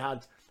was they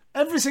had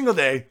every single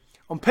day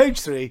on page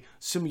 3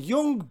 some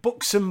young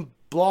buxom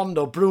blonde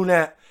or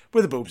brunette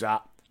with a boobs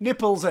out,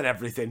 nipples and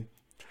everything.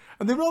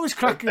 And they were always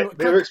cracking.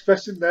 They were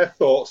expressing their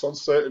thoughts on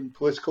certain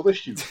political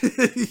issues.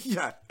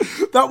 Yeah,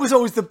 that was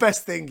always the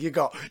best thing you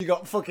got. You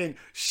got fucking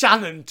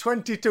Shannon,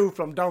 22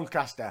 from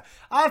Doncaster.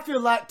 I feel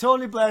like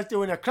Tony Blair's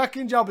doing a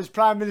cracking job as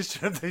Prime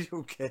Minister of the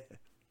UK.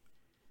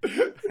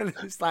 And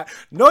it's like,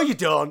 no, you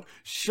don't.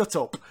 Shut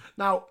up.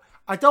 Now,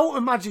 I don't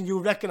imagine you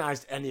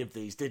recognised any of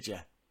these, did you?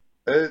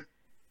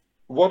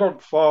 One on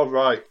far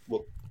right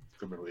looked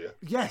familiar.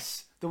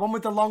 Yes, the one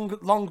with the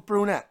long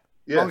brunette,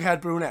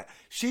 long-haired brunette.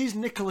 She's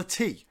Nicola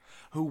T,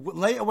 who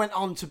later went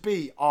on to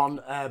be on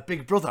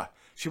Big Brother.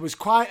 She was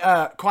quite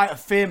a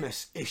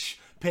famous-ish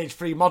page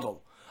 3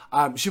 model.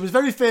 She was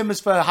very famous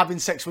for having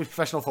sex with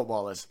professional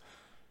footballers.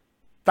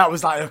 That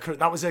was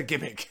her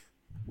gimmick.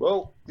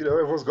 Well,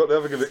 everyone's got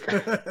their gimmick.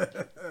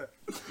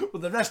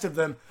 Well, the rest of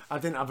them, I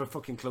didn't have a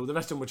fucking clue. The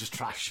rest of them were just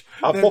trash.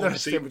 I've probably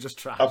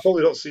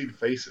not seen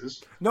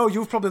faces. No,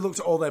 you've probably looked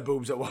at all their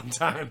boobs at one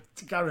time.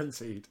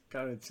 Guaranteed.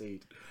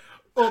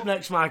 Up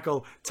next,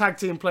 Michael, tag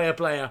team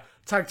player,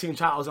 tag team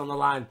titles on the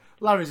line.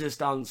 La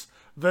Resistance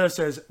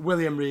versus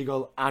William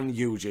Regal and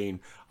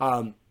Eugene.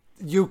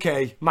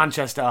 UK,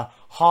 Manchester,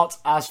 hot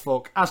as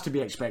fuck, as to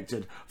be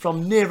expected,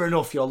 from near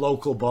enough your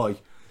local boy,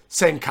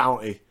 same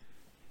county.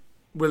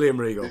 William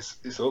Regal.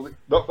 It's only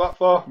not that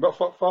far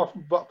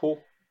from Blackpool.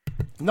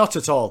 Not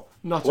at all.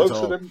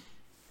 Closer than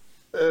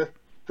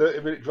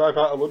 30-minute drive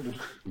out of London.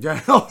 Yeah,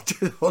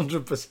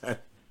 100%.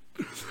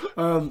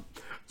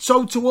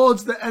 So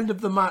towards the end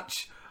of the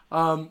match,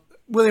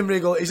 William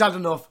Regal, he's had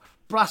enough.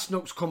 Brass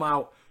knucks come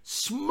out,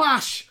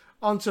 smash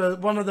onto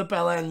one of the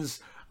bell ends,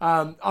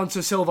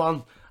 onto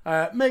Sylvan,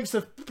 makes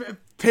the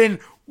pin.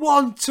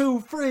 1,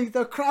 2, 3.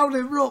 The crowd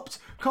erupt.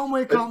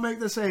 Conway can't make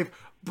the save.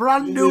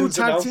 Brand new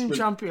tag team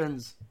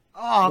champions.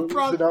 Oh,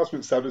 the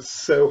announcement sounded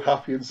so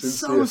happy and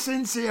sincere. So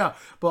sincere.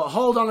 But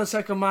hold on a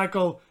second,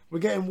 Michael. We're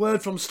getting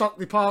word from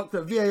Stockley Park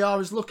that VAR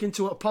is looking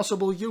to a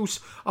possible use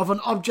of an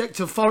object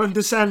of foreign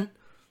descent.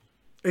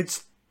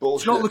 It's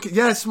not looking.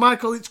 Yes,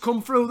 Michael, it's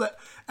come through that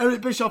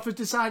Eric Bischoff has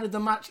decided the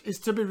match is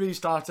to be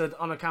restarted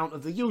on account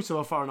of the use of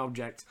a foreign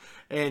object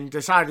in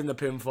deciding the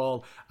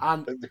pinfall.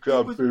 And the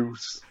crowd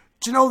boos.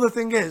 Do you know the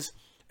thing is?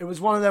 It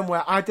was one of them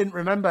where I didn't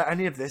remember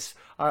any of this.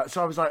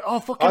 So I was like, oh,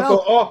 fucking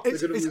hell. I thought, they're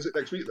going to lose it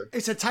next week then.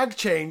 It's a tag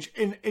change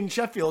in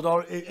Sheffield,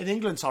 or in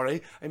England,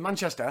 in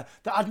Manchester,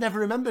 that I'd never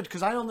remembered,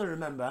 because I only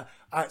remember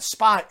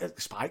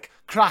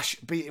Crash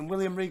beating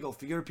William Regal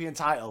for European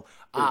title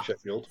at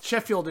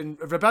Sheffield in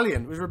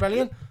Rebellion. Was it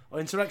Rebellion?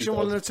 Or Insurrection,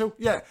 one of the two?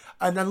 Yeah.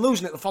 And then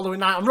losing it the following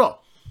night on Raw.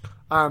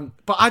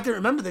 But I didn't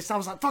remember this. I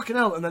was like, fucking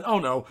hell. And then, oh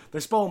no, they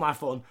spoiled my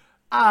fun.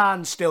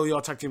 And still your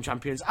tag team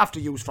champions after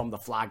use from the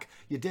flag.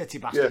 You dirty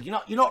bastard.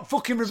 Yeah. You're not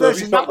fucking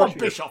reversing that one,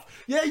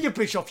 Bischoff. Yeah, you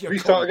Bischoff.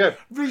 Restart again.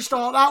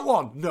 Restart that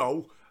one.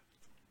 No.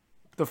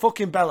 The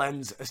fucking bell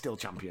ends are still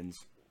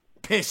champions.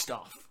 Pissed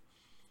off.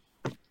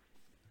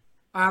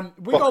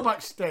 We go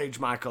backstage,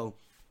 Michael.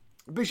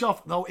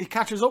 Bischoff, though, he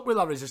catches up with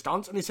La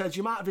Resistance and he says,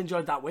 you might have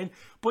enjoyed that win,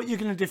 but you're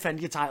going to defend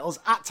your titles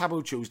at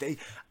Taboo Tuesday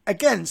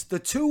against the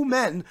two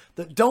men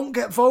that don't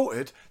get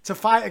voted to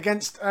fight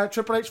against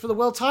Triple H for the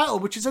world title,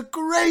 which is a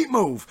great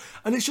move.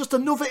 And it's just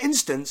another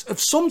instance of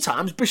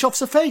sometimes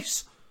Bischoff's a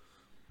face.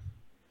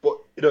 But,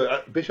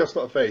 Bischoff's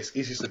not a face.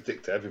 He's just a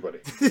dick to everybody.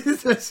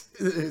 It's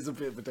a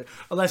bit of a dick.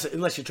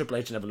 Unless you're Triple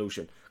H in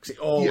Evolution. Because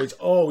he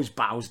always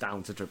bows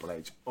down to Triple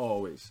H.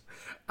 Always.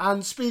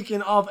 And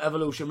speaking of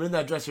Evolution, we're in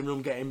their dressing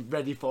room getting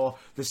ready for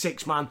the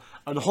 6-man.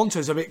 And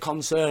Hunter's a bit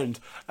concerned.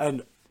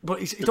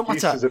 But he don't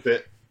matter. He's a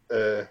bit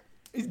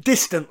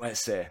distant,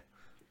 let's say.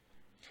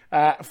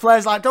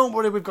 Flair's like, don't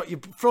worry, we've got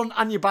your front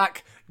and your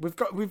back. We've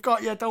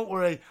got you, don't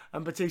worry.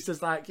 And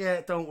Batista's like,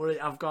 yeah, don't worry,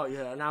 I've got you.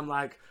 And I'm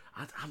like,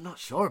 I'm not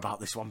sure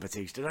about this one,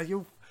 Batista. Are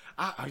you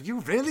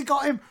really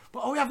got him? But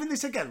are we having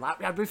this again like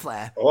we had with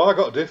Flair? Oh, I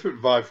got a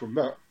different vibe from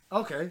that.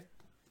 Okay.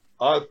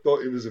 I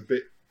thought it was a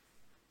bit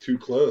too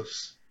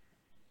close.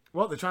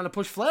 What, they're trying to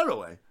push Flair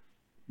away?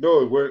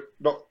 No, we're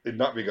not in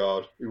that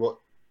regard. He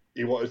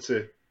wanted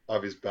to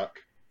have his back.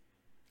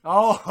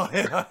 Oh,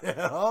 yeah.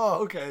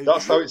 Oh, okay.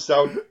 That's how it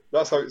sounded.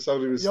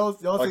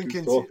 You're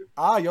thinking.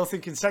 You're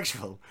thinking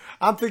sexual.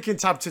 I'm thinking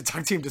tag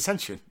team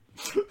dissension.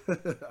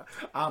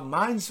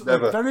 Mine's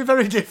very,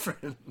 very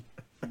different.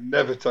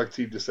 Never tag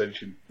team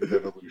dissension with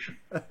Evolution.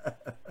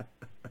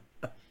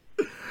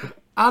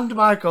 And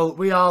Michael,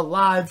 we are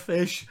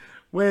live-ish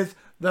with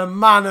the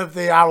man of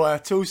the hour,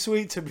 too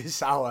sweet to be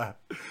sour,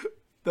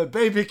 the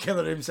baby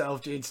killer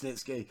himself, Gene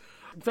Snitsky.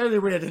 Very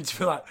weird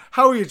interview. Like,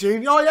 how are you,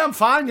 Gene? Oh yeah, I'm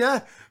fine.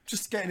 Yeah,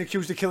 just getting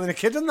accused of killing a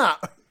kid and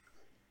that.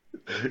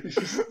 It's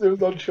just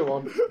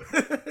nonchalant.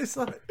 It's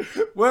like,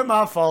 weren't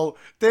my fault.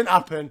 Didn't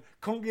happen.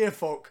 Couldn't give a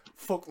fuck.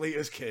 Fuck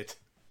Lita's kid.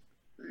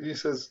 He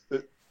says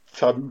that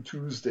Taboo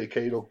Tuesday,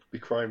 Kane will be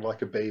crying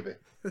like a baby.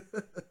 And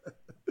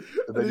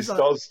then he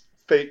starts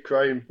fake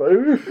crying.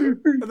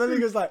 And then he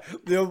goes like,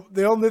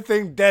 the only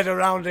thing dead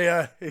around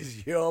here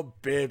is your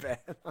baby.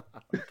 Oh,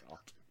 God.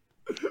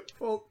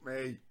 Fuck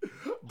me.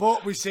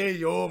 But we see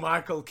you,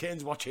 Michael.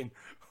 Kane's watching.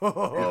 He's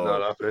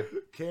not happy.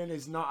 Kane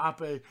is not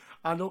happy.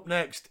 And up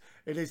next,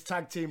 it is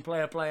tag team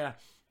player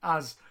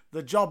as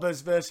the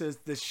Jobbers versus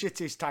the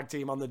shittest tag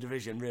team on the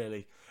division,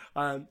 really.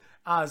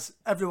 As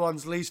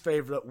everyone's least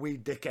favourite wee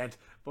dickhead,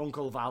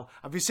 Uncle Val.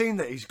 Have you seen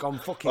that he's gone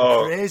fucking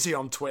crazy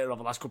on Twitter over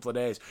the last couple of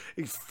days?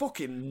 He's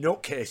fucking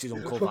nutcases,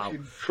 Uncle Val.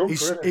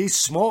 He's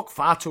smoked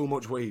far too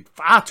much weed.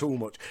 Far too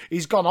much.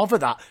 He's gone over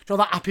that. Do you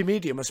know that happy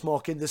medium of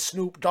smoking the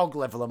Snoop Dogg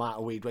level amount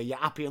of weed where you're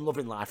happy and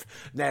loving life?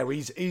 No,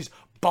 he's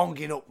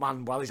bonging up,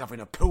 man, while he's having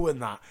a poo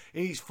and that.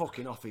 He's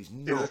fucking off his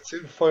nut. He's a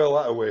tinfoil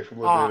hat away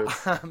from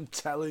I'm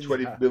telling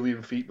 20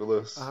 million feet below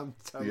us. I'm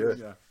telling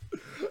you.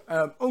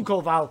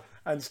 Uncle Val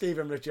and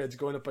Stephen Richards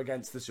going up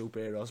against the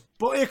superheroes.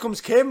 But here comes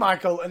Kane,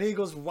 Michael, and he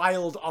goes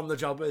wild on the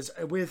Jobbers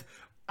with,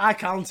 I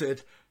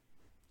counted,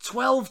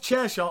 12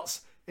 chair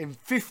shots in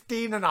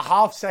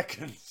 15.5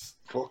 seconds.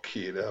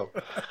 Fucking hell.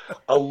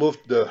 I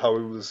loved how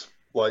he was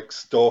like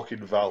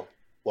stalking Val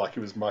like he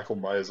was Michael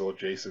Myers or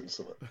Jason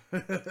something.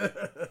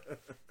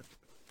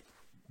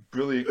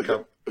 Brilliant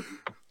camp.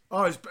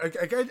 Oh, it's,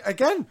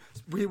 again,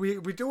 we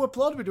do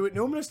applaud. We do it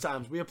numerous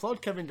times. We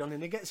applaud Kevin Dunn,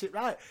 and he gets it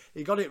right.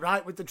 He got it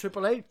right with the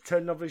Triple H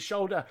turning over his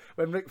shoulder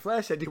when Ric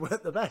Flair said he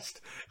weren't the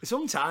best.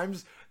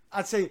 Sometimes,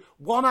 I'd say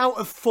 1 out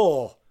of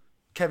 4,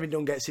 Kevin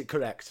Dunn gets it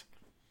correct.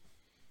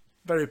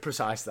 Very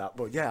precise that,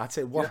 but yeah, I'd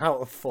say 1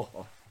 out of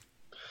 4.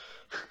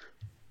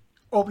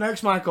 Up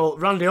next, Michael,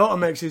 Randy Orton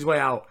makes his way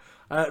out.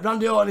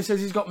 Randy Orton, he says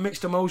he's got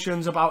mixed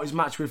emotions about his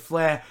match with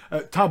Flair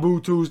at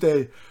Taboo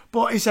Tuesday.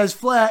 But he says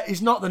Flair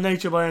is not the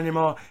Nature Boy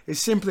anymore. He's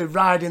simply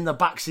riding the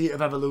backseat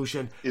of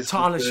Evolution,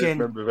 tarnishing.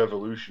 The member of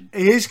Evolution.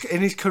 He is,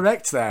 and he's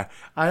correct there.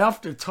 I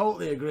have to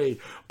totally agree.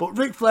 But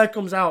Ric Flair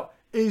comes out.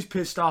 He's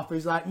pissed off.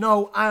 He's like,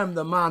 no, I am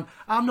the man.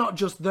 I'm not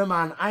just the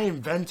man. I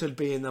invented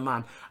being the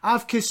man.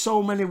 I've kissed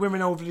so many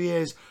women over the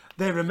years.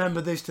 They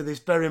remember this to this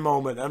very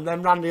moment. And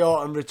then Randy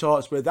Orton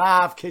retorts with,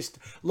 I've kissed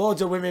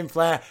loads of women,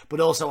 Flair, but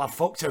also I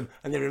fucked them.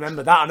 And they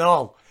remember that and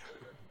all.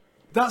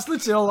 That's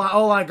literally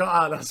all I got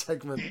out of that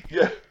segment.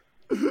 Yeah.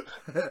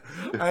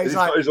 He's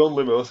got his own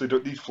limo, so he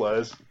don't need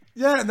Flair's.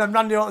 Yeah, and then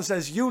Randy Orton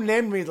says, you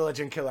named me the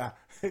Legend Killer.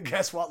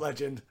 Guess what,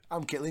 Legend?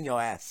 I'm killing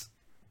your ass.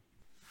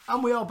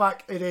 And we are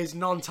back. It is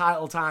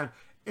non-title time.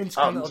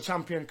 Intercontinental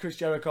Champion Chris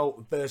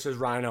Jericho versus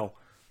Rhino.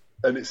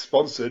 And it's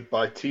sponsored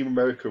by Team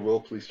America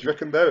World Police. Do you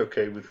reckon they're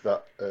okay with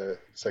that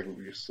segment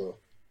we just saw?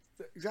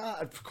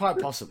 Quite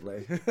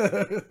possibly.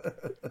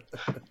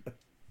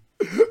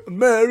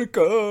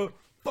 America!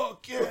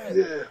 Fuck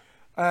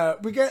yeah!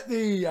 We get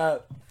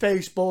the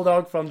face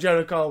bulldog from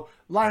Jericho.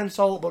 Lion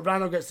Salt, but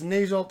Rhino gets the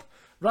knees up.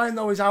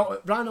 Rhino is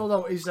out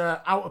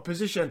of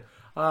position.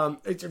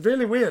 It's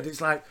really weird. It's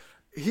like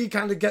he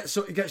kind of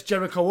gets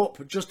Jericho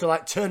up just to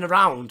like turn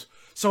around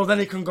so then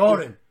he can go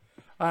him.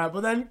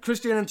 But then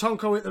Christian and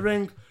Tonko hit the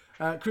ring.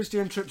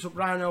 Christian trips up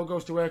Rhino,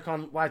 goes to work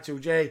on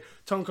Y2J.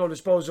 Tonko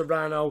disposes of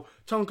Rhino.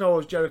 Tonko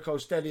holds Jericho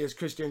steady as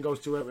Christian goes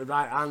to work with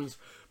right hands.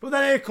 But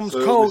then here comes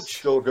Coach.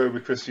 Still going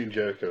with Christian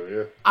Jericho,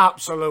 yeah?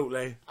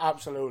 Absolutely.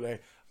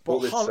 But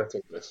they set up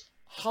this.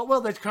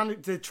 Well, they're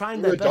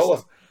trying their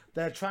best.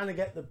 They're trying to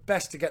get the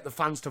best to get the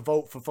fans to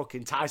vote for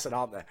fucking Tyson,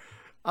 aren't they?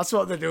 That's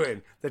what they're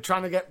doing. They're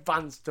trying to get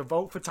fans to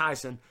vote for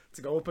Tyson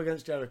to go up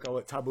against Jericho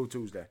at Taboo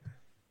Tuesday.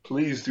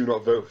 Please do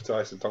not vote for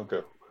Tyson,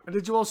 Tonko. And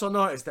did you also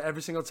notice that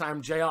every single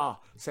time JR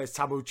says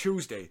Taboo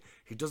Tuesday,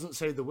 he doesn't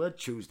say the word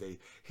Tuesday.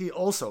 He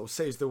also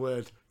says the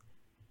word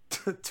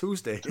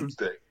Tuesday.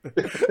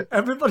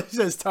 Everybody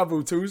says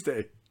Taboo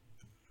Tuesday.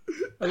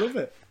 I love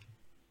it.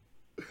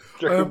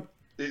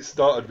 It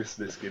started with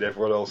Snitsky and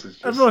everyone else is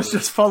just... Everyone's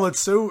just followed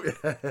suit.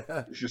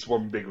 It's just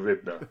one big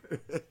rib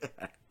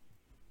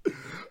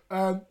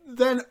now.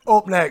 Then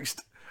up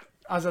next,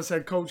 as I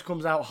said, Coach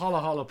comes out,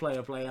 holla,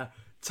 player,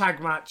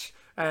 tag match.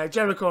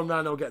 Jericho and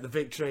Rhino get the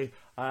victory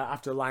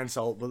after Lion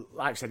Salt, but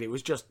like I said, it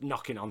was just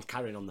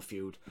carrying on the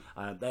feud.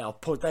 They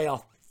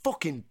are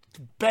fucking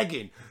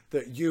begging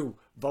that you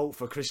vote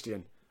for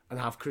Christian and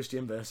have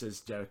Christian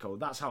versus Jericho.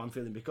 That's how I'm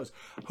feeling, because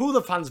who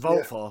the fans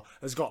vote for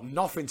has got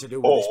nothing to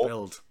do with this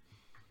build.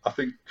 I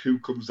think who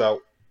comes out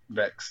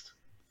next?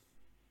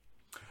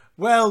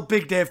 Well,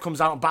 Big Dave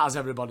comes out and batters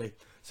everybody.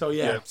 So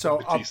so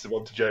Batista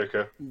won to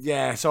Jericho.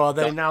 Yeah, so are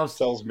they that now?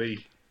 Tells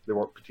me they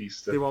want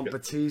Batista. They want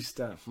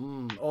Batista.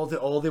 Or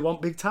they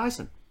want Big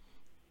Tyson.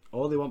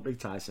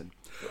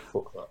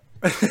 Fuck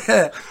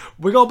that.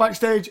 We go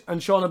backstage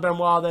and Sean and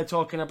Benoit, they're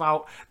talking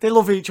about they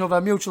love each other,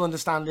 mutual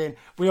understanding.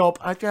 We hope,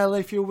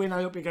 if you win,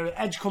 I hope you get it.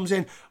 Edge comes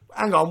in.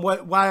 Hang on,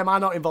 why am I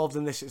not involved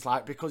in this? It's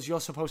like, because you're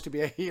supposed to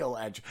be a heel,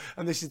 Edge,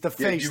 and this is the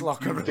face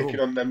locker room. You were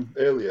dicking on them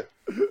earlier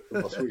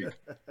last week.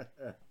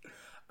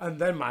 And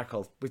then,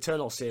 Michael, we turn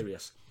all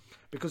serious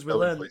because we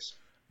learn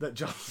that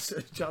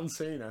John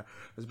Cena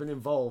has been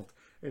involved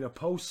in a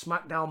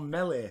post-SmackDown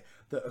melee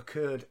that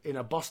occurred in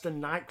a Boston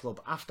nightclub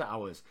after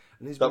hours.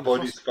 And that boy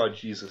needs to find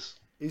Jesus.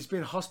 He's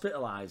been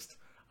hospitalised.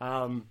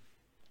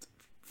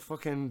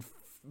 Fucking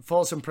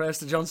thoughts and prayers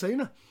to John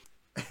Cena.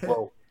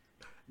 Well,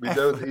 we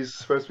know that he's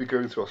supposed to be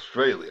going to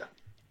Australia.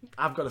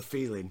 I got a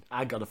feeling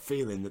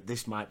that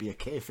this might be a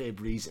kayfabe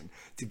reason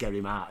to get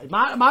him out. It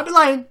might be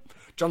lying.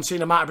 John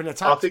Cena might have been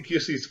attacked. I think he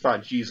just needs to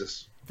find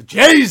Jesus.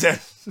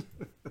 Jesus!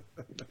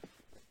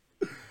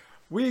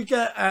 We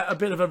get a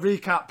bit of a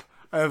recap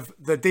of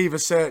the Diva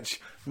Search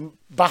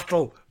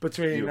battle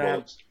between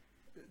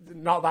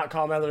not that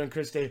Carmella and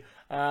Christy.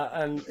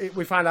 And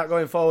we find out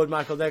going forward,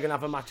 Michael, they're going to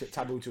have a match at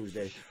Taboo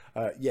Tuesday.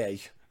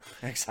 Yay.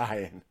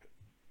 Exciting.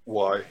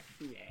 Why?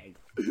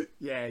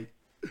 Yay.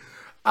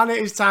 And it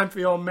is time for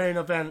your main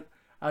event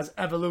as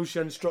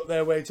Evolution struck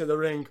their way to the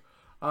ring.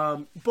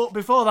 But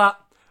before that,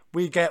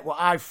 we get what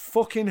I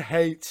fucking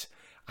hate.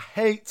 I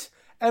hate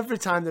every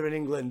time they're in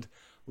England.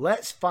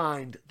 Let's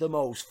find the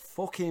most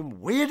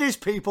fucking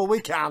weirdest people we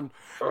can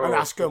and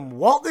ask them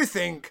what they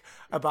think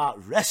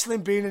about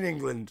wrestling being in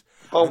England.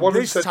 Oh, one of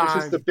them said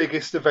this is the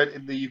biggest event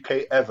in the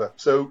UK ever.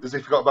 So, as if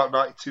you forgot about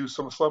 92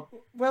 SummerSlam?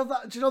 Well,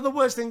 do you know the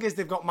worst thing is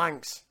they've got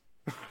Manx.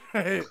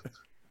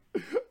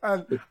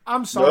 And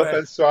I'm sorry. No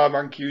offense to our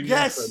Mancunian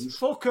friends.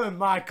 Fuck them,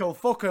 Michael.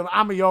 Fuck them.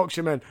 I'm a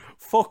Yorkshireman.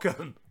 Fuck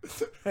them.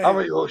 I'm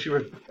a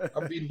Yorkshireman.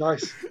 I'm being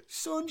nice.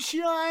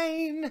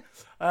 Sunshine.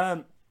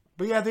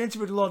 But yeah, they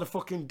interviewed a lot of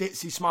fucking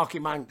ditzy,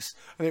 smarky Manx.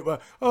 And it were,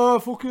 oh,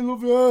 fucking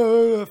love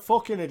you.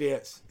 Fucking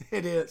idiots.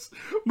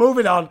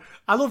 Moving on.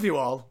 I love you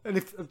all. And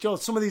if Joe,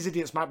 some of these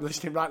idiots might be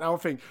listening right now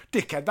and think,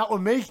 dickhead, that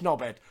was me,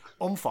 knobhead.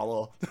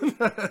 Unfollow.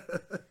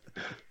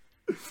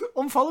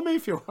 Unfollow me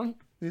if you want.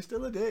 You're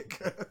still a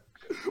dick.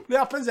 It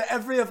happens at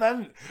every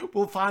event.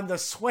 We'll find the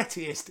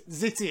sweatiest,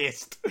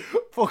 zittiest,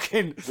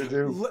 fucking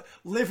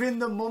live in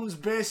the mum's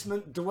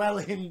basement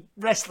dwelling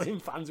wrestling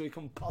fans we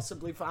can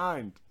possibly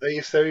find. They're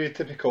your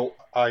stereotypical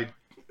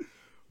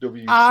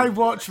I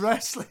watch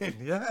wrestling.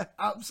 Yeah,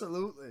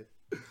 absolutely.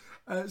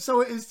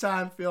 So it is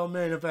time for your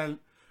main event.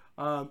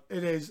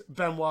 It is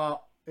Benoit,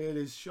 it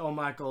is Shawn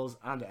Michaels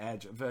and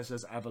Edge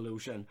versus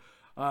Evolution.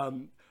 I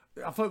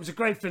thought it was a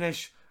great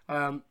finish.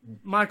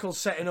 Michaels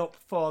setting up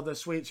for the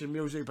sweet chin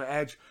music, but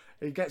Edge,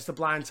 he gets the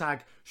blind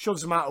tag,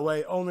 shoves him out of the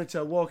way, only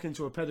to walk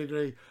into a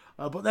pedigree.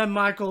 But then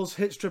Michaels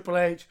hits Triple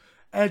H,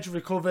 Edge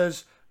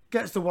recovers,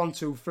 gets the 1,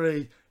 2,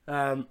 3.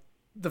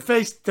 The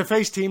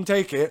face team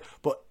take it,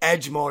 but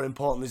Edge, more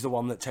importantly, is the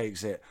one that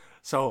takes it.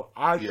 So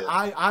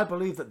I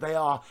believe that they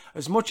are,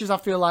 as much as I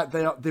feel like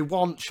they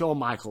want Shawn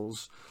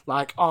Michaels,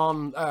 like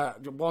on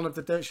one of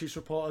the dirt sheets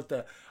reported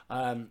that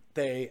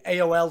the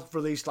AOL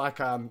released like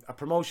a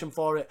promotion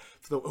for it,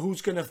 for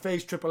who's going to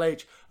face Triple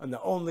H, and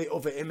the only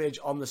other image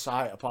on the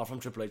site apart from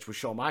Triple H was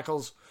Shawn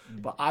Michaels.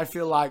 But I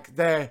feel like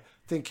they're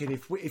thinking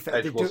if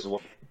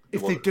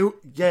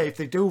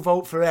they do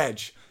vote for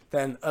Edge,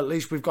 then at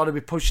least we've got to be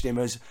pushing him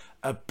as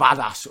a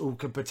badass who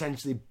could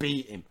potentially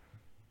beat him,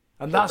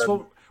 and that's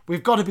what.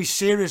 We've got to be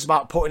serious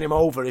about putting him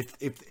over. Even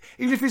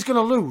if he's going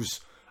to lose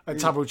at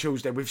Taboo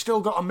Tuesday, we've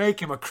still got to make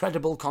him a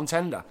credible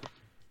contender.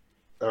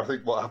 And I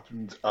think what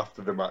happened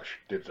after the match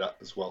did that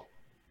as well.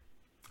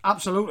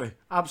 Absolutely.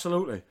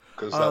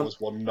 Because that was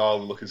one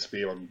gnarly-looking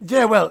spear on...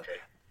 Yeah, well,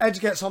 Edge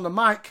gets on the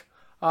mic.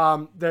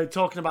 They're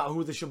talking about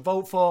who they should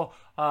vote for.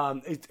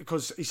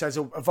 Because he says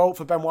a vote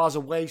for Benoit is a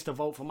waste, a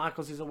vote for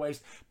Michaels is a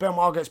waste.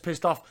 Benoit gets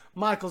pissed off.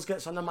 Michaels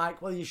gets on the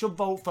mic. Well, you should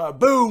vote for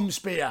Boom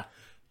Spear.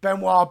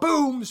 Benoit,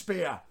 boom,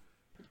 spear.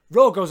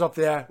 Raw goes up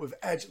there with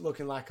Edge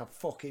looking like a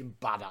fucking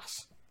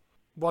badass.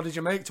 What did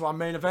you make to our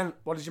main event?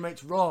 What did you make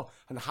to Raw?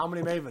 And how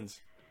many Mavens?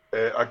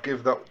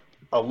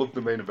 I love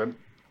the main event.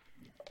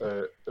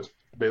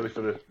 Mainly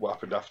for what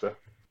happened after.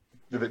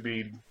 Did it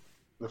being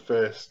the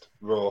first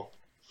Raw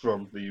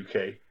from the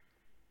UK,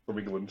 from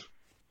England?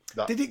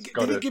 Did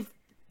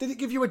it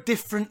give you a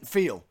different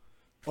feel?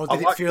 Or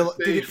did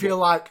it feel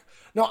like...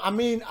 No, I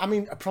mean,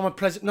 from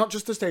not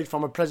just the stage,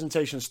 from a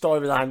presentation,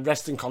 storyline,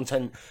 wrestling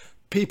content,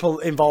 people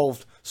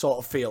involved sort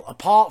of feel.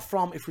 Apart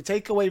from, if we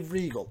take away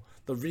Regal,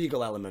 the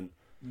Regal element,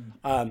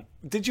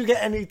 did you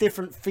get any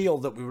different feel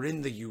that we were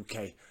in the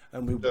UK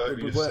and we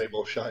were same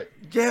old shite?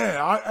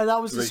 Yeah,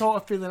 that was the sort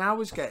of feeling I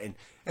was getting.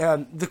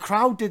 The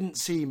crowd didn't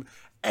seem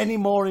any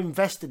more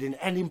invested in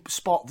any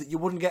spot that you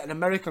wouldn't get an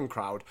American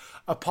crowd,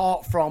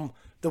 apart from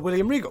the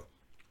William Regal.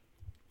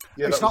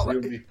 Yeah, it's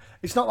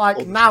not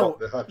like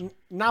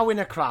now in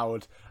a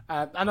crowd.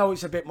 I know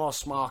it's a bit more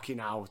smarky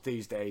now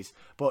these days,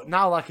 but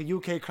now like a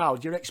UK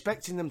crowd, you're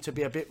expecting them to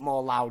be a bit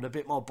more loud, a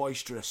bit more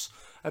boisterous,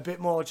 a bit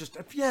more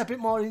a bit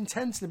more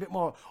intense, and a bit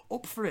more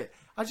up for it.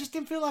 I just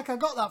didn't feel like I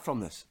got that from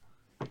this,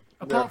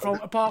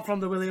 apart from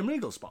the William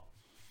Regal spot.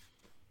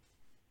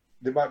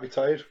 They might be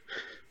tired.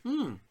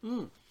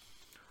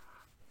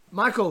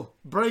 Michael,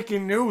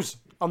 breaking news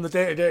on the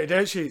day-to-day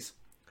date sheets.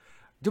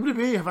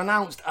 WWE have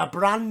announced a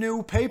brand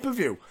new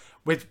pay-per-view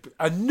with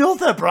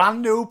another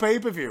brand new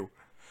pay-per-view.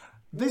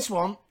 This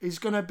one is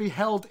going to be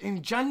held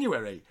in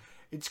January.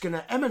 It's going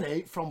to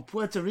emanate from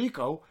Puerto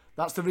Rico.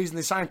 That's the reason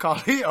they signed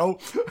Carlito.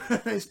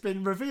 It's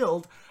been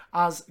revealed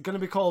as going to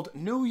be called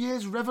New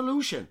Year's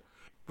Revolution.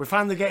 We're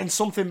finally getting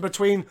something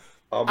between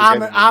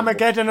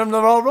Armageddon and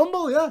the Royal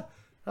Rumble, yeah.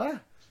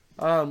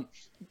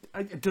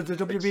 Does the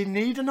WWE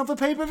need another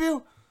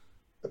pay-per-view?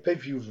 A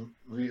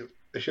pay-per-view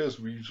the show's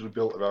usually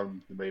built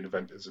around the main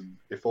eventers, and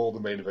if all the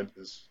main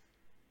eventers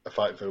are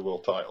fighting for the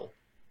world title,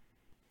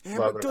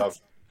 have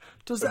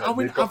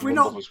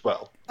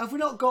we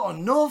not got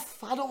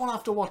enough? I don't want to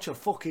have to watch a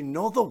fucking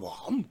another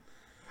one.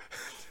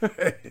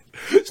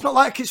 It's not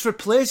like it's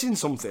replacing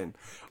something,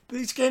 but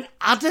it's getting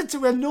added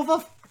to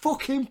another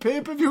fucking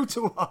pay-per-view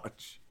to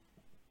watch.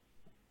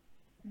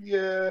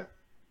 Yeah,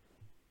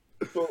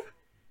 but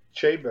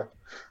Chamber.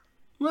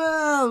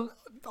 Well,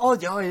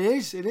 yeah,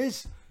 it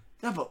is.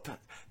 Yeah, but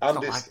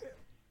and it's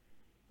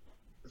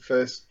the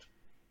first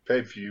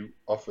pay-per-view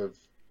off of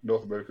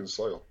North American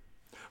soil.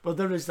 Well,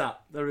 there is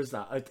that.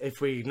 If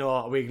we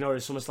ignore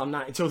SummerSlam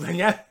 92, then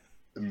yeah.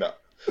 No.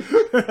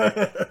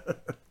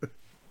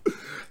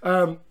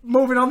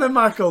 Moving on then,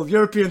 Michael.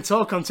 European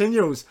tour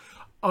continues.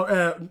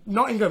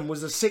 Nottingham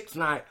was the sixth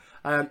night.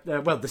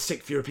 The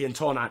sixth European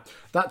tour night.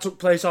 That took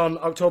place on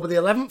October the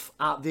 11th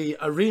at the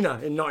Arena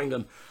in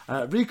Nottingham.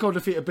 Rico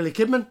defeated Billy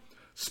Kidman.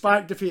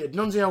 Spike defeated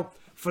Nunzio.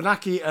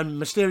 Funaki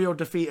and Mysterio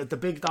defeated the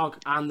Big Dog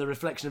and the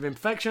Reflection of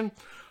Imperfection.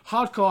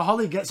 Hardcore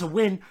Holly gets a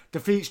win,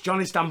 defeats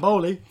Johnny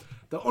Stamboli.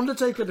 The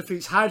Undertaker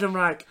defeats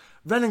Heidenreich.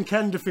 Ren and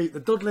Ken defeat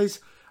the Dudleys.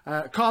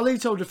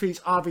 Carlito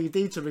defeats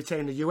RVD to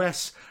retain the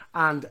US.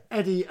 And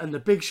Eddie and the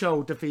Big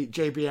Show defeat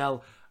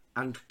JBL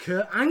and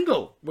Kurt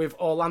Angle with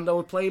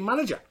Orlando playing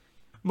manager.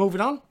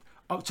 Moving on,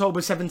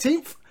 October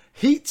 17th,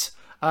 Heat.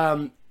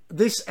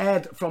 This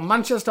aired from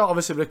Manchester,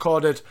 obviously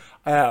recorded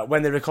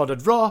when they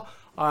recorded Raw.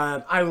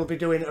 I will be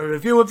doing a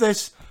review of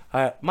this.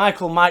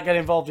 Michael might get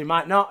involved, he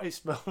might not.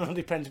 It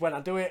depends when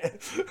I do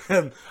it.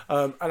 And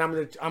I'm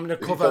gonna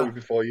cover. Tell me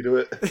before you do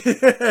it.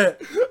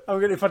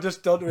 If I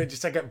just don't do it,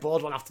 just I get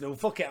bored one afternoon.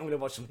 Fuck it, I'm gonna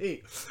watch some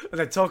Heat and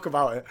then talk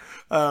about it.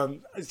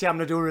 I'm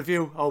gonna do a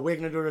review, or we're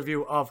gonna do a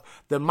review of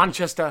the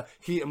Manchester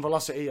Heat and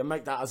Velocity and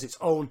make that as its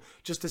own,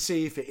 just to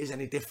see if it is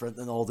any different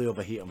than all the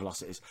other Heat and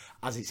Velocities.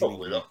 As it's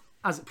probably not.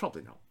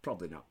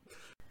 Probably not.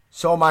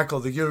 So, Michael,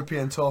 the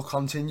European tour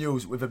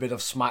continues with a bit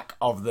of smack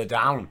of the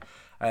down.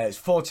 It's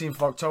 14th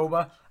of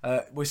October.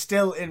 We're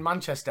still in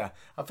Manchester.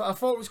 I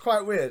thought it was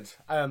quite weird.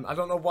 I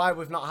don't know why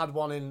we've not had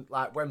one in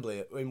like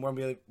Wembley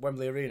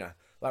Arena.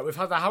 Like we've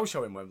had the house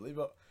show in Wembley,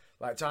 but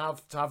like to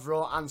have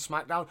Raw and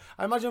SmackDown.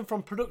 I imagine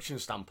from production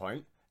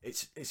standpoint,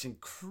 it's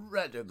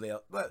incredibly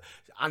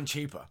and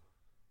cheaper.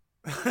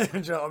 Do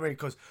you know what I mean?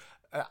 Because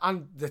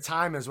and the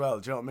time as well.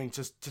 Do you know what I mean?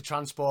 Just to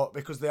transport,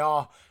 because they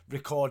are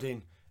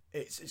recording.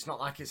 It's not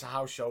like it's a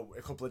house show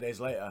a couple of days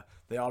later.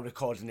 They are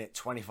recording it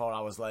 24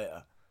 hours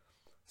later.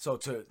 So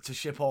to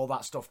ship all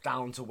that stuff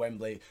down to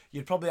Wembley,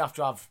 you'd probably have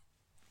to have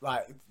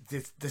like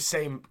the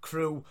same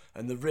crew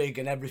and the rig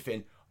and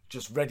everything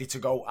just ready to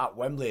go at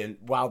Wembley, and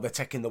while they're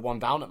taking the one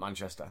down at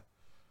Manchester.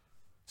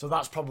 So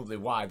that's probably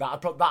why.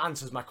 That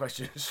answers my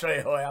question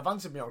straight away. I've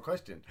answered my own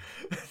question.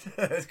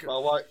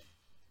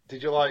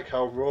 Did you like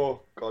how Raw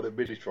got a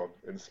Miditron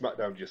and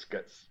SmackDown just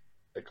gets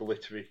a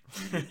glittery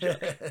Union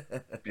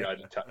Jack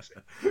behind a taxi?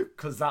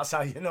 Because that's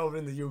how you know we're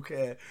in the UK,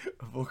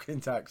 a fucking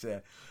taxi.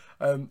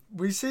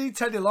 We see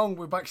Teddy Long,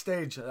 we're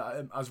backstage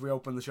as we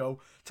open the show.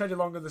 Teddy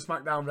Long and the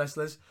SmackDown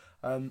wrestlers.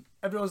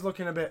 Everyone's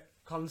looking a bit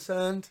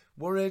concerned,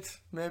 worried,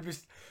 maybe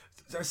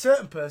a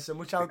certain person,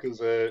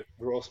 because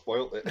Raw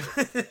spoiled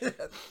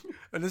it.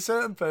 And a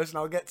certain person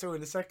I'll get to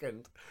in a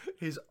second,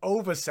 his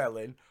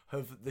overselling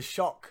of the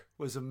Shock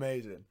was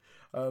amazing.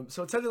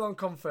 So Teddy Long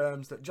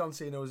confirms that John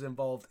Cena was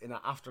involved in an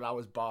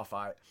after-hours bar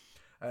fight.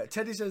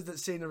 Teddy says that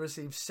Cena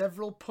received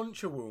several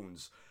puncture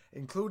wounds,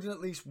 including at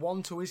least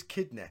one to his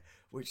kidney,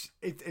 which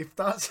if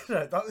that's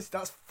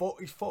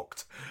he's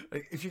fucked.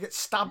 If you get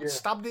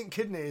stabbed in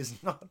kidney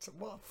is not,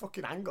 what a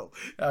fucking angle.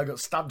 I got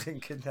stabbed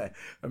in kidney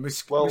and my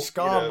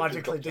scar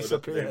magically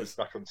disappears.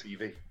 Back on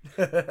TV.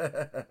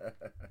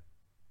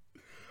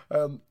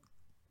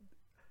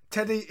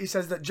 Teddy, he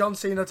says that John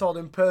Cena told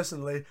him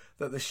personally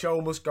that the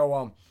show must go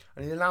on,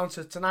 and he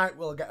announces tonight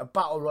we'll get a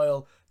battle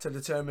royal to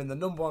determine the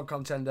number one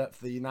contender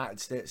for the United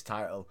States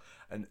title.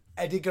 And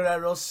Eddie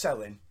Guerrero's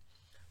selling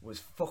was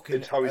fucking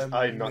it's how he's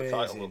eyeing that amazing.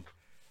 title up.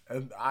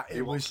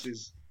 It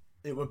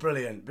was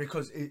brilliant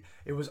because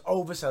it was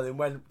overselling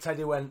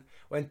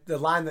when the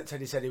line that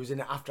Teddy said he was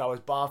in an after hours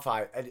bar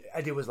fight.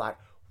 Eddie was like,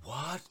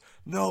 "What?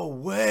 No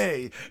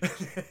way!"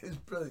 It's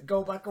brilliant.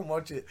 Go back and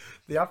watch it.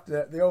 The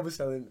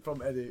overselling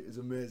from Eddie is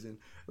amazing.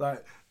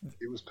 Like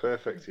it was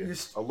perfect. Yeah.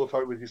 I love how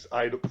he was just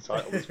eyeing up the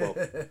title as well.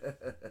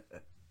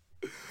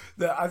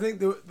 I think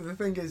the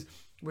thing is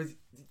with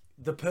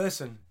the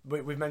person,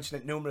 we've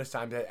mentioned it numerous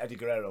times, Eddie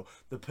Guerrero.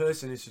 The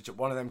person is such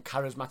one of them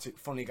charismatic,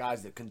 funny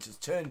guys that can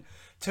just turn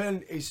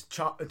his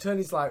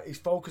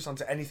focus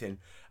onto anything,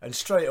 and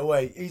straight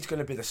away he's going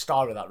to be the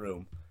star of that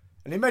room.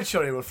 And he made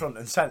sure he was front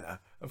and centre.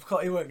 Of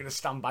course, he weren't going to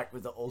stand back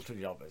with the ultra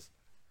jobbers.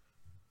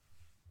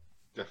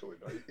 Definitely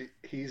not.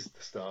 He's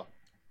the star.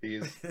 He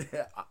is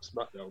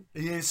SmackDown.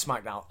 He is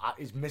SmackDown.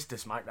 He's Mr.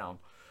 SmackDown.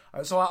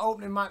 So our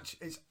opening match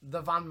is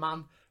the Van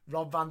Man,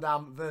 Rob Van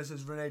Dam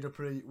versus Rene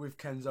Dupree with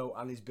Kenzo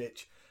and his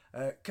bitch.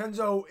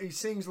 Kenzo, he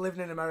sings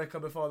Living in America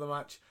before the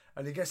match,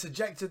 and he gets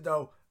ejected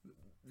though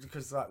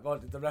because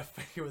the ref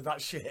thinking with that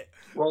shit.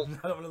 Well,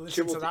 I don't want to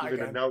listen to that even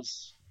again.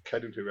 Announce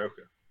Ken and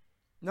Hiroka.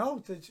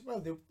 No,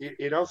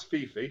 he announced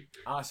Fifi.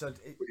 I said,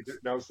 but he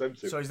didn't announce them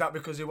two. So is that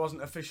because he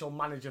wasn't official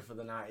manager for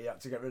the night? He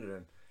had to get rid of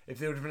him. If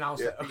they would have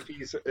announced it,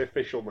 he's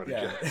official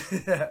manager.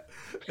 Yeah.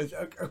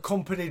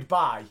 Accompanied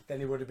by,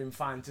 then he would have been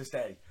fine to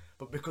stay.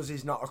 But because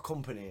he's not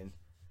accompanying,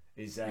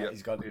 he's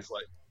got. He's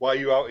like, why are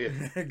you out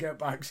here? Get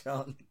back,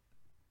 Sean.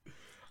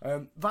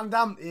 Van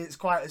Dam, it's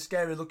quite a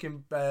scary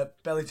looking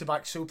belly to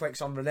back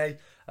suplex on Rene,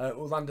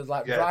 who landed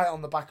right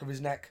on the back of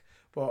his neck.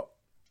 But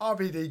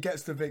RVD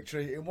gets the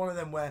victory in one of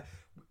them where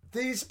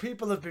these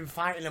people have been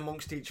fighting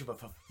amongst each other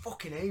for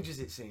fucking ages,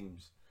 it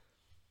seems.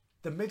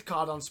 The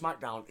mid-card on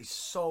SmackDown is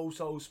so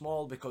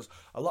small because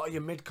a lot of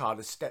your mid-card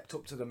has stepped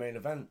up to the main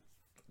event.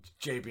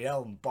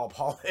 JBL and Bob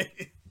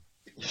Holly.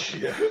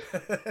 Yeah.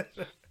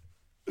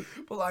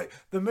 But like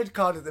the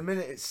mid-card at the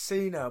minute, it's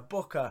Cena,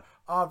 Booker,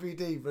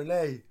 RVD,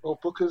 Renee. Well,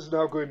 Booker's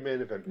now going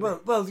main event.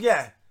 Well,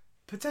 yeah.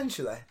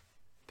 Potentially.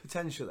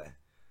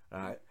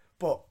 Alright.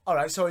 But,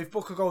 alright, so if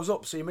Booker goes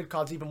up, so your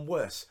mid-card's even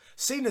worse.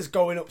 Cena's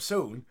going up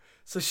soon.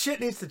 So shit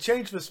needs to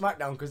change for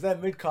SmackDown because their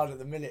mid-card at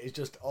the minute is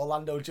just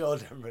Orlando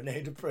Jordan,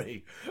 Rene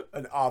Dupree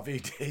and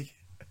RVD.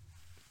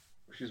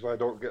 Which is why I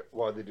don't get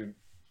why they didn't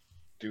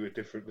do a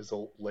different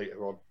result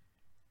later on.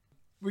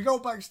 We go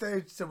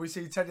backstage, so we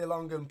see Teddy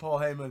Long and Paul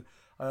Heyman.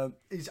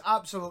 He's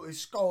absolutely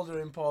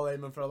scolding Paul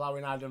Heyman for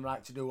allowing Adam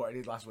Wright to do what he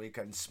did last week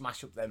and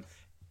smash up them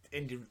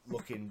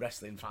indie-looking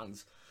wrestling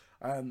fans.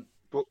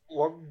 But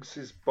Long's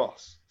his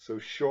boss, so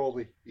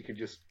surely he can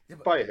just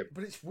fire him.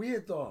 But it's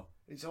weird though.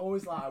 It's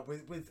always like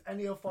with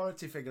any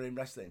authority figure in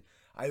wrestling,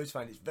 I always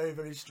find it's very,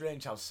 very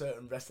strange how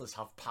certain wrestlers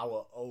have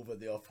power over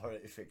the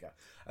authority figure.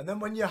 And then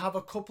when you have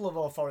a couple of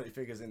authority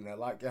figures in there,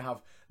 like you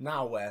have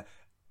now, where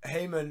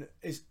Heyman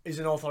is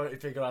an authority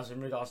figure as in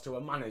regards to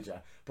a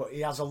manager, but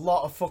he has a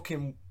lot of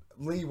fucking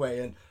leeway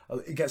and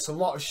he gets a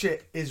lot of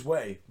shit his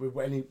way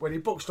when he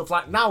books stuff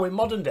like now in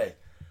modern day.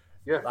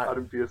 Yeah, like,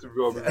 Adam Pearce and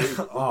Roman Reigns.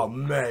 Oh,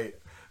 mate.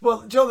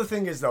 Well, Joe, the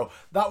thing is, though,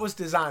 that was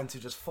designed to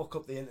just fuck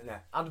up the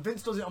internet. And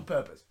Vince does it on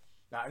purpose.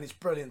 And it's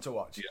brilliant to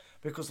watch. Yeah.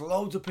 Because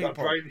loads of people...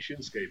 That Brian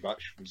Shinsuke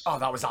match was... Oh,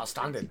 that was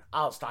outstanding.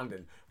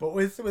 Outstanding. But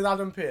with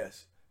Adam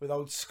Pearce, with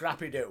old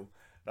Scrappy Doo,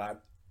 right,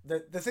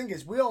 the thing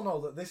is, we all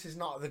know that this is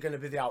not going to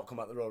be the outcome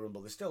at the Royal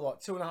Rumble. There's still,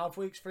 2.5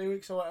 weeks, 3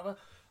 weeks or whatever?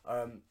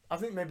 I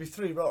think maybe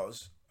 3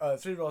 Raws,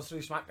 3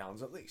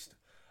 SmackDowns at least.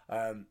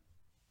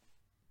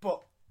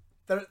 But...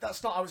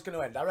 that's not how it's going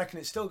to end. I reckon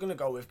it's still going to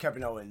go with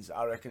Kevin Owens.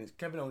 I reckon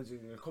Kevin Owens is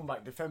going to come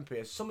back, defend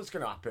Pierce. Something's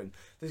going to happen.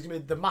 There's going to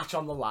be the match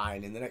on the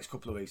line in the next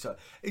couple of weeks. So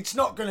it's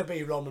not going to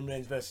be Roman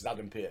Reigns versus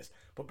Adam Pearce.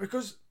 But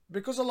because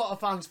a lot of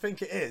fans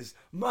think it is,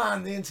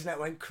 man, the internet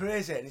went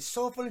crazy. And it's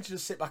so funny to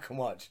just sit back and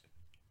watch.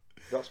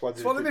 That's why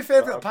it's one of my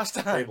favourite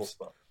pastimes.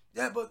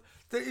 Yeah, but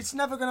it's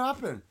never going to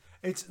happen.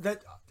 It's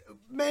that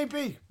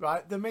maybe,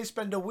 right, they may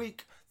spend a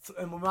week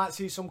and we might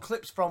see some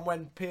clips from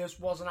when Pierce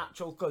was an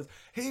actual, because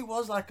he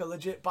was like a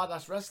legit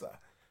badass wrestler.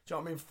 Do you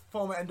know what I mean?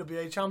 Former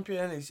NWA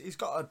champion. He's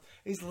got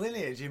his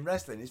lineage in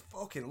wrestling is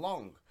fucking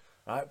long,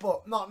 right?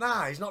 But not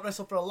now. He's not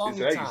wrestled for a long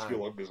time. His legs feel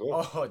long as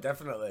well. Oh,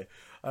 definitely.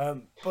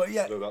 But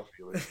yeah. I know that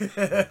feeling.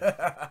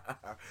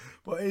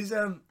 But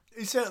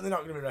he's certainly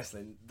not going to be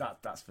wrestling.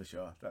 That's for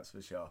sure. That's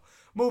for sure.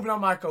 Moving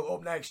on, Michael.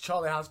 Up next,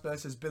 Charlie Haas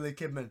versus Billy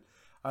Kidman.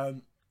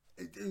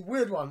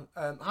 Weird one.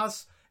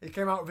 He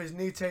came out with his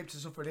knee tape to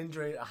suffer an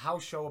injury at a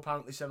house show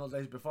apparently several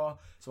days before,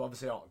 so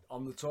obviously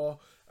on the tour.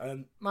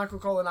 Michael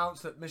Cole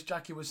announced that Miss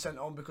Jackie was sent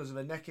home because of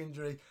a neck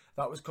injury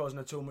that was causing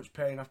her too much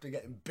pain after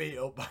getting beat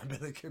up by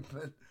Billy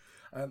Kidman.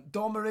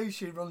 Dawn Marie,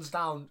 she runs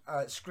down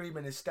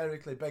screaming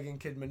hysterically, begging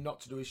Kidman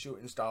not to do his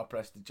shooting star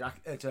press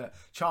to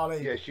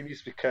Charlie. Yeah, she needs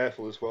to be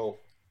careful as well,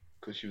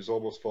 because she was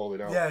almost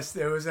falling out. Yes,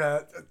 there was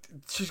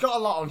she's got a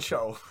lot on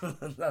show,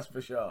 that's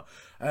for sure.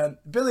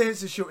 Billy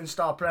hits the shooting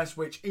star press,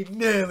 which he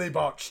nearly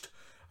botched.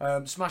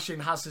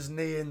 Smashing Haas's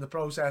knee in the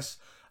process.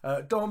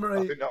 Dawn Marie,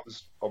 I think that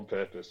was on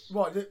purpose.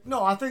 What?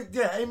 No, I think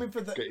aiming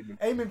for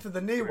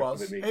the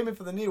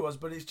knee was,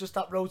 but it's just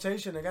that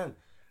rotation again.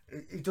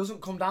 It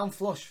doesn't come down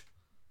flush.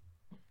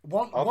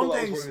 One day, that was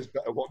one of his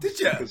better ones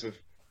because of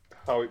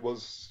how it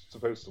was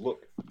supposed to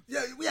look.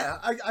 Yeah.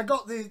 I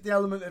got the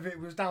element of it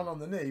was down on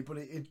the knee, but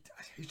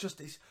it's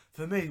just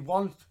for me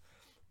one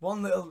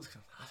little.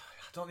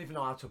 I don't even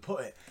know how to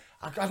put it.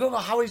 I don't know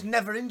how he's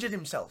never injured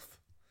himself.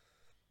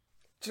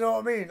 Do you know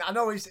what I mean? I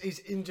know he's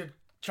injured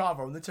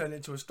Chavo and they turned it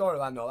into a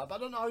storyline and all that, but I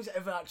don't know how he's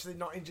ever actually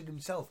not injured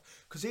himself,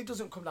 because he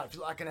doesn't come down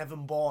like an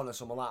Evan Bourne or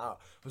something like that,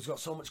 but he's got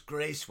so much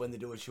grace when they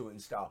do a shooting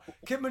star.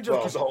 Kidman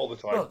just all the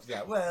time.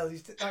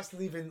 That's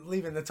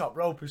leaving the top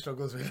rope he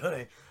struggles with, doesn't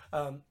he?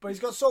 But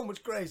he's got so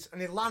much grace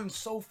and he lands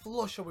so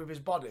flush with his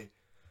body.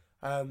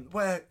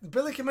 Where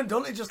Billy Kidman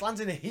doesn't, he just lands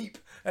in a heap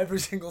every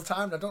single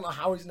time. I don't know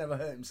how he's never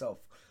hurt himself.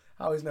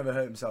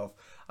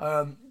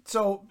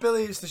 So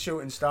Billy is the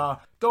shooting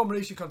star. Dawn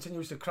Marie, she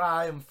continues to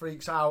cry and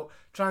freaks out,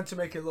 trying to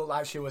make it look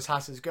like she was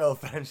Haas's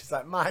girlfriend. She's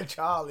like, my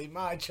Charlie.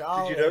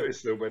 Did you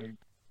notice though when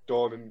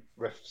Dawn and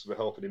refs were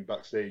helping him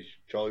backstage,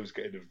 Charlie was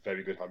getting a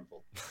very good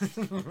handful?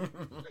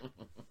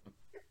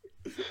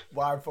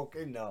 Why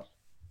fucking not?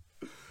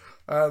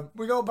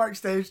 We go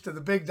backstage to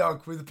the big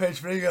dog with the Page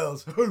 3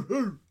 girls.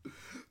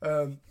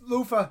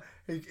 Luther,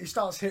 he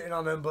starts hitting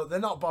on them, but they're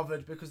not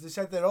bothered because they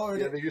said they're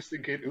already... Yeah, they're just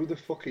thinking, who the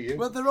fuck are you?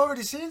 Well, they're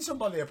already seeing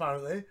somebody,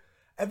 apparently.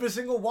 Every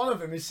single one of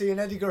them is seeing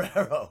Eddie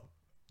Guerrero.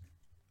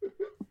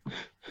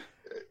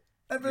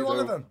 Every one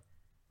of them.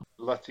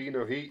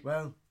 Latino heat.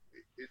 Well...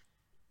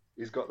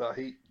 He's got that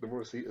heat, the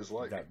most heaters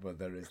like.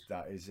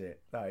 That is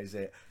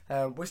it.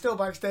 We're still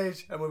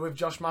backstage and we're with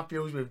Josh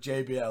Matthews with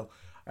JBL.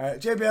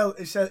 JBL,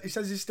 he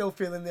says he's still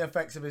feeling the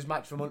effects of his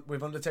match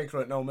with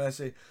Undertaker at No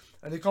Mercy,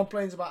 and he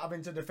complains about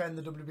having to defend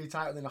the WWE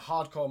title in a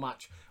hardcore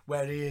match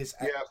where he is...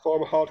 Yeah,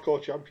 former hardcore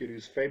champion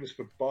who's famous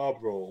for barb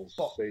rolls.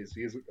 Says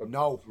he isn't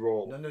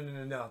roll.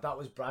 No. That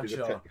was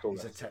Bradshaw.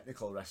 He's a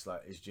technical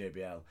wrestler, is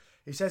JBL.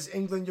 He says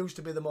England used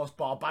to be the most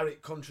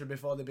barbaric country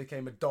before they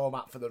became a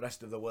doormat for the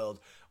rest of the world,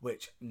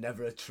 which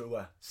never a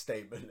truer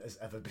statement has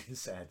ever been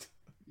said.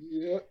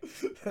 Yeah.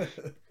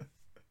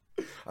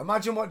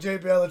 Imagine what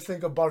JBL would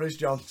think of Boris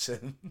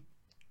Johnson.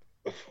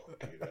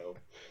 Fucking hell.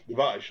 The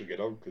matter should get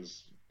on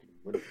because...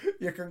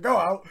 You can go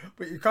out,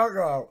 but you can't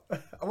go out.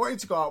 I want you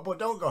to go out, but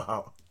don't go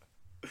out.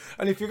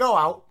 And if you go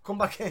out, come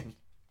back in.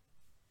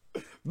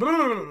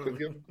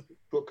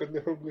 But can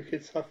the hungry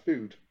kids have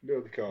food?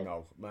 No, they can't.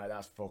 No, mate,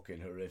 that's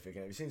fucking horrific.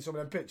 Have you seen some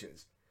of them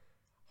pictures?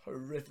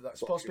 Horrific. That's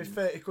supposed to be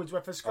 30 quid's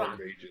worth of scrap.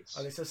 Outrageous.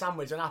 And it's a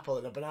sandwich, an apple,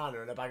 and a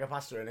banana, and a bag of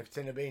pasta, and a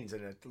tin of beans,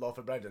 and a loaf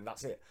of bread, and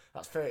that's it.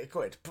 That's 30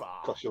 quid.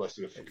 Cost you less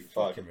than a fucking It's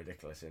five. fucking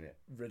ridiculous, isn't it?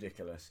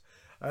 Ridiculous.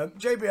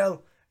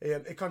 JBL,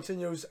 it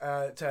continues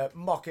to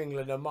mock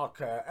England and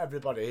mock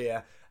everybody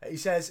here. He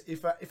says,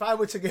 if I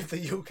were to give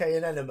the UK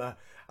an enema,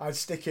 I'd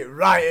stick it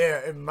right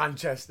here in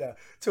Manchester,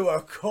 to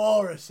a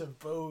chorus of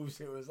boos.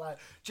 It was like,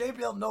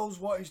 JBL knows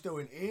what he's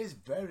doing. He is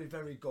very,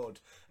 very good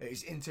at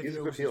his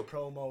interviews, his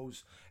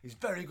promos. He's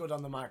very good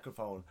on the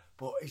microphone,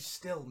 but he's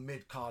still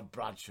mid-card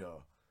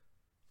Bradshaw.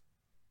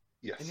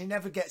 Yes. And he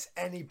never gets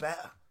any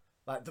better.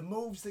 Like, the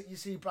moves that you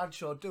see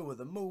Bradshaw do are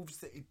the moves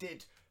that he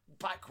did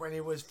back when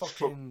he was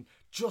fucking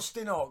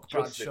Justin Hawk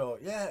Bradshaw.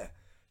 Yeah.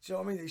 Do you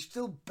know what I mean? It's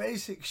still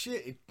basic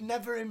shit. It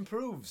never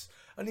improves.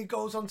 And he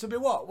goes on to be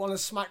what? One of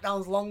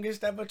SmackDown's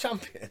longest ever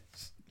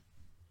champions.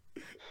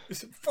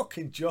 It's a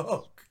fucking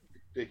joke.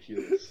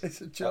 Ridiculous.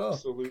 It's a joke.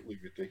 Absolutely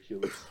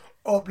ridiculous.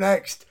 Up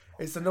next,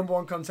 it's the number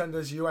one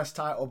contender's US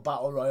title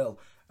battle royal.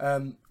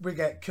 We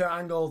get Kurt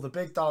Angle, the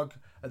big dog,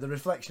 the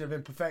reflection of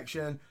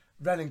imperfection,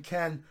 Ren and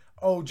Ken,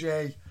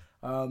 OJ,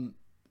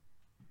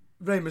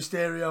 Rey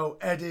Mysterio,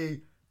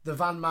 Eddie, the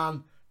Van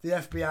Man, the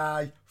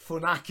FBI,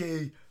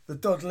 Funaki, the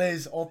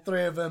Dudleys, all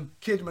three of them,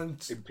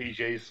 Kidman, in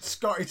PJs,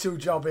 Scotty 2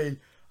 Jobby.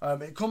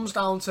 It comes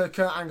down to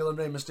Kurt Angle and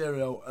Rey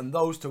Mysterio, and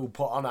those two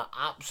put on an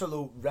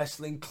absolute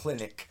wrestling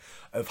clinic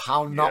of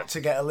how not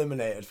to get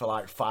eliminated for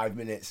like 5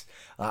 minutes.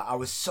 I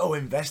was so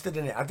invested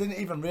in it. I didn't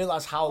even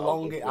realise how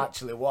long it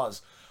actually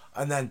was.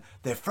 And then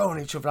they're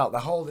throwing each other out,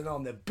 they're holding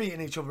on, they're beating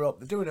each other up,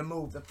 they're doing a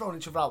move, they're throwing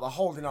each other out, they're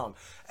holding on.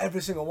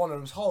 Every single one of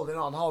them's holding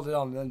on.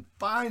 And then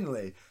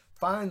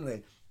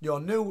finally, your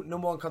new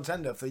number one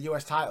contender for the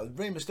US title,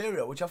 Rey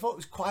Mysterio, which I thought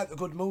was quite a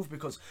good move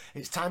because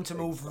it's time to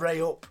move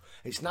Rey up.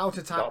 It's now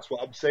to time. That's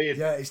what I'm saying.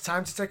 Yeah, it's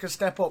time to take a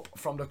step up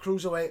from the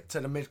cruiserweight to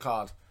the mid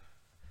card.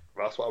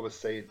 That's what I was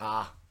saying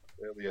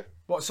earlier.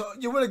 What? So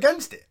you were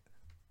against it?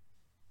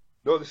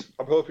 No,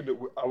 I'm hoping that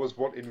I was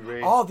wanting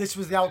Rey. Oh, this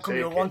was the outcome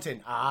you were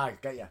wanting. I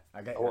get you.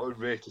 I wanted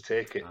Rey to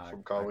take it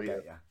from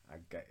Carlito. I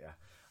get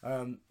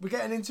you. We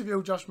get an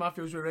interview, Josh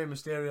Matthews with Rey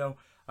Mysterio.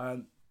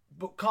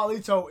 But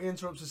Carlito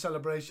interrupts the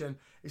celebration.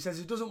 He says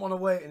he doesn't want to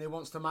wait and he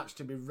wants the match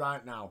to be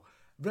right now.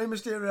 Rey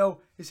Mysterio,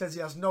 he says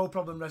he has no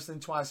problem wrestling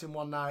twice in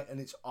one night and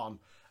it's on.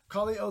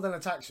 Carlito then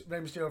attacks Rey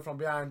Mysterio from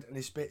behind and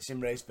he spits in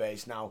Rey's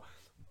face. Now,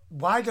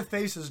 why do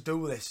faces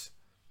do this?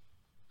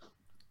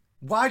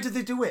 Why do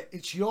they do it?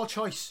 It's your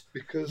choice.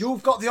 Because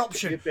you've got the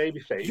option.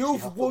 Babyface,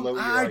 You've won.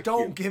 I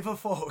don't give a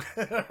fuck.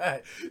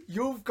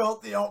 You've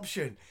got the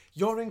option.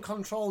 You're in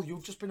control.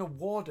 You've just been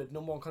awarded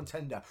number one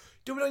contender.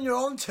 Do it on your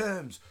own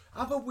terms.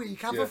 Have a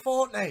week. Have a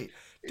fortnight.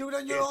 Do it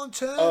on your own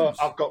terms. Oh,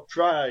 I've got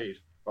pride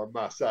on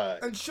my side.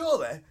 And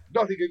surely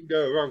nothing can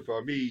go wrong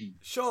for me.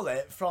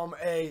 Surely, from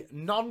a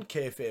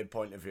non-kayfabe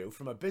point of view,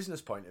 from a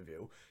business point of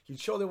view, you'd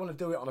surely want to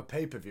do it on a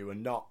pay-per-view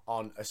and not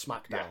on a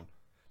SmackDown. Yeah.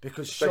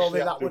 Because especially surely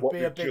that would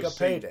be a bigger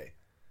payday.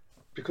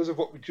 Because of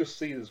what we've just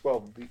seen as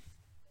well, the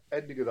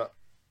ending of that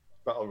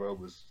battle royal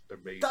was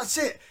amazing. That's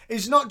it.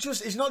 He's not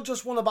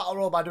just won a battle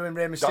royal by doing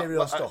Rey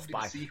Mysterio stuff,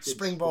 by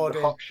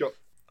springboarding. Hot shot.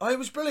 Oh, it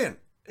was brilliant.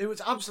 It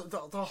was absolutely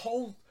the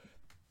whole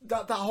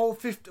that whole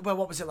 50. Well,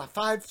 what was it, like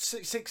 5,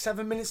 6,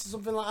 7 minutes or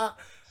something like that?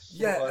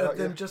 Yeah, like that,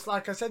 them just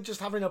like I said, just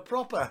having a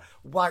proper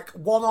like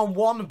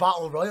one-on-one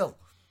battle royal.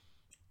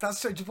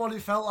 That's what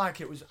it felt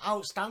like. It was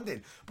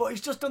outstanding. But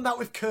he's just done that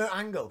with Kurt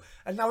Angle.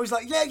 And now he's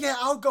like, yeah,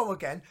 I'll go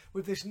again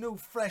with this new,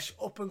 fresh,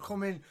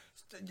 up-and-coming...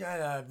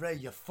 Yeah, Rey,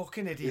 you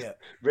fucking idiot.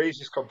 Rey's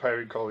just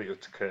comparing Carlito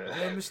to Kurt.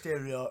 Rey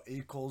Mysterio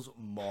equals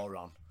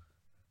moron.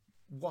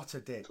 What a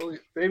dick.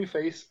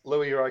 Babyface,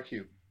 lower your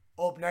IQ.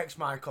 Up next,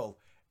 Michael,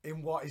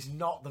 in what is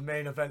not the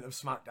main event of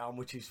SmackDown,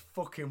 which is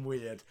fucking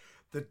weird,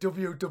 the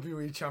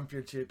WWE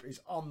Championship is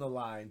on the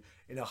line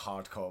in a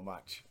hardcore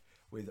match,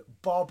 with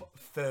Bob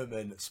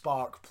Thurman,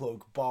 Spark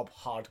Plug, Bob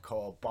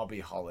Hardcore,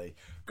 Bobby Holly,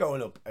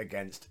 going up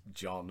against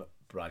John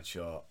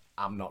Bradshaw.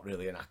 I'm not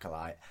really an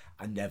acolyte.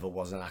 I never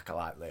was an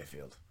acolyte,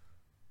 Layfield.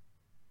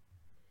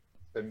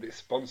 And it's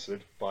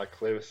sponsored by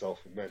Clear Yourself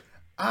for Men.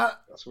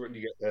 That's when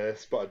you get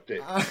spotted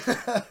dick.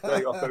 There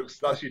you go, folks.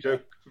 That's your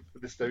joke for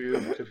this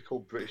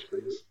stereotypical British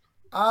things.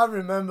 I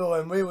remember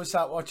when we were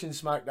sat watching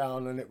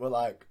SmackDown and it were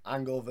like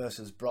Angle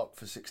versus Brock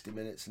for 60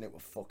 minutes and it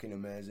was fucking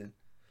amazing.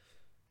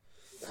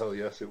 Hell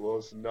yes, it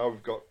was. And now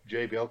we've got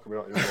JBL coming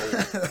out in a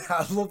roll.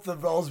 I love the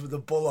rolls with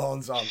the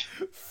bullhorns on.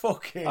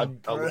 Fucking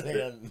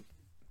brilliant.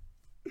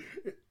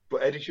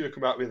 But Eddie should have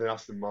come out with an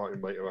Aston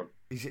Martin later on.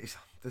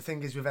 The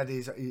thing is with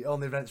Eddie, he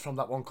only rents from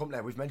that one company.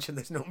 We've mentioned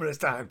this numerous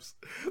times.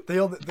 They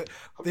only do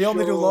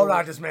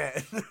lowriders,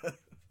 mate.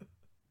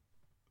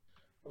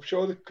 I'm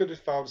sure they could have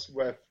found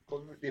somewhere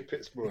near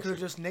Pittsburgh. He could have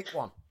just nicked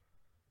one.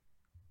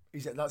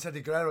 That's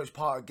Eddie Guerrero. It's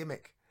part of a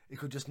gimmick. He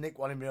could just nick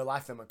one in real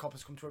life. Then when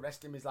coppers come to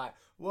arrest him, he's like,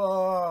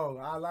 "Whoa,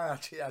 I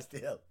like that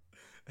deal."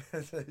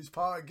 It's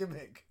part of a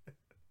gimmick.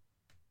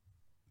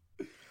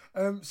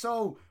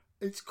 So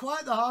it's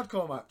quite the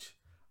hardcore match.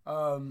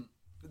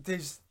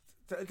 There's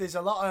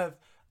a lot of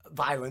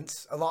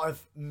violence, a lot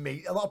of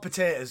meat, a lot of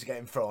potatoes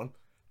getting thrown.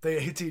 They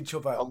hit each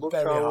other I loved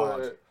very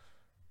hard.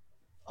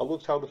 I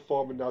loved how the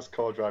former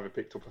NASCAR driver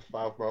picked up a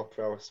 5 mile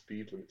per hour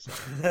speed limit sign.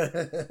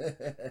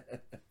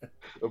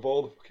 Of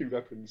all the fucking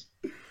weapons.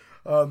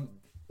 The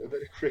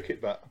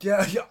cricket bat.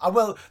 Yeah.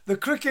 Well, the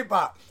cricket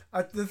bat.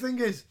 The thing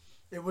is,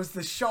 it was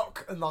the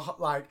shock and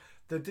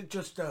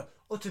the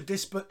utter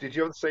disparate. Did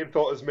you have the same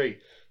thought as me?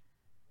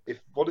 If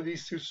one of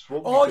these two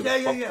swung, Oh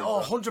yeah.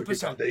 Oh,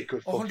 100%. They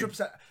could 100%.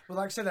 Well,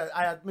 like I said,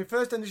 I had my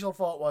first initial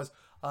thought was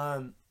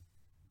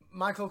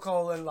Michael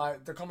Cole and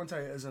like the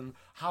commentators and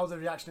how the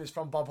reaction is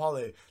from Bob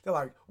Holly. They're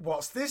like,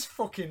 "What's this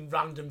fucking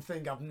random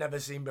thing I've never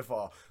seen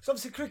before?" So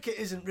obviously, cricket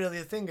isn't really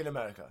a thing in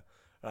America,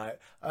 right?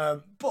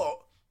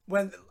 But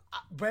when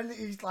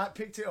he like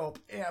picked it up,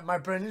 my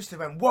brain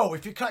instantly went, "Whoa!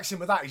 If he cracks him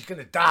with that, he's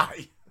gonna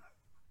die."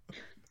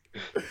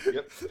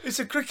 Yep. It's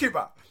a cricket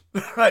bat,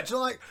 right? So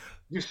like,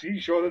 you see,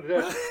 Shaun of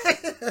the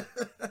Dead.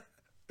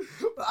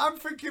 But I'm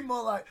thinking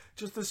more like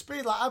just the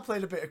speed. Like I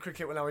played a bit of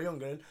cricket when I was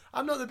younger, and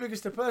I'm not the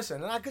biggest of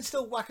person, and I could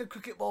still whack a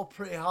cricket ball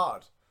pretty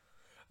hard.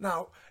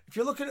 Now, if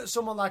you're looking at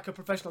someone like a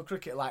professional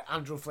cricketer like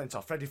Andrew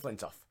Flintoff, Freddie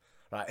Flintoff,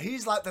 right?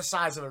 He's like the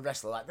size of a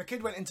wrestler. Like the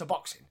kid went into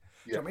boxing.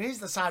 Yeah. So, I mean, he's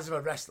the size of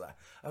a wrestler,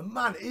 and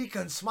man, he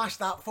can smash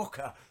that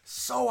fucker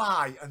so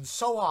high and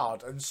so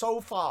hard and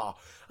so far.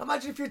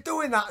 Imagine if you're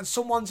doing that and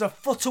someone's a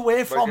foot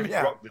away from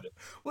you.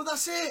 Well,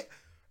 that's it.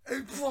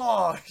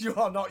 You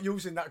are not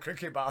using that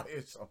cricket bat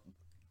here, son.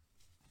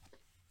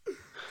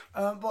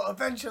 But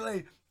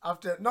eventually,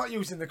 after not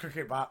using the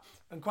cricket bat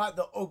and quite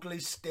the ugly,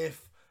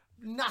 stiff,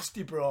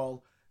 nasty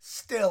brawl,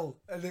 still,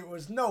 and it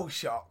was no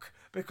shock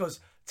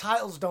because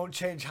titles don't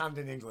change hand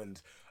in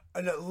England.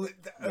 And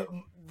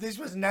this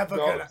was never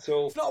gonna.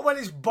 It's not when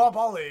it's Bob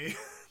Holly.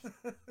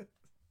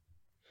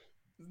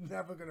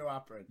 Never going to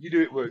happen. You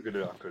knew it weren't going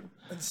to happen.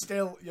 And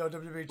still, your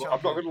WWE champion.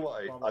 I'm not going to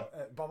lie.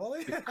 Bob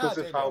Holly? Because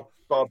of how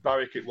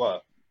barbaric it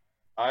was,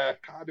 I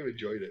kind of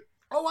enjoyed it.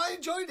 Oh, I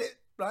enjoyed it,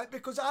 right?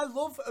 Because I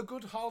love a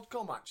good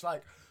hardcore match.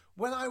 Like,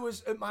 when I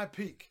was at my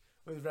peak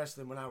with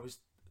wrestling, when I was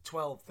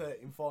 12,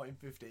 13, 14,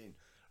 15,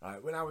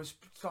 right? When I was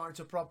starting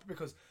to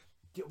because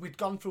we'd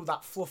gone through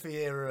that fluffy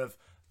era of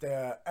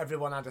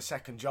everyone had a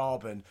second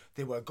job and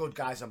they were good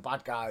guys and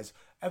bad guys.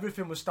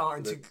 Everything was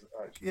starting to,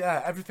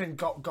 everything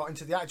got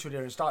into the actual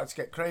era and started to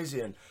get crazy.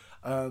 And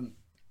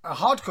the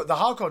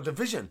hardcore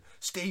division,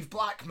 Steve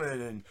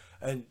Blackman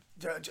and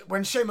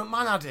when Shane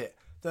McMahon had it,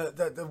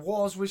 the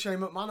wars with Shane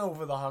McMahon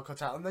over the hardcore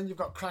title, and then you've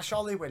got Crash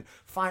Hollywood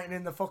fighting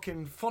in the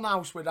fucking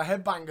funhouse with the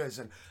headbangers,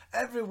 and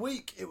every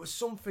week it was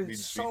something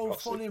so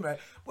funny, mate.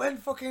 When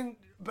fucking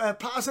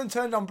Patterson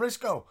turned on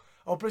Briscoe.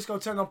 Or Briscoe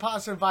turned on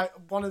Patterson by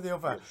one or the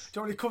other. Yes. Do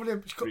you know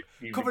when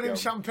he covered him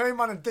champagne,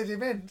 man, and did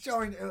him in?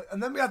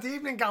 And then we had the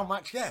evening gown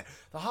match, yeah.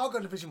 The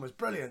hardcore division was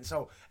brilliant.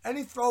 So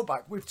any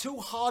throwback with two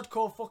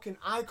hardcore fucking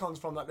icons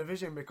from that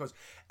division, because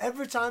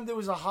every time there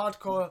was a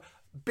hardcore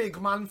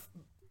big man,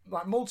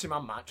 like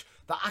multi-man match,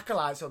 the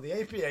Acolytes or the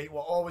AP8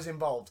 were always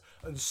involved,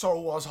 and so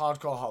was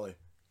Hardcore Holly.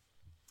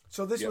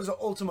 So this was an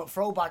ultimate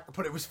throwback,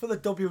 but it was for the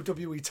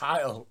WWE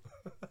title.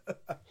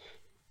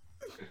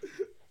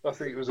 I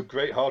think it was a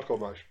great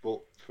hardcore match, but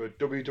for a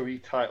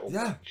WWE title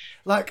match.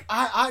 Like,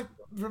 I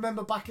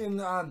remember back in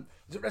was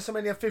it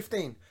WrestleMania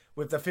 15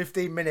 with the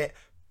 15-minute,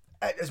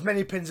 as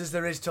many pins as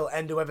there is till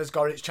end whoever's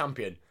got its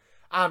champion.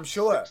 I'm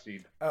sure.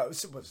 16.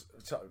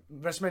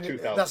 WrestleMania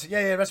 2000.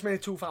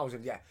 WrestleMania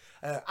 2000, yeah.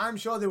 I'm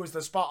sure there was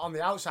the spot on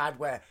the outside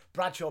where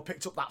Bradshaw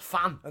picked up that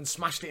fan and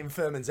smashed it in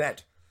Furman's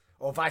head,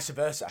 or vice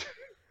versa.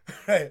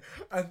 And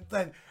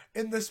then,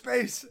 in the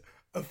space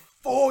of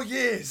 4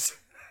 years,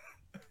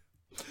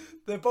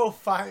 they're both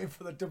fighting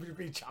for the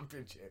WWE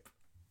Championship.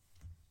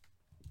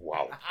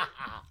 Wow.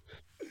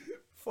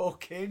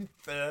 Fucking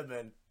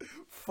Thurman.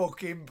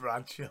 Fucking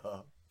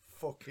Bradshaw.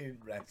 Fucking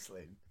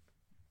wrestling.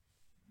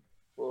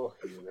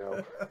 Fucking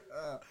hell.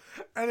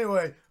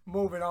 Anyway,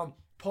 moving on.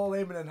 Paul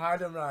Heyman and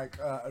Heidenreich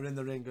are in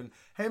the ring, and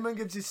Heyman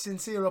gives his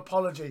sincere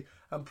apology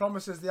and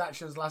promises the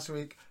actions last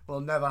week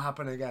will never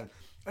happen again.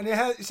 And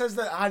he says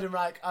that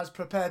Heidenreich has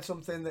prepared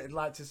something that he'd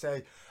like to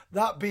say,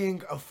 that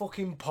being a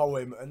fucking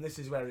poem, and this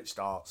is where it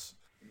starts.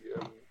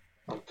 Yeah,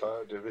 I'm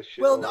tired of this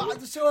shit. Well, no,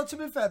 so to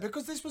be fair,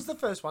 because this was the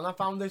first one, I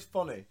found this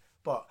funny.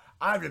 But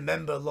I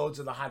remember loads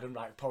of the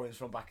Heidenreich poems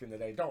from back in the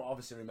day. Don't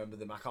obviously remember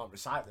them. I can't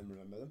recite them,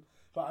 remember them.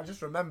 But I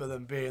just remember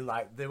them being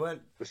like, they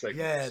weren't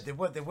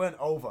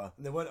over.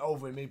 And they weren't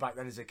over with me back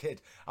then as a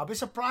kid. I'll be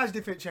surprised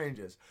if it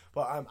changes.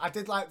 But I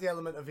did like the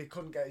element of he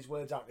couldn't get his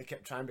words out and he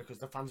kept trying because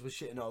the fans were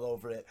shitting all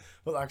over it.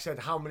 But like I said,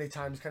 how many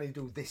times can he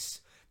do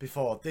this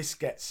before this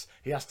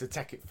he has to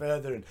take it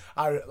further? And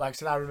I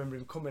remember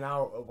him coming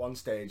out at one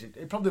stage.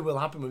 It probably will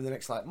happen within the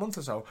next month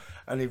or so.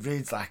 And he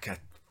reads like a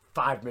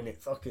 5-minute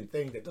fucking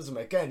thing that doesn't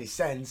make any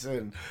sense,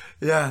 and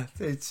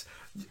it's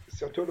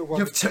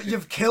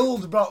you've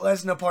killed Brock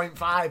Lesnar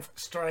 0.5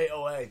 straight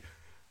away.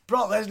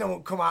 Brock Lesnar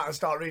won't come out and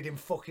start reading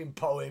fucking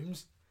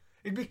poems.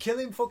 He'd be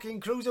killing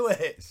fucking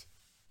cruiserweights.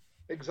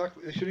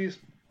 Exactly. They should have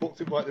booked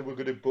him like they were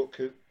going to book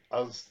it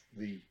as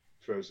the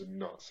frozen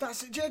Nazi.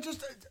 That's it. Yeah,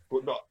 just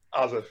but not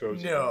as a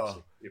frozen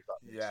Nazi. If that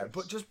makes sense.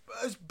 but just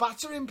as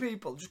battering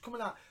people, just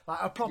coming out like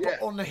a proper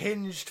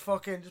unhinged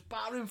fucking just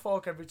battering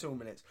folk every 2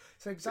 minutes.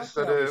 It's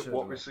exactly instead of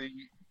what we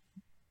see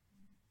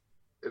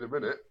in a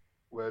minute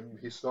when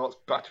he starts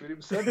battering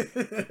himself,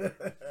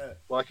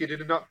 like he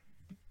did in that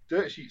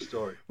Dirt Sheet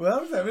story.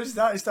 Well, there is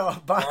that. He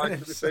started battering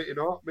himself.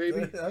 Art,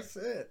 maybe. That's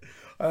it.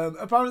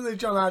 Apparently,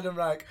 John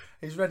Heidenreich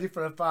is ready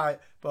for a fight,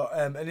 but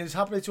and he's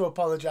happy to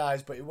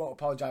apologise, but he won't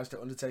apologise to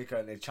Undertaker,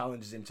 and he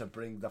challenges him to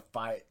bring the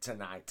fight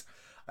tonight.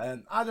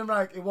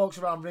 Heidenreich, he walks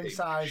around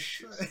ringside.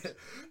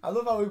 I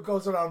love how he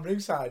goes around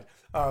ringside,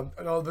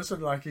 and all of a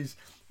sudden, like he's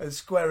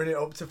squaring it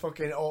up to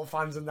fucking all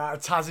fans and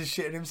that. Taz is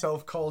shitting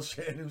himself, Cole's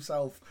shitting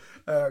himself.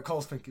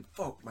 Cole's thinking,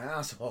 "Fuck my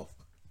asshole."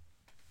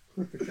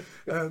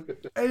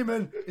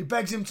 Heyman, he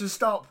begs him to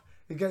stop.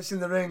 He gets in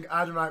the ring,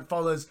 Heidenreich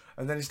follows,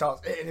 and then he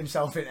starts hitting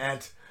himself in the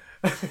head.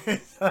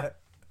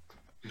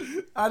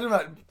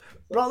 Heidenreich,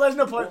 Brock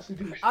Lesnar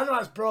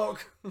Heidenreich's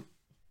broke.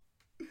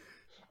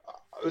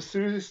 As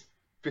soon as,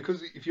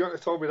 because if you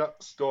hadn't told me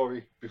that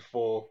story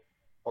before,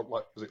 on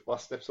like, was it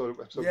last episode?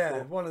 Yeah,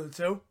 4? one of the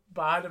two.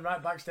 But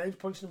Heidenreich backstage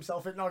punching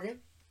himself in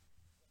noggin.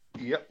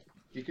 Yep,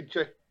 you can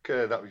check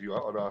that review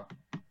out on our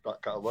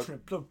back catalogue.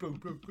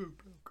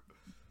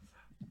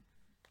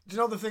 Do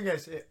you know the thing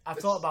is, I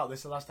thought about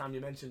this the last time you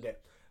mentioned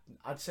it.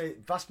 I'd say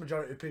vast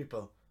majority of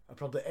people are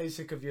probably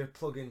sick of you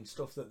plugging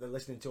stuff that they're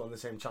listening to on the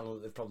same channel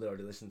that they've probably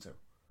already listened to.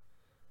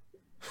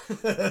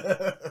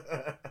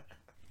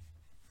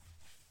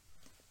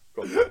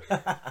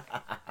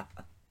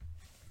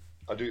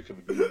 I do it for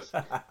the views.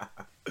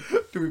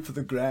 Do it for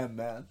the gram,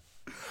 man.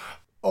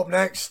 Up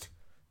next,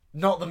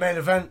 not the main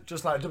event,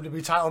 just like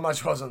WWE title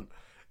match wasn't.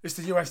 It's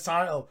the US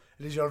title.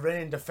 It is your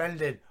reigning,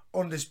 defended,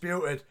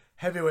 undisputed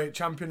heavyweight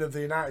champion of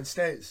the United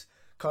States,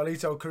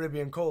 Carlito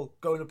Caribbean Cole,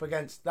 going up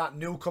against that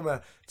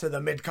newcomer to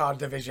the mid-card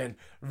division,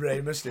 Rey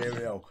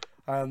Mysterio.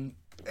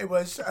 It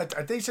was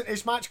a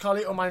decent-ish match.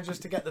 Carlito manages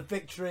to get the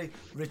victory,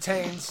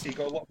 retains. He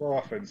got a lot more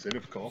offense in,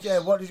 of course. Yeah,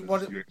 what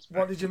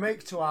did you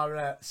make to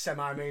our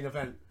semi-main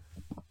event?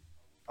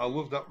 I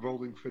love that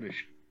rolling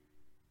finish.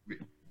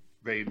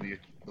 Rey in the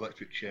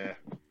electric chair,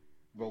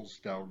 rolls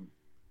down,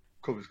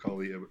 covers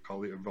Carlito, but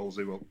Carlito rolls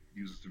him up,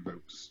 uses the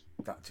ropes.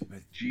 That's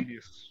a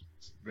genius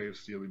way of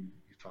stealing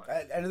your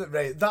time. And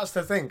Ray, that's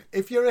the thing.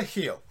 If you're a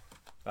heel,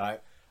 right,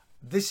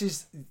 this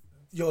is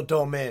your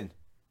domain.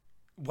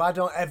 Why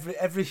don't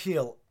every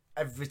heel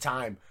every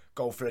time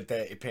go for a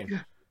dirty pin? Yeah.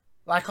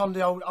 Like on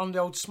the old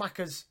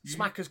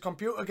Smackers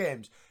computer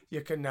games,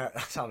 you can.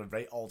 That sounded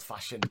very old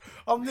fashioned.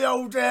 On the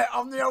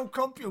old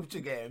computer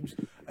games,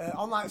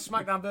 on like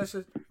SmackDown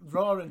versus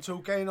Raw and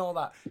 2K and all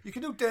that, you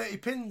can do dirty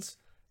pins.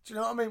 Do you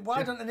know what I mean?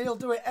 Why don't an heel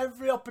do it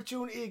every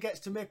opportunity he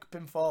gets to make a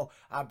pinfall?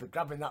 I'd be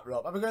grabbing that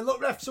rope. I'd be going,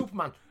 look, ref,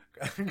 Superman,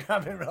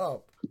 grabbing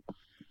rope.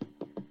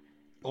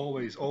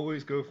 Always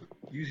go.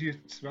 Use your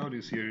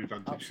surroundings to your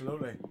advantage.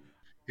 Absolutely.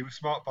 He was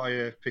smart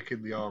by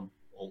picking the arm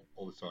all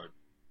the time.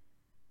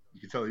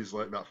 You can tell he's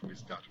learned that from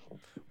his dad.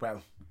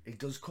 Well, he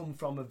does come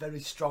from a very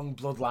strong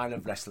bloodline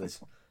of wrestlers.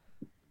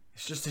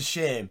 It's just a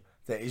shame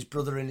that his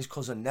brother and his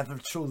cousin never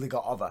truly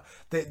got over.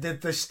 They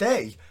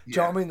stay. Do you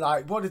know what I mean?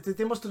 Like,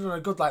 they must have done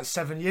a good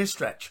 7-year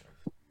stretch.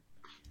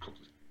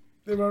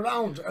 They were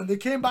around and they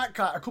came back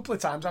a couple of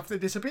times after they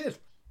disappeared.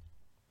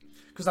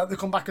 Because they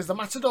come back as the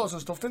Matadors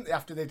and stuff, didn't they?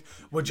 After they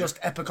were just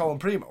Epico and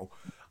Primo.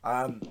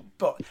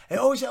 But it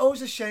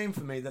always a shame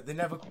for me that they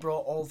never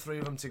brought all three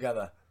of them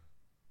together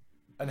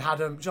and had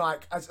them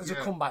as a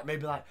comeback.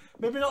 Maybe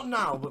not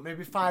now, but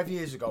maybe 5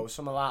 years ago,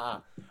 something like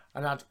that.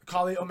 And had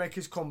Carlito make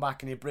his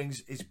comeback, and he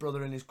brings his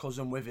brother and his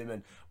cousin with him,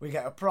 and we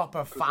get a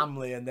proper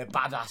family, and they're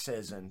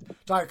badasses, and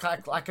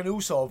like an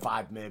Uso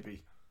vibe,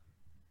 maybe.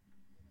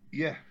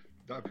 Yeah,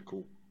 that'd be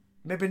cool.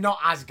 Maybe not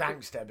as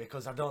gangster,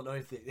 because I don't know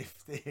if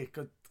they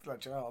could. Do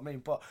you know what I mean?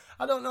 But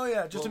I don't know.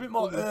 Yeah, just a bit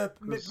more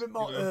urban.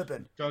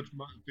 Dad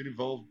might have been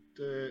involved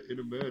in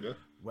a murder.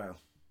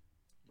 Well,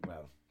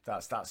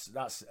 that's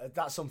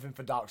something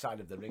for Dark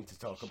Side of the Ring to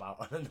talk about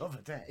on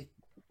another day.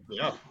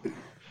 Yeah.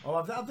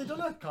 Oh, have they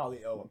done a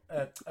Carlito,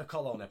 a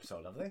Colon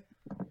episode? Have they?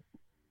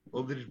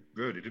 Well, they did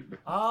Brody, didn't they?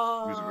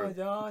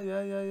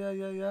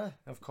 Yeah.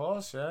 Of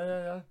course,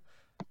 yeah.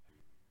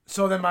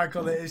 So then,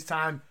 Michael, it is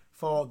time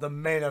for the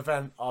main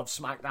event of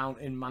SmackDown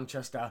in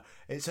Manchester.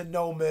 It's a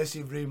No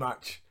Mercy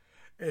rematch.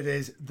 It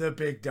is the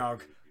Big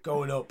Dog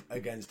going up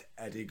against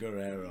Eddie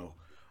Guerrero.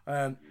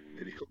 And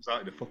he comes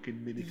out in a fucking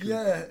minigun.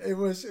 Yeah,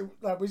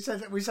 like we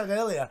said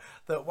earlier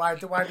that why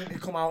didn't he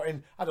come out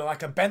in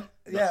like a Bentley,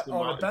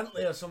 a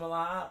Bentley or something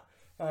like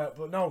that?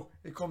 But no,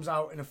 he comes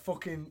out in a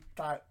fucking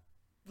like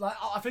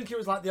I think it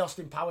was like the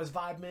Austin Powers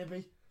vibe.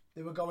 Maybe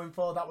they were going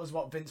for. That was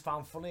what Vince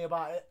found funny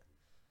about it.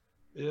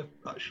 Yeah,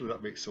 actually,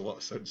 that makes a lot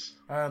of sense.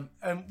 And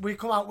we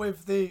come out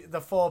with the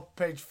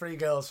 4-page free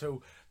girls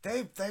who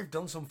they've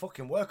done some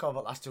fucking work over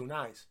the last 2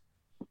 nights.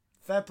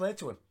 Fair play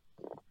to them.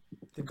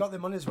 They've got their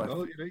money's worth.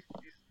 Well,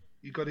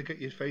 you got to get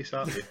your face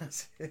out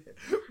there.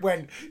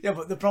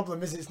 But the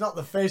problem is it's not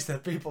the face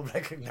that people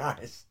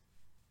recognise.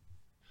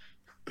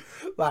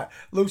 Like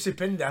Lucy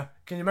Pinder,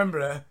 can you remember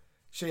her?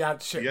 She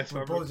had Yes,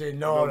 I bloody remember. I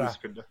know Nora, Lucy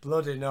Pinder.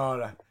 bloody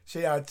Nora.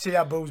 She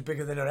had boobs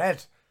bigger than her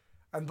head,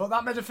 but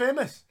that made her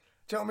famous.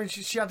 Do you know what I mean?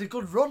 She had a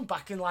good run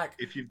back in like.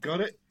 If you've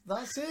got it,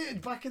 That's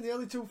it. Back in the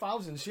early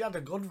 2000s, she had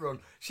a good run.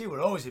 She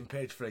were always in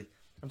page 3.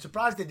 I'm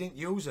surprised they didn't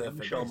use her for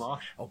Michelle this.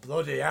 Marsh. Oh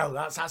bloody hell!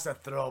 That's a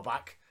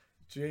throwback.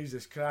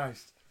 Jesus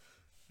Christ.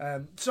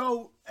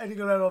 So Eddie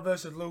Guerrero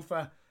versus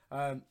Luther.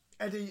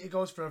 Eddie, he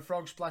goes for a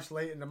frog splash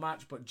late in the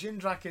match, but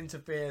Jindrak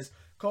interferes,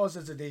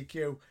 causes a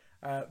DQ.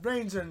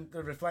 Reigns and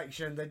the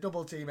Reflection, they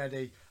double team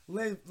Eddie,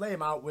 lay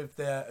him out with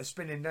a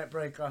spinning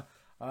neckbreaker.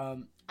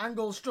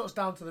 Angle struts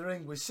down to the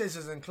ring with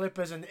scissors and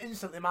clippers, and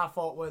instantly my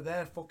thought were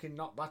they're fucking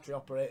not battery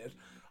operated,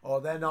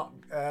 or they're not.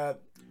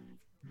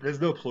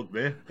 There's no plug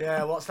there.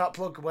 Yeah, what's that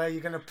plug? Where are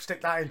you going to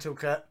stick that into,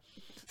 Kurt?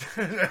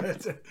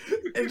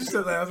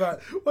 Instantly, I was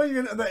like, "What are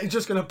you going to?" He's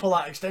just going to pull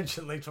that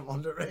extension lead from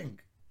under the ring.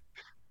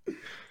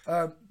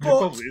 There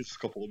probably is a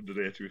couple under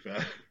there, to be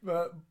fair.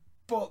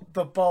 But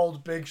the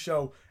bald Big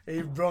Show,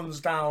 he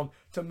runs down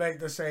to make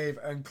the save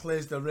and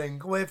clears the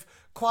ring with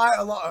quite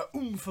a lot of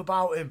oomph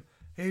about him.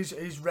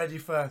 He's ready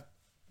for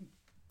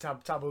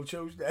Taboo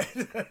Tuesday.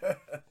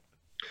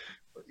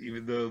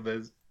 Even though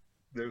there's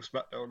no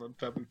SmackDown on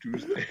Taboo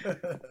Tuesday.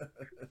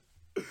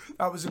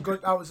 That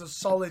was a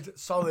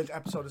solid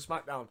episode of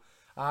SmackDown,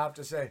 I have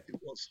to say. It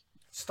was.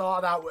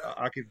 Started out with,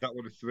 I give that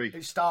one a 3.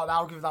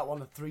 I'll give that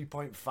one a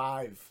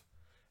 3.5.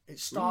 It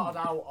started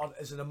out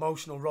as an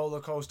emotional roller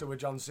coaster with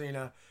John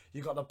Cena.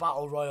 You got the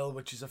Battle Royal,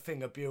 which is a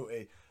thing of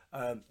beauty.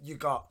 You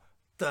got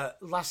the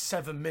last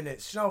 7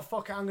 minutes. No,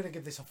 fuck it, I'm going to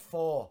give this a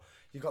 4.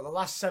 You got the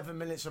last 7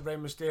 minutes of Rey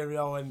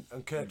Mysterio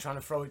and Kurt trying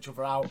to throw each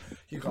other out.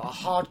 You got a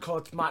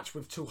hardcore match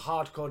with 2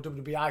 hardcore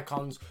WWE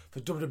icons for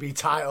WWE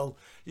title.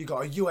 You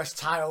got a US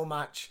title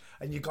match,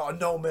 and you got a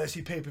No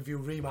Mercy pay-per-view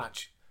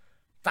rematch.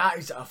 That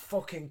is a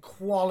fucking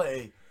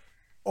quality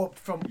up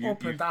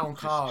and down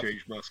card.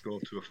 Changed my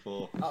score to a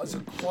 4.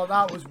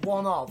 That was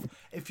one of.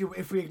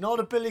 If we ignore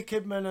the Billy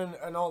Kidman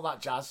and all that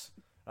jazz,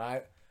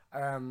 right?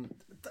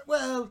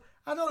 Well,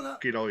 I don't know.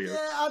 Get all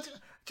yeah,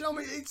 do you know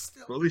what I mean?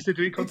 Well, at least they're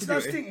doing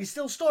continuity. It's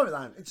still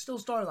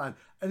storyline.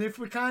 And if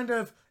we kind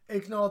of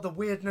ignore the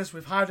weirdness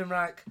with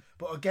Heidenreich,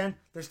 but again,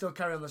 they still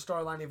carry on the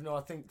storyline, even though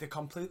I think they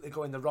completely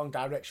go in the wrong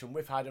direction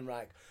with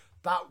Heidenreich.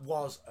 That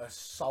was a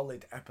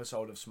solid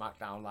episode of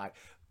SmackDown. Like,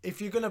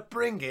 if you're going to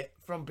bring it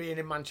from being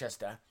in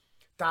Manchester,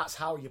 that's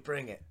how you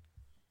bring it.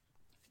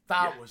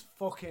 That was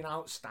fucking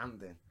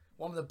outstanding.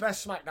 One of the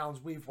best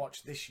SmackDowns we've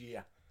watched this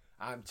year.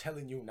 I'm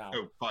telling you now.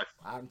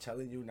 I'm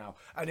telling you now.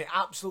 And it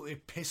absolutely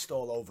pissed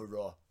all over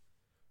Raw.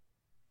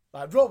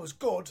 Like, Raw was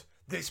good.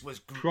 This was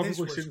great.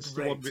 Probably since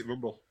the 1-bit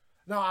Rumble.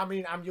 No, I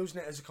mean, I'm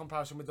using it as a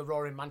comparison with the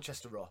Raw in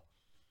Manchester Raw.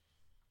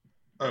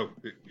 Oh.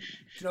 Do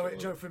you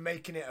know if we're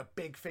making it a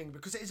big thing?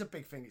 Because it is a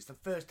big thing. It's the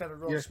first ever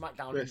Raw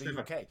SmackDown in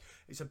the UK.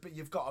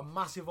 You've got a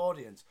massive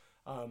audience.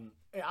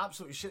 It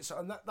absolutely shits.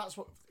 And that's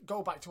what,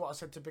 go back to what I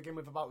said to begin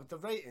with about the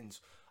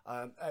ratings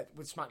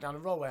with SmackDown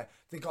and Raw, where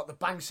they got the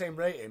bang same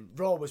rating.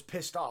 Raw was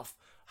pissed off.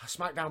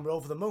 SmackDown were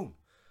over the moon.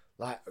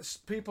 Like,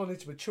 people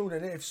need to be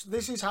tuning in. If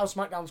this is how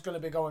SmackDown's going to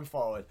be going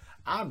forward,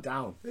 I'm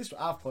down. I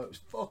thought it was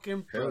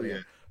fucking brilliant.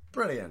 Yeah.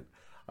 Brilliant.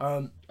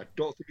 I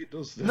don't think it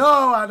does.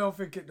 No, I don't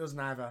think it does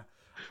neither.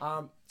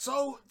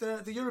 So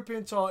the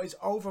European tour is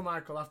over,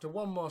 Michael, after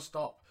one more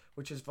stop,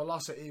 which is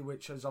Velocity,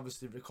 which is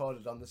obviously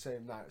recorded on the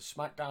same night as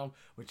SmackDown,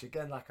 which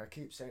again, like I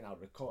keep saying,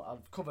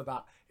 I'll cover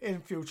that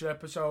in future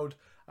episode.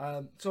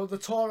 So the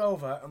tour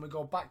over, and we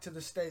go back to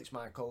the States,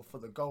 Michael, for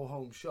the go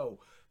home show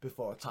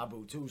before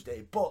Taboo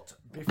Tuesday. But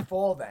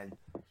before then,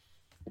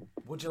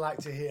 would you like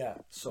to hear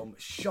some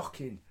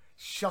shocking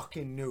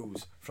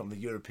news from the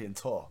European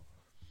tour?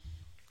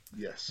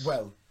 Yes.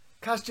 Well,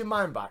 cast your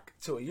mind back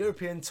to a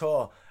European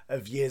tour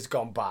of years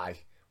gone by,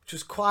 which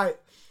was quite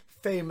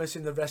famous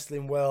in the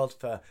wrestling world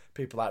for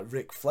people like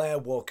Ric Flair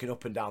walking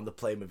up and down the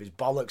plane with his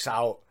bollocks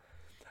out.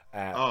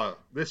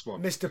 This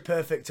one. Mr.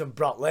 Perfect and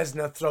Brock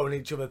Lesnar throwing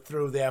each other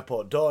through the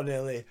airport door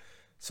nearly.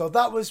 So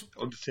that was...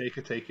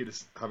 Undertaker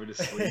having a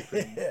sleep,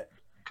 and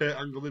Kurt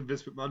Angle and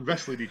Vince McMahon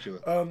wrestling each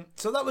other.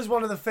 So that was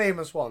one of the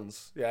famous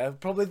ones. Yeah,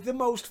 probably the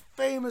most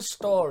famous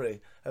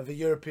story of the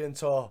European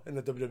tour in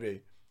the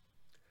WWE.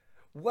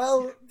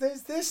 Well,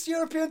 this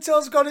European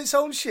tour's got its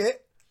own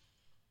shit.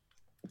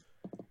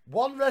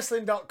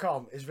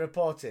 OneWrestling.com is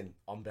reporting,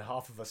 on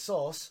behalf of a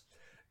source,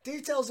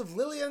 details of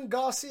Lillian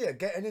Garcia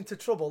getting into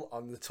trouble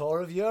on the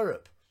tour of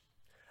Europe.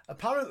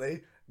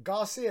 Apparently,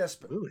 Garcia...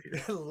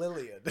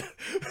 Lillian.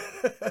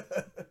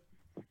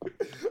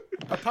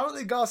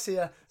 Apparently,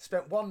 Garcia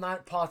spent one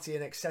night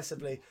partying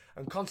excessively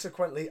and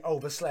consequently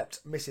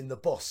overslept, missing the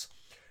bus.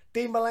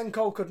 Dean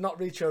Malenko could not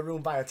reach her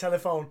room via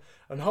telephone,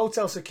 and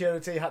hotel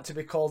security had to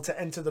be called to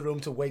enter the room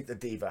to wake the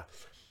diva.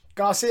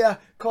 Garcia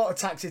caught a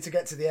taxi to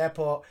get to the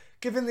airport,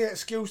 giving the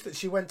excuse that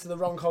she went to the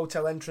wrong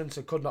hotel entrance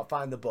and could not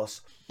find the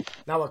bus.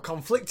 Now, a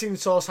conflicting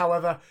source,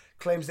 however,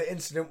 claims the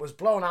incident was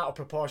blown out of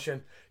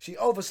proportion. She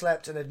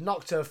overslept and had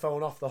knocked her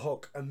phone off the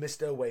hook and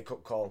missed her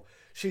wake-up call.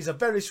 She's a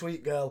very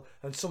sweet girl,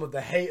 and some of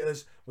the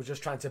haters were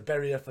just trying to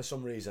bury her for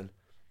some reason.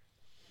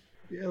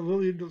 Yeah,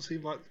 Lillian doesn't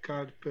seem like the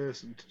kind of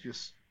person to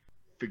just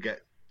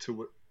forget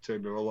to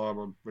turn her alarm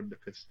on when they're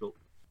pissed up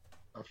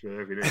after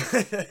every day.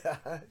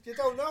 You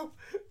don't know.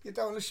 You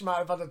don't know. She might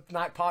have had a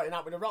night party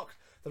night with The Rock.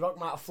 The Rock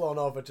might have flown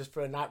over just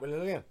for a night with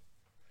Lillian.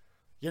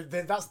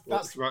 That's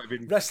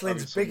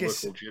wrestling's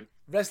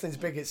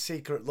biggest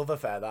secret love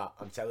affair. That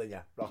I'm telling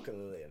you, Rock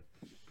and Lillian.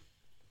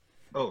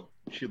 Oh,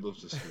 she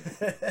loves us.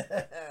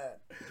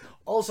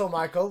 Also,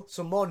 Michael,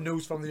 some more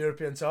news from the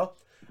European tour.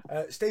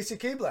 Stacy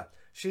Keibler.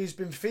 She's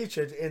been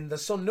featured in the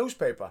Sun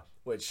newspaper,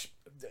 which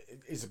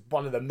is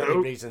one of the many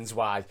reasons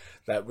why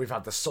that we've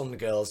had the Sun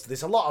girls.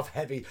 There's a lot of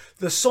heavy.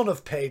 The Sun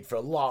have paid for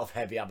a lot of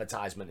heavy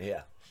advertisement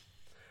here.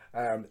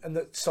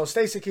 So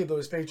Stacy Keibler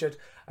was featured.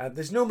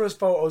 There's numerous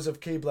photos of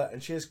Keibler,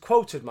 and she is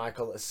quoted,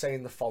 Michael, as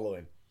saying the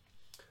following: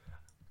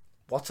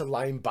 "What a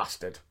lying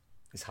bastard,"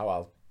 is how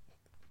I'll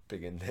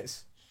begin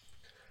this.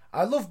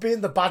 "I love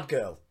being the bad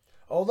girl.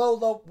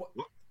 Although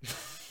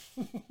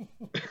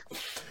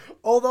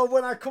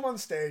when I come on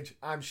stage,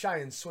 I'm shy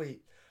and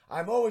sweet.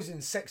 I'm always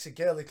in sexy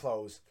girly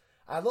clothes.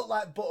 I look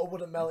like butter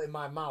wouldn't melt in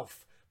my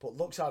mouth, but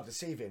looks are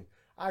deceiving.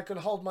 I can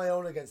hold my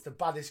own against the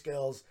baddest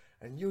girls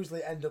and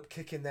usually end up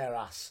kicking their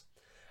ass.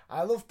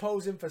 I love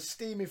posing for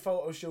steamy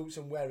photo shoots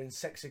and wearing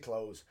sexy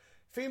clothes.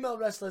 Female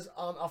wrestlers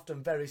aren't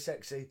often very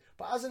sexy,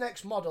 but as an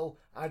ex-model,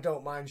 I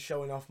don't mind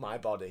showing off my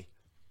body."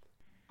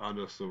 I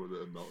know some of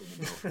that are melting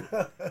in the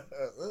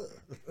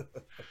mouth.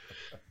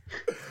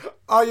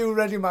 Are you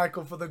ready,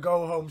 Michael, for the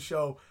go-home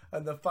show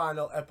and the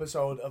final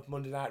episode of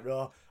Monday Night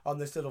Raw on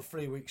this little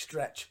 3-week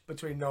stretch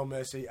between No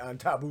Mercy and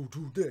Taboo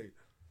Tuesday?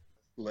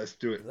 Let's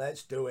do it.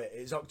 Let's do it.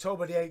 It's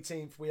October the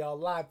 18th. We are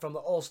live from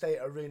the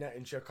Allstate Arena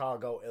in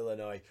Chicago,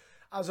 Illinois.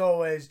 As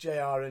always,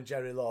 JR and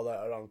Jerry Lawler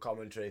are on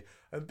commentary.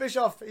 And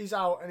Bischoff, he's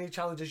out and he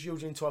challenges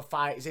Eugene to a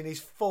fight. He's in his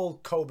full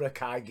Cobra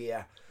Kai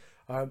gear.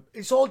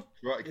 It's all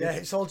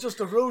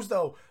just a ruse,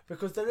 though,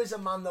 because there is a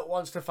man that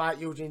wants to fight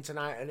Eugene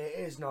tonight, and it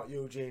is not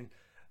Eugene.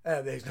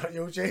 It's not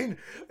Eugene.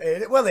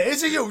 It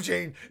is a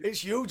Eugene.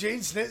 It's Eugene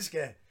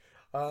Snitsky.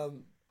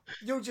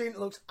 Eugene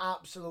looks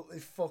absolutely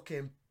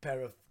fucking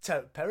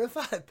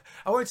terrified.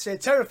 I won't say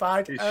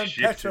terrified and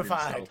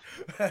petrified.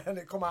 And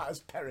it come out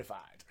as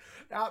terrified.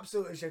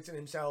 Absolutely shitting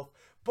himself.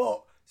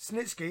 But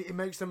Snitsky, he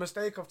makes the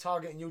mistake of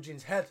targeting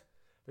Eugene's head,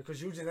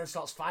 because Eugene then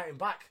starts fighting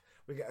back.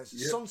 We get a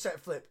sunset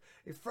flip.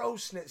 He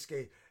throws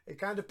Snitsky. He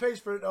kind of pays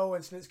for it though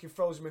when Snitsky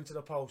throws him into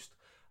the post.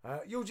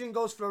 Eugene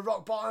goes for a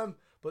rock bottom,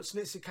 but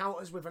Snitsky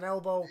counters with an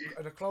elbow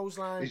and a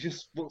clothesline. He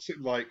just looks at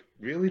him like,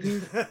 really,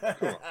 dude?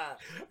 Come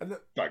on.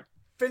 And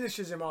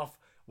finishes him off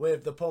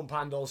with the pump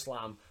handle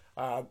slam.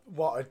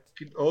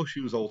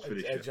 She was old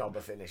finisher. A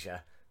jobber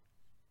finisher.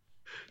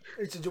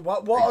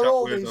 What are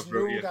all these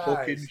new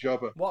guys?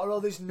 What are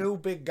all these new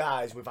big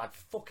guys? We've had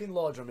fucking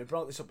loads of them. We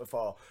brought this up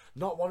before.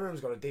 Not one of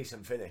them's got a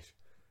decent finish.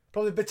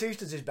 Probably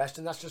Batista's his best,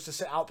 and that's just a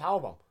sit-out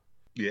powerbomb.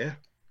 Yeah.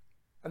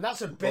 And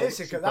that's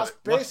basic. Really.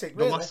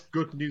 The last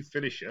good new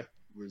finisher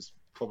was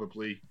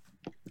probably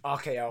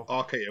RKO.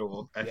 RKO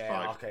or F5.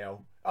 Yeah,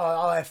 RKO.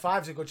 Oh,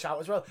 F5's a good shout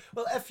as well.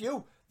 Well,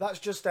 FU, that's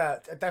just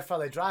a Death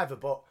Valley driver,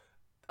 but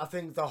I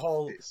think the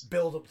whole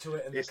build-up to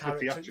it and the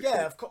character...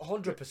 Yeah,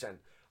 100%.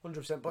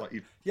 100%. But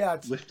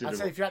I'd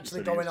say if you're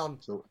actually going on...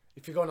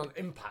 If you're going on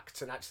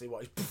Impact and actually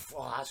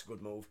that's a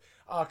good move.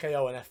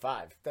 RKO and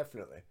F5,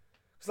 definitely.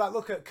 It's like,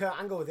 look at Kurt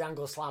Angle with the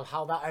Angle Slam.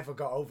 How that ever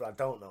got over, I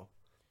don't know.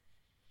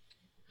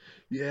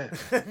 Yeah.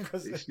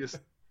 It's just...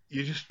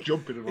 You're just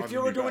jumping around. If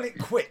you were doing it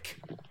quick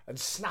and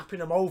snapping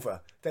them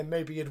over, then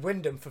maybe you'd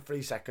win them for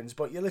 3 seconds,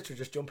 but you're literally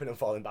just jumping and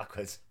falling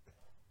backwards.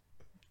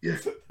 Yeah.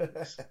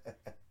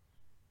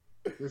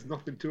 There's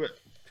nothing to it.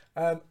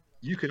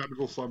 You can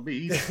Angle Slam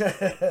me.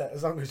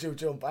 As long as you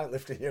jump, I ain't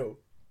lifting you.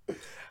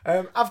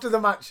 After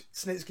the match,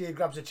 Snitsky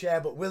grabs a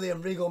chair, but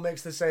William Regal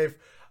makes the save,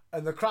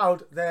 and the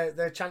crowd,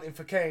 they're chanting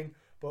for Kane,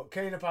 but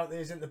Kane apparently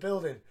is in the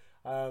building.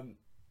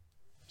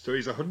 So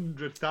he's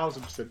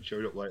 100,000%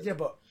 showing up later. Yeah,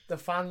 but the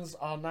fans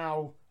are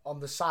now on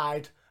the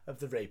side of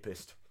the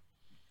rapist.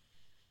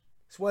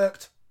 It's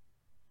worked.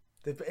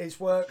 It's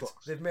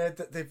worked.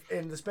 They've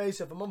in the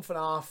space of a month and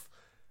a half,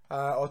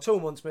 or 2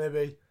 months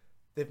maybe,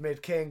 they've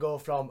made Kane go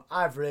from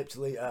 "I've raped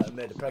Lita and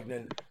made her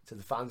pregnant" to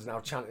the fans now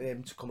chanting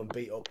him to come and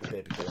beat up the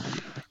baby killer.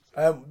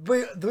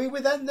 We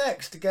then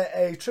next get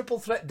a triple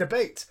threat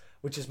debate,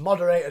 which is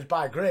moderated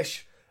by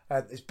Grish.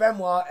 It's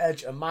Benoit,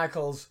 Edge, and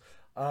Michaels.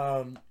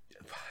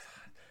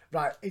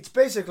 Right, it's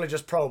basically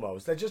just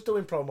promos. They're just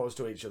doing promos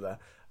to each other.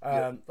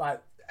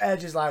 Like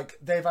Edge is like,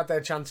 they've had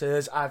their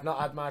chances, I've not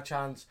had my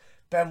chance.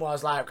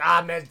 Benoit's like,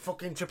 I made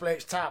fucking Triple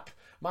H tap.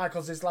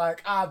 Michaels is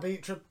like, I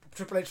beat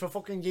Triple H for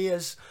fucking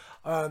years.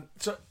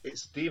 So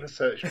it's Diva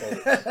Search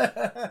politics.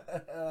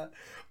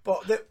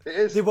 But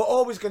they were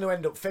always going to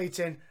end up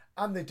fating,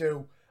 and they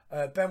do.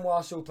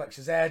 Benoit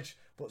suplexes Edge,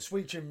 but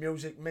switching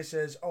music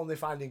misses, only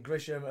finding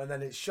Grisham, and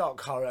then it's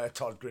shock horror.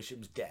 Todd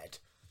Grisham's dead.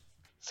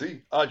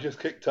 See, I just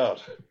kicked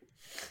out.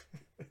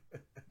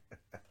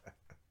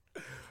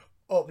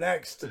 Up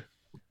next,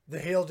 the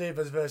heel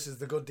divas versus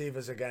the good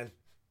divas again.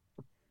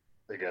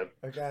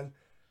 Again.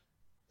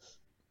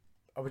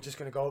 Are we just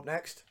going to go up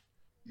next?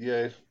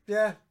 Yeah.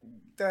 Yeah.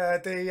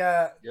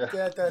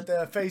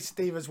 The face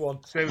divas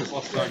won. Same as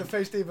last time. The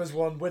face divas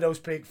won. Widow's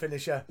Peak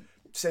finisher.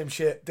 Same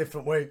shit,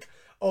 different week.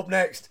 Up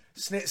next,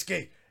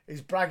 Snitsky.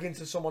 He's bragging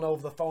to someone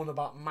over the phone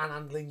about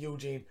manhandling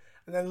Eugene.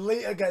 And then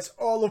Lita gets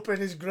all up in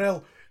his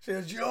grill. She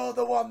says, "You're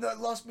the one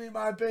that lost me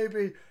my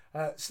baby."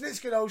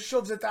 Snitsky, though,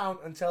 shoves her down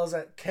and tells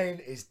her, "Kane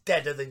is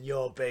deader than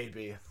your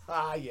baby."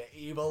 Ah, you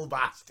evil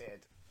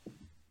bastard.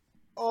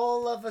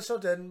 All of a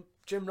sudden,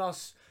 Jim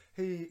Ross,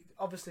 he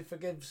obviously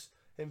forgives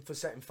him for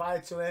setting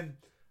fire to him.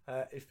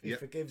 He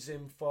forgives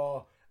him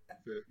for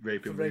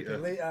raping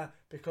Lita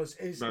because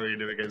he's marrying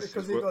him against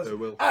because his he goes,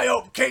 will. "I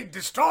hope Kane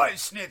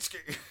destroys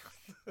Snitsky."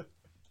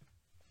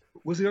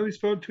 Was he on his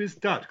phone to his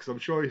dad? Because I'm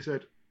sure he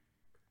said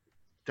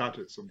dad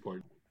at some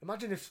point.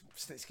 Imagine if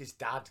Snitsky's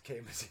dad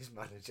came as his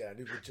manager and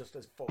he was just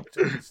as fucked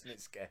up as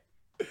Snitsky.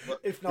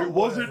 If not, it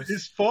wasn't worse.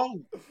 his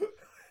fault.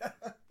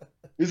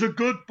 He's a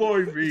good boy,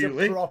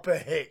 really. He's a proper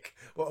hick,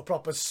 but a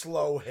proper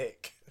slow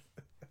hick.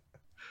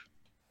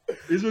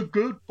 He's a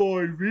good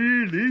boy,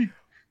 really.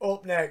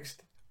 Up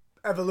next,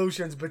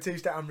 Evolution's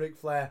Batista and Ric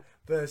Flair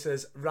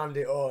versus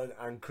Randy Orton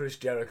and Chris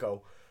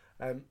Jericho.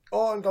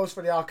 Orton goes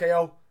for the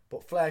RKO,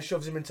 but Flair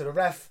shoves him into the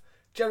ref.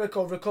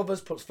 Jericho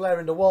recovers, puts Flair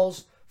in the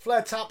walls.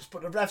 Flair taps,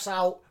 but the ref's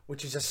out,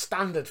 which is a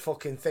standard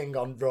fucking thing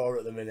on Raw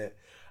at the minute.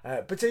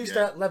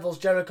 Batista levels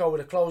Jericho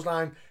with a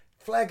clothesline.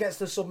 Flair gets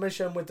the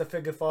submission with the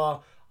figure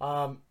four.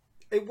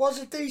 It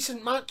was a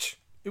decent match.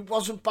 It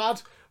wasn't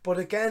bad, but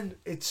again,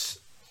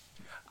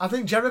 I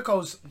think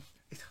Jericho's...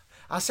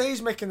 I say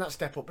he's making that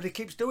step up, but he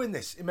keeps doing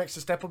this. He makes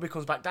the step up, he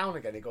comes back down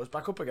again. He goes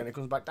back up again, he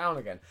comes back down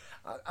again.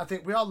 I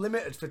think we are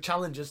limited for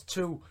challenges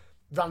to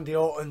Randy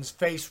Orton's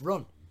face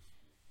run.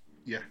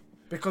 Yeah.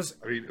 Because...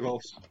 I mean,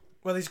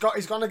 well, he's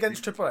gone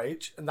against Triple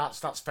H, and that's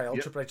failed.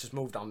 Yep. Triple H has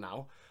moved on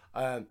now.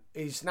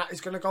 He's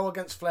going to go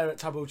against Flair at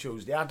Taboo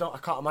Tuesday. I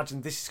can't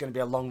imagine this is going to be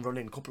a long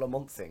running couple of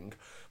month thing.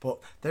 But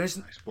there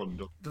isn't.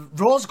 The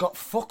Raw's got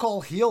fuck all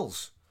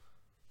heels.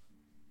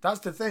 That's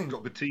the thing. We've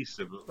got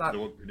Batista, but they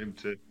wanted him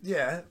to.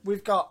 Yeah,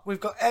 we've got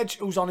Edge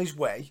who's on his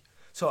way.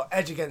 So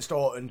Edge against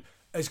Orton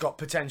has got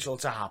potential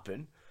to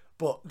happen.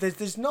 But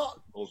there's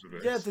not.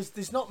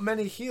 There's not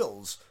many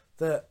heels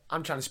that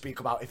I'm trying to speak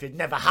about if it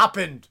never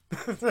happened.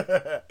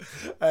 But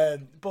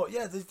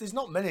yeah, there's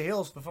not many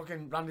heels for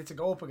fucking Randy to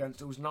go up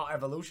against who's not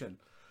Evolution.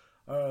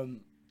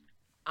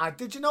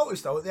 Did you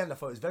notice though at the end I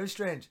thought it was very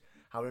strange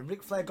how when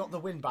Ric Flair got the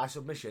win by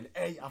submission,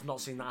 A, I've not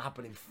seen that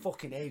happen in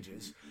fucking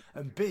ages,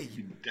 and B,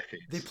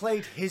 decades. They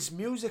played his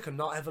music and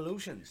not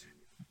Evolution's.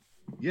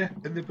 Yeah,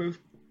 and they both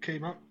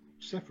came out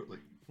separately.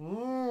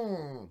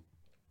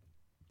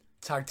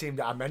 Tag team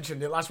that I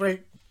mentioned it last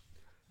week.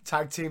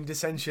 Tag team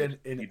dissension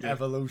in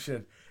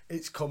Evolution.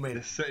 It's coming.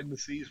 They're setting the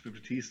seas for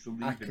Batista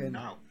leaving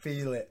now.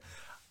 Feel it.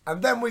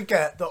 And then we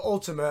get the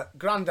ultimate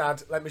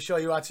Grandad, let me show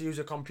you how to use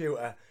a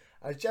computer.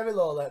 As Jerry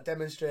Lawler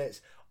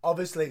demonstrates,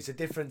 obviously it's a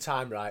different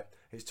time, right?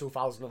 It's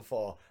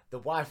 2004. The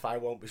Wi-Fi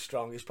won't be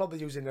strong. He's probably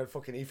using a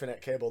fucking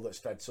Ethernet cable that's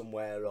fed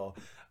somewhere, or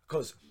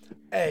because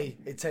A,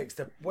 it takes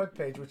the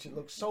webpage, which it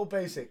looks so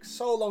basic,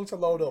 so long to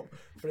load up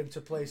for him to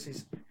place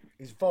his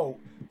vote.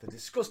 The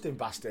disgusting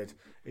bastard.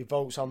 He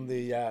votes on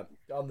the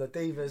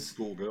Divas.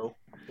 Schoolgirl.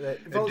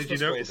 Did you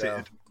notice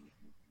it?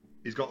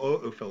 He's got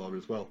autofill on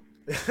as well.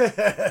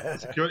 The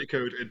security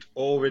code had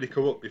already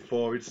come up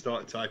before he'd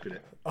started typing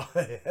it. Oh,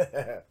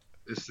 yeah.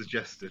 As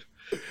suggested.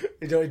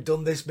 He'd already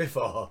done this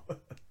before.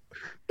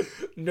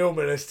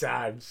 Numerous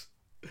times.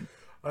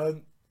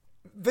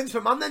 Vince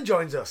McMahon then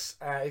joins us.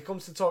 He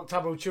comes to talk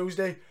Taboo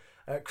Tuesday.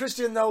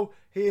 Christian, though,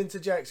 he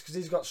interjects because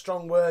he's got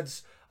strong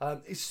words.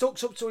 He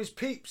sucks up to his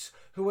peeps,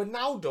 who are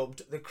now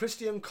dubbed the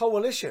Christian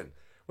Coalition,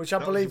 which I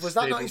believe was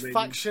that not his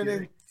faction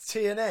in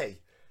TNA?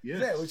 Yes.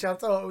 Yeah, which I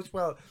thought was,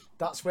 well,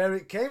 that's where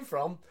it came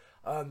from.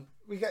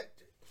 We get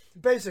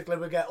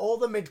all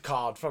the mid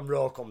card from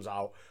Raw comes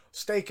out,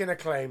 staking a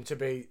claim to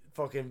be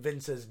fucking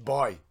Vince's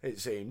boy, it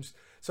seems.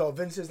 So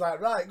Vince is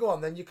like, right, go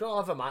on then, you can all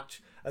have a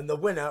match, and the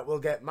winner will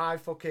get my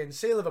fucking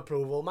seal of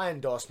approval, my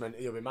endorsement,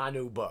 he'll be my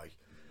new boy.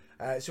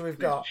 So we've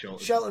got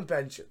Shelton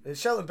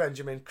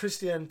Benjamin,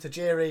 Christian,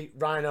 Tajiri,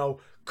 Rhino,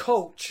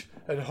 Coach,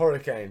 and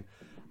Hurricane.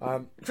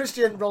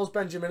 Christian rolls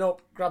Benjamin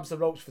up, grabs the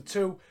ropes for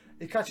two.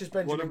 He catches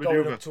Benjamin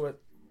going up to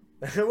it.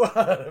 What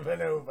a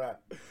maneuver.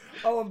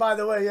 Oh, and by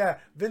the way, yeah,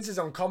 Vince is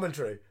on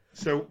commentary.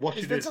 So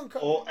watching this,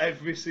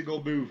 every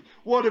single move.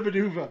 What a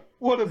maneuver.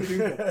 What a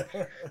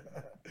maneuver.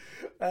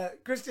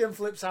 Christian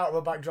flips out of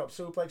a backdrop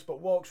suplex, but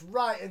walks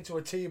right into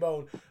a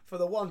T-bone for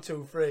the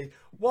 1-2-3.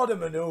 What a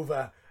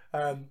maneuver.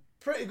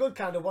 Pretty good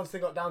kind of once they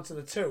got down to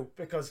the two,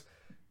 because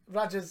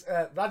Rajas,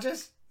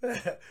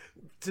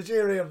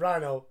 Tajiri and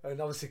Rhino, and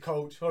obviously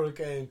Coach,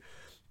 Hurricane,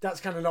 that's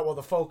kind of not what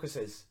the focus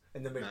is.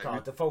 in the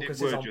mid-card. The It focus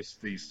were is on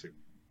just these two.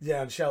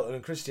 on Shelton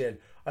and Christian.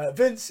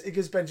 Vince, he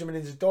gives Benjamin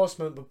his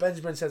endorsement, but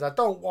Benjamin says, I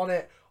don't want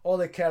it. All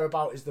they care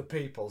about is the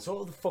people. So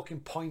what the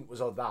fucking point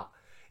was of that?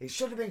 It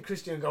should have been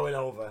Christian going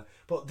over.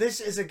 But this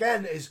is,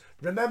 again, is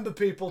remember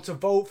people to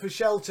vote for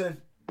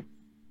Shelton.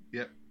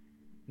 Yep.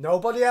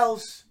 Nobody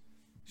else.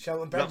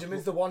 Shelton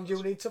Benjamin's the one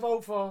you need to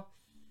vote for.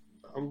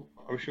 I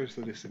was sure I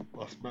said this in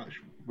last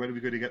match. When are we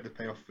going to get the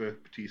payoff for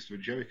Batista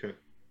and Jericho?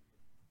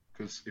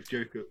 Because if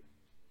Jericho...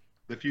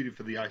 They're feuding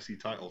for the IC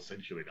title,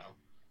 essentially, now.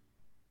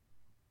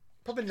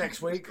 Probably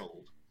next week.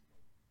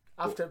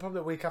 Probably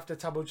a week after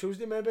Taboo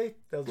Tuesday, maybe.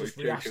 They'll just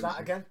rehash that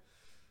again.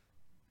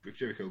 If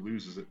Jericho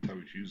loses at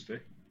Taboo Tuesday,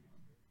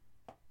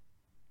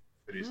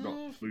 and he's not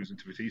losing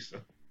to Batista.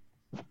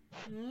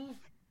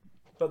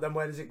 But then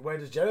where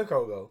does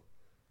Jericho go?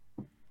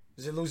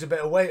 Does he lose a bit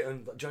of weight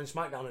and join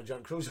SmackDown and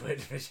join Cruiserweight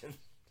division?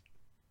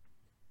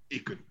 He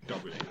could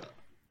dominate that.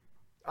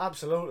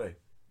 Absolutely.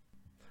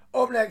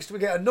 Up next, we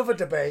get another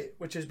debate,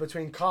 which is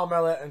between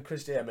Carmella and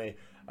Chris Diemme.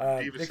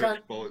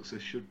 Bollocks,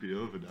 this should be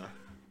over now.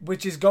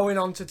 Which is going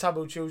on to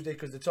Taboo Tuesday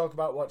because they talk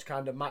about what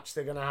kind of match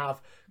they're going to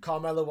have.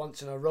 Carmella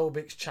wants an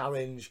aerobics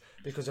challenge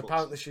because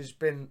apparently she's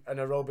been an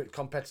aerobic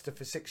competitor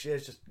for 6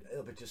 years.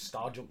 It'll be just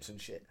star jumps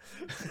and shit.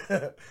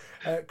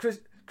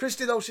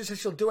 Christy, though, she says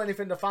she'll do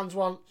anything the fans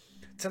want.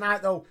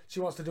 Tonight, though, she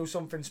wants to do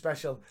something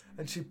special.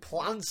 And she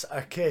plants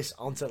a kiss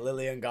onto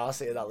Lillian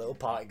Garcia, that little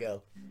party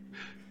girl.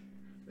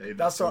 Hey,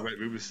 that's what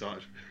we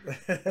started.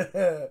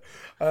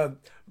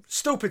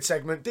 Stupid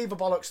segment, Diva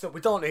Bollocks that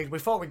we don't need. We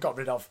thought we got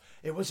rid of.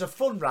 It was a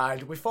fun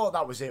ride. We thought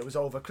that was it. It was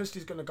over.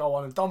 Christy's going to go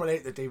on and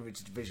dominate the Diva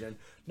division.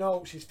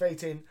 No, she's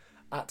fighting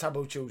at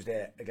Taboo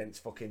Tuesday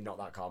against fucking Not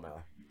That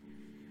Carmella.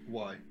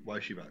 Why? Why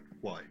is she back?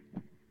 Why?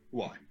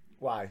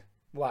 Why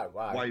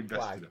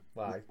invest in her?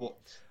 Why?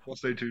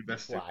 What's there to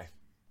invest in?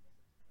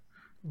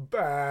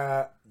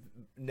 Why?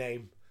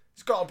 Name.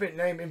 It's got a bit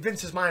name. In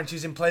Vince's mind,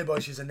 she's in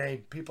Playboy. She's a name.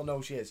 People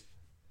know she is.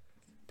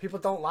 People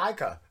don't like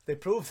her. They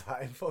prove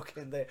that in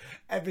fucking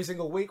every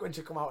single week when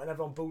she come out and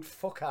everyone booed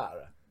fuck out of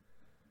her.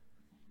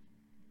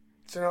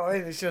 Do you know what I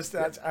mean? It's just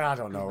that I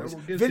don't know.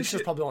 Vince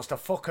just probably wants to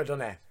fuck her,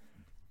 doesn't he?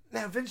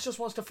 No, Vince just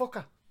wants to fuck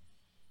her.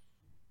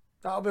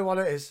 That'll be what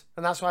it is,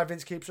 and that's why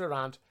Vince keeps her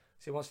around.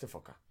 So he wants to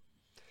fuck her.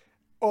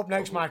 Up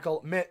next,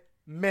 Michael,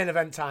 main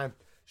event time.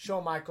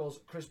 Shawn Michaels,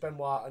 Chris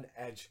Benoit, and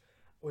Edge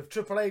with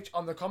Triple H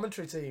on the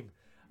commentary team.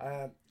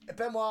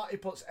 Benoit, he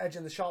puts Edge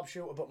in the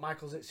sharpshooter, but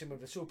Michaels hits him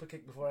with a super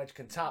kick before Edge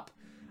can tap.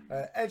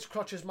 Edge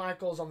crotches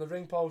Michaels on the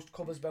ring post,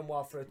 covers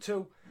Benoit for a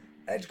 2.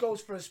 Edge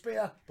goes for a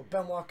spear, but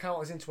Benoit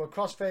counters into a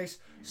crossface,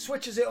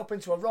 switches it up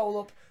into a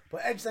roll-up,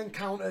 but Edge then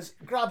counters,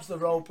 grabs the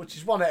rope, which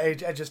is one of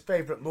Edge's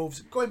favourite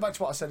moves. Going back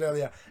to what I said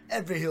earlier,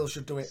 every heel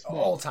should do it at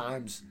all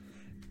times.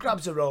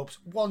 Grabs the ropes,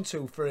 1,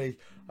 2, 3.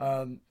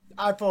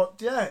 I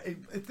thought,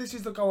 if this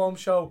is the go-home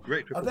show,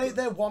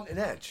 they're wanting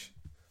Edge?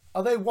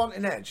 Are they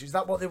wanting Edge? Is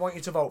that what they want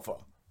you to vote for?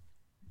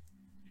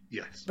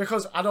 Yes.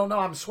 Because I don't know,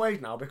 I'm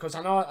swayed now, because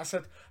I know I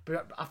said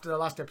after the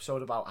last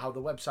episode about how the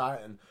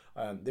website and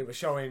they were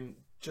showing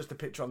just a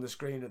picture on the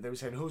screen and they were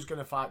saying who's going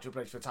to fight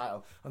Triple H for the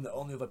title, and the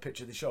only other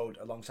picture they showed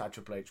alongside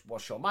Triple H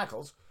was Shawn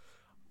Michaels.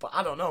 But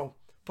I don't know,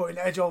 putting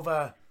Edge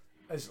over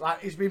as like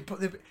he's been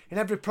put in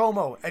every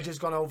promo. Edge has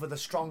gone over the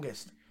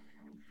strongest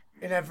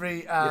in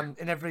every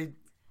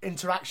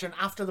interaction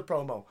after the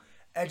promo.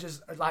 Edge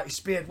has like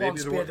speared one,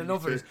 speared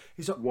another.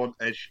 He's want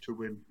Edge to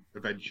win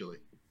eventually.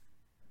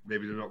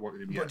 Maybe they're not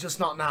wanting him yet, but just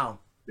not now.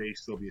 May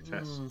still be a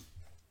test.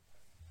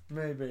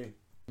 Maybe.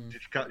 Did you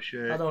catch?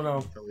 I don't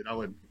know. Telling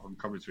Allen on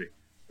commentary,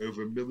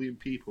 over 1 million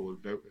people have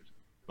voted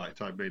by the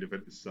time main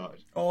event has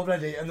started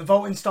already, and the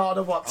voting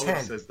started at what, 10?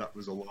 Allen says that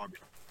was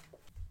alarming.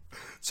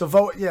 So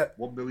vote,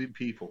 1 million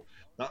people.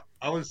 That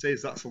Allen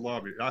says that's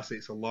alarming. I say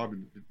it's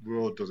alarming that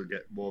Raw doesn't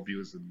get more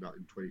viewers than that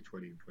in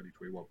 2020 and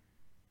 2021.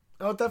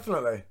 Oh,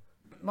 definitely.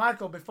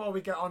 Michael, before we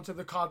get onto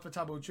the card for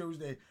Taboo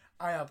Tuesday,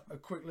 I have a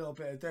quick little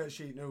bit of dirt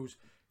sheet news.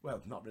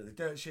 Well, not really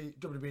dirt sheet,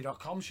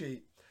 WWE.com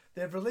sheet.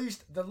 They've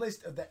released the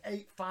list of the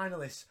 8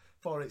 finalists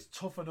for its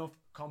Tough Enough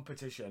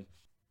competition.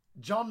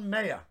 John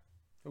Mayer,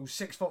 who's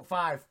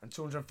 6'5" and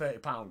 230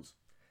 pounds.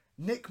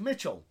 Nick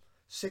Mitchell,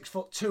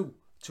 6'2",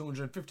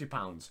 250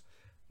 pounds.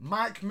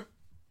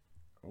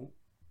 Oh,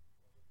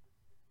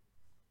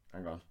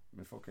 hang on,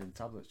 my fucking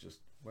tablet's just.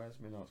 Where's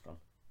my notes gone?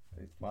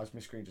 Why's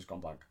my screen just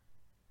gone blank?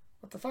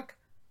 What the fuck?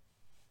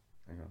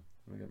 Hang on,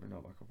 let me get my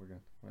note back up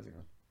again. Where's it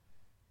gone?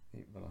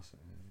 Heat velocity.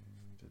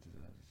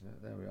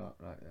 There we are.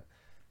 Right, yeah.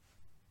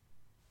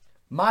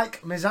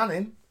 Mike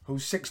Mizanin,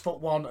 who's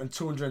 6'1" and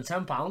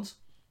 210 pounds.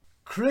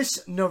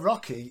 Chris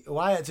Narocki, who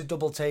I had to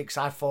double take because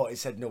I thought it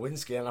said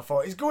Nowinski and I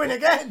thought he's going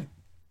again.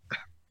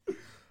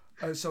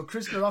 So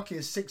Chris Narocki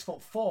is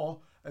 6'4"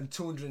 and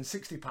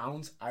 260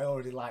 pounds. I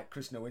already like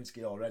Chris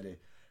Nowinski already.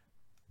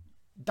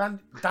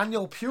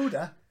 Daniel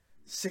Puder,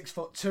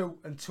 6'2"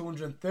 and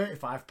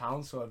 235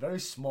 pounds, so a very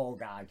small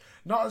guy.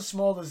 Not as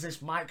small as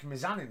this Mike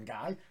Mizanin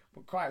guy,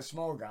 but quite a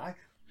small guy.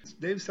 His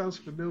name sounds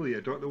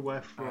familiar, don't know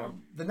where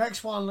from. The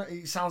next one,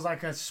 he sounds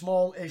like a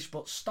small-ish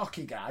but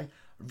stocky guy.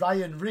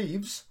 Ryan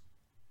Reeves,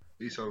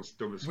 He sounds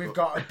dumb as fuck. We've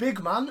got a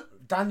big man,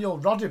 Daniel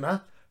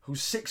Rodimer,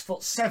 who's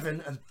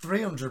 6'7" and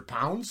 300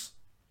 pounds.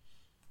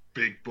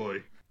 Big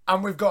boy.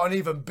 And we've got an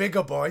even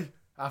bigger boy,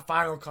 our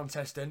final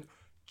contestant,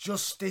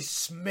 Justice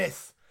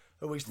Smith,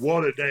 who is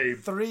what a name.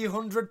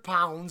 300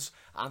 pounds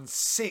and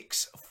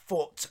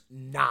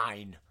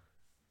 6'9".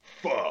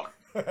 Fuck.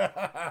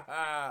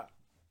 That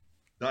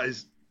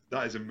is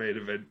a main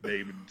event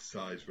name and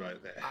size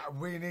right there.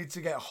 We need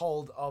to get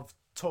hold of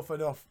Tough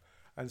Enough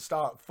and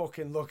start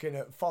fucking looking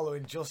at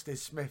following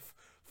Justice Smith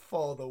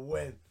for the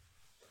win.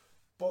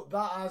 But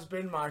that has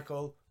been,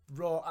 Michael,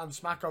 Raw and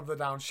Smack of the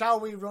Down. Shall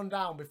we run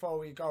down before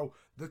we go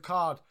the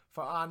card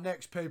for our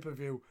next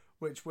pay-per-view,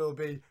 which will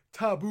be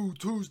Taboo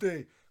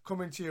Tuesday,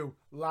 coming to you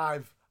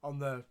live on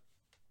the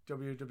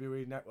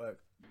WWE Network?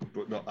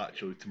 But not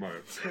actually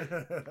tomorrow.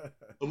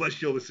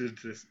 Unless you're listening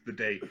to this the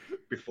day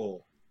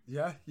before.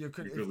 Yeah, you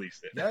could release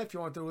it. Yeah, if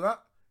you want to do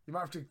that. You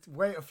might have to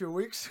wait a few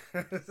weeks.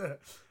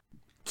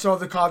 So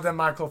the card then,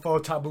 Michael, for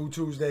Taboo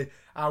Tuesday,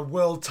 our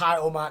world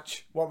title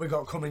match. What we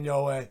got coming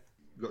your way?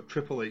 We've got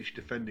Triple H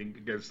defending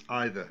against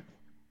either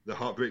the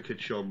Heartbreak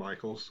Kid Shawn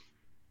Michaels,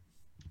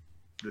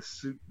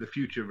 the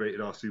future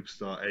Rated R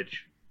Superstar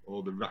Edge,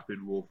 or the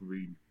Rapid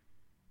Wolverine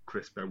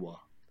Chris Benoit.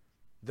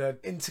 The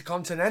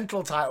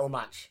Intercontinental title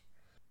match.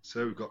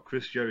 So we've got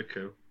Chris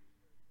Jericho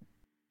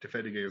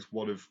defending against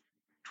one of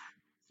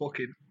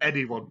fucking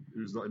anyone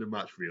who's not in a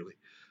match, really.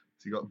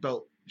 So you got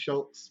Belt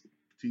Schultz,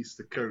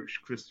 Batista, Coach,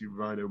 Christian,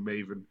 Rhino,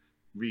 Maven,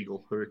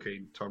 Regal,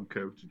 Hurricane, Tom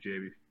Coe,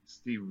 Jamie,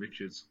 Steve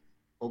Richards,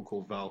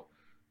 Uncle Val,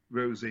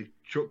 Rosie,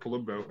 Chuck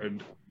Palumbo,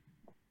 and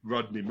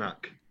Rodney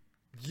Mack.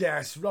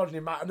 Yes, Rodney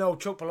Mack. No,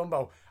 Chuck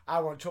Palumbo. I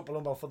want Chuck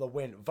Palumbo for the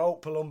win.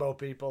 Vote Palumbo,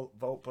 people.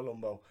 Vote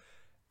Palumbo.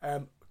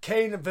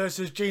 Kane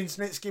versus Gene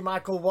Snitsky.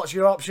 Michael, what's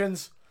your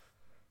options?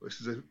 This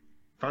is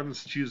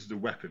fans choose the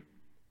weapon.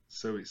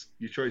 So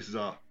your choices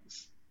are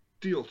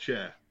steel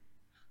chair,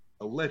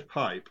 a lead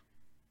pipe,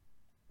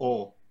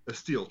 or a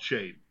steel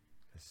chain.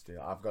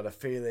 I've got a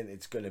feeling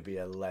it's going to be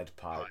a lead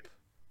pipe.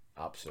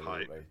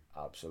 Absolutely.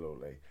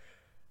 Absolutely.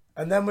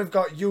 And then we've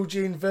got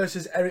Eugene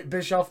versus Eric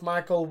Bischoff.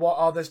 Michael, what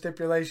are the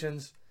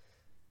stipulations?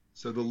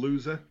 So the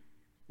loser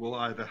will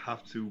either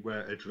have to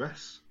wear a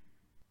dress,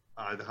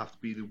 either have to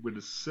be the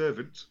winner's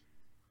servant,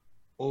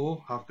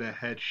 or have their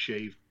head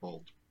shaved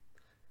bald.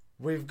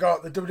 We've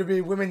got the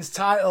WWE Women's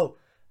title.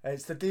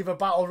 It's the Diva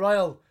Battle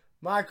Royal.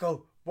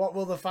 Michael, what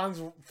will the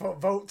fans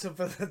vote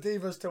for the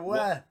Divas to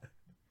wear?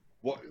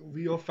 What will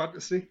be your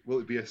fantasy? Will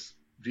it be a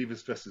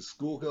Divas dressed as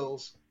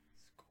schoolgirls?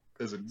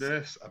 As a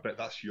nurse? I bet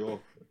that's your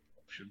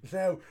option.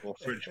 No, or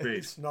French maid.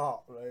 It's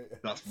not, right?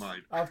 That's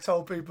mine. I've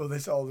told people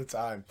this all the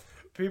time.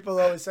 People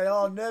always say,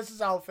 oh,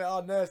 nurse's outfit,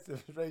 oh, nurse,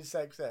 it's very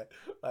sexy.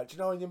 Like, do you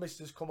know when your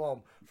missus come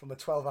home from a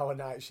 12-hour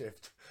night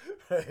shift?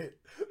 Right?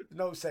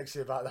 No sexy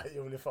about that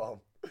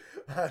uniform.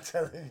 I'm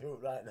telling you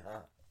right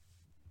now.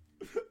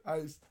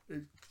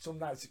 Some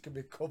nights it can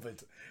be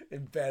covered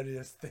in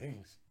various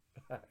things.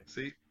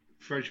 See,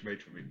 French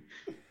maid for me.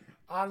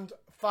 And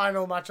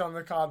final match on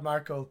the card,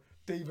 Michael.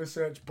 Diva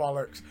Search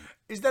Bollocks.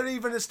 Is there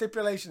even a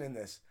stipulation in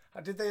this?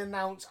 Did they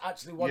announce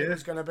actually what it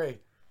was going to be?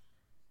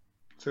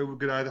 So we're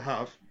going to either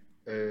have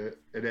an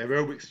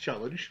aerobics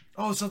challenge.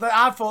 Oh, so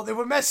I thought they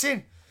were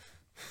messing.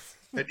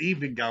 An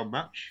evening gown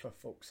match. For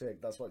fuck's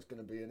sake, that's what it's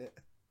going to be in it.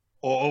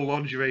 Or a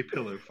lingerie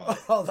pillow fight.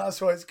 Oh,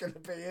 that's what it's going to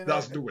be in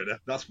That's it. the winner.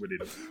 That's winning.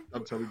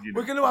 I'm telling you.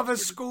 We're going to have a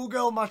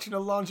schoolgirl match and a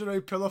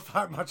lingerie pillow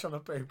fight match on a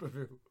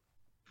pay-per-view.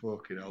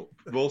 Fucking hell.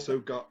 We've also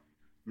got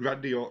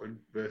Randy Orton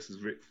versus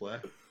Ric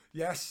Flair.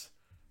 Yes.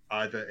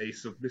 Either a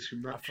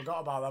submission match. I forgot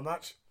about that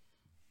match.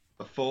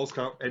 A falls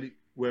count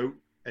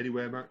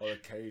anywhere match. Or a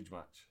cage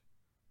match.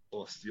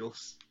 Or a steel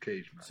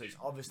cage match. So it's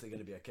obviously going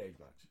to be a cage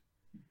match.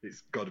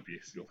 It's got to be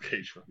a steel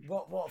cage match.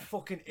 What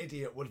fucking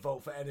idiot would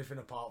vote for anything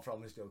apart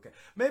from a steel cage?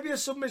 Maybe a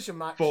submission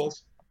match.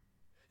 Falls.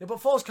 Yeah, but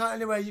falls count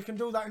anyway. You can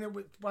do that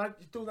why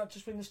you do that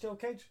just in the steel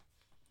cage?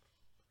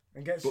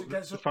 And get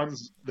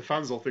the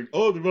fans all think,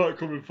 oh, they might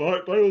come and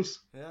fight by us.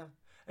 Yeah.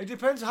 It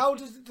depends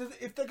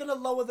if they're going to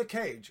lower the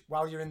cage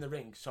while you're in the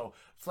ring. So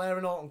Flair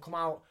and Orton come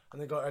out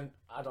and they go, and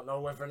I don't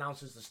know whether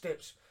announces the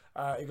steps.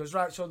 He goes,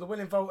 right, so the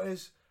winning vote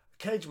is a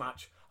cage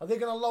match. Are they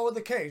going to lower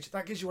the cage?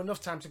 That gives you enough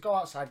time to go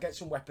outside, get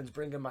some weapons,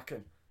 bring them back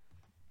in.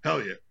 Hell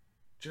yeah.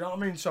 Do you know what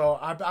I mean? So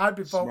I'd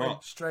be voting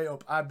straight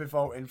up. I'd be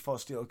voting for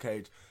steel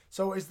cage.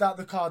 So is that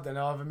the card then?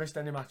 Have I missed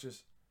any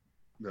matches?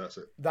 No, that's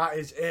it. That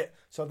is it.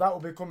 So that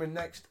will be coming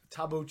next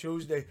Taboo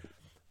Tuesday.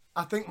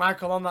 I think,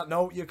 Michael, on that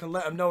note, you can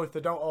let them know if they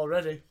don't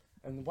already.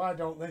 And why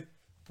don't they?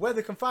 Where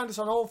they can find us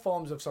on all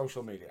forms of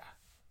social media.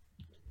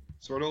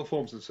 So on all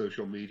forms of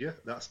social media,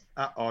 that's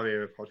at Our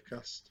Era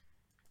Podcast.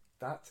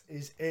 That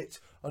is it.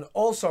 And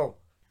also,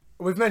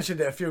 we've mentioned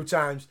it a few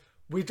times,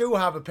 we do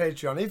have a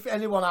Patreon. If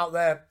anyone out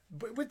there,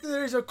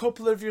 there is a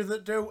couple of you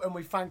that do, and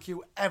we thank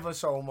you ever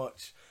so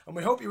much. And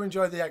we hope you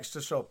enjoy the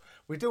extra stuff.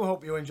 We do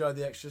hope you enjoy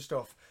the extra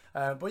stuff.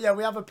 But yeah,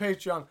 we have a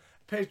Patreon.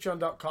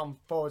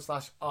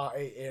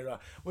 Patreon.com/R8era.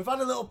 We've had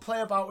a little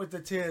play about with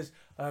the tiers.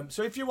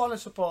 So if you want to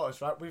support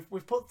us, right,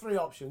 we've put 3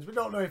 options. We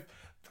don't know if...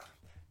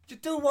 you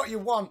do what you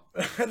want.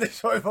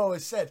 That's what I've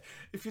always said.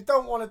 If you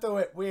don't want to do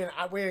it, we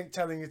ain't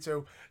telling you to.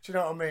 Do you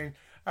know what I mean?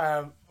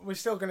 We're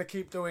still going to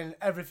keep doing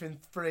everything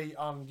free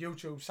on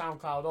YouTube,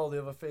 SoundCloud, all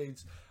the other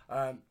feeds.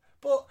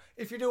 But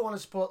if you do want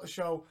to support the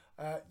show,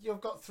 you've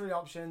got 3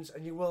 options,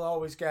 and you will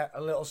always get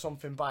a little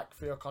something back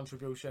for your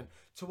contribution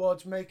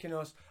towards making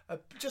us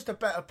just a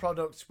better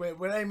product.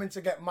 We're aiming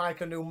to get Mike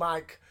a new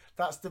mic.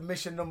 That's the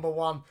mission number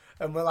 1,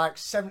 and we're like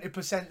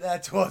 70% there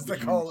towards the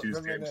goal. Use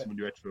getting some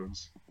new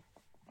headphones.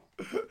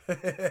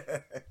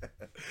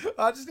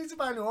 I just need to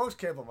buy a new aux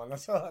cable, man.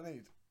 That's all I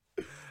need.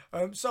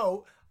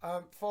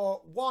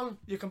 For 1,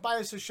 you can buy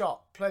us a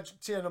shot. Pledge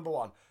tier number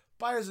 1.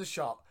 Buy us a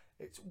shot.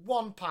 It's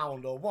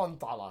 £1 or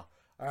 $1.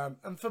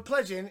 And for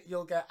pledging,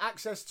 you'll get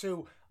access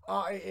to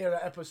Arty Era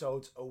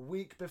episodes a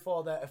week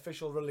before their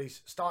official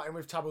release, starting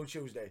with Taboo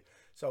Tuesday.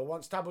 So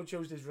once Taboo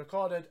Tuesday is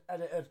recorded,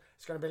 edited,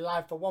 it's going to be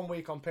live for 1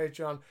 week on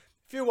Patreon.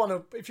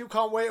 If you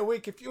can't wait a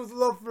week, if you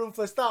love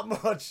Ruthless that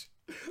much,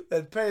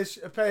 then pay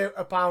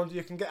 £1.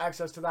 You can get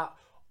access to that.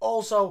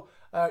 Also,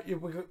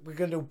 we're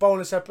going to do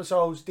bonus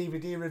episodes,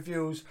 DVD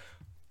reviews.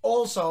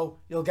 Also,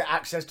 you'll get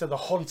access to the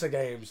Hunter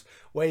Games,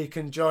 where you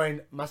can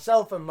join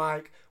myself and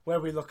Mike, where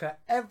we look at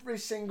every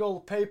single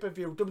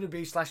pay-per-view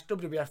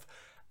WB/WBF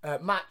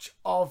match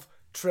of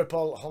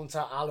Triple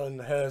Hunter, Allen,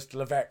 Hurst,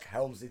 Levesque,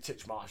 Helmsley,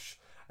 Titchmarsh.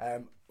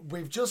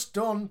 We're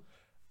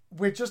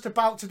just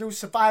about to do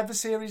Survivor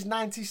Series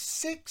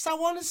 96, I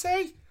want to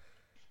say.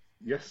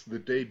 Yes, the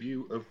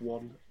debut of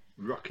one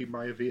Rocky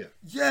Maivia.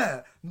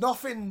 Yeah,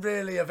 nothing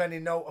really of any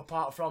note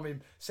apart from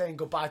him saying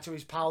goodbye to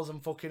his pals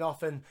and fucking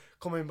off and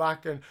coming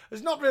back. And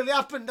it's not really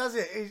happened, has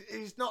it?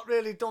 He's not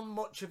really done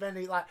much of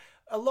any, like,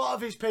 a lot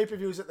of his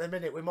pay-per-views at the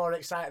minute, we're more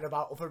excited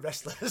about other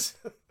wrestlers.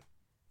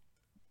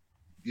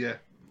 Yeah.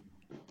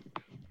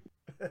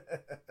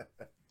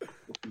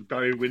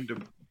 Barry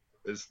Windham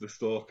as the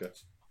Stalker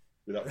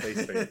with that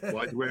face paint.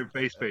 Why are you wearing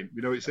face paint?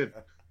 We know it's in.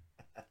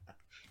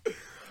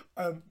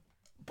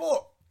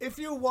 But if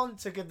you want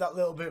to give that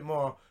little bit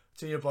more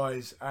to your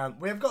boys,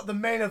 we've got the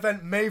main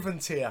event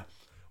Maven tier,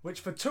 which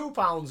for £2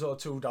 or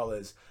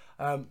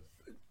 $2.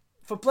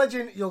 For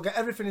pledging, you'll get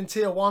everything in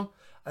tier 1.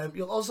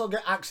 You'll also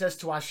get access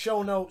to our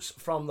show notes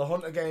from the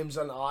Hunter Games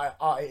and our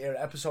Arty Era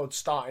episodes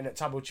starting at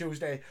Taboo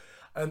Tuesday.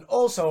 And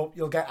also,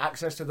 you'll get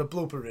access to the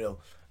blooper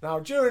reel. Now,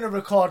 during a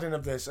recording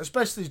of this,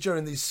 especially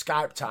during these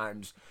Skype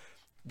times,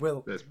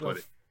 we'll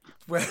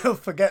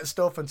forget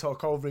stuff and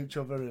talk over each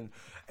other. And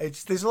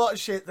there's a lot of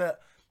shit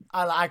that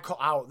I cut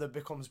out that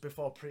becomes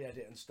before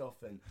pre-edit and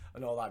stuff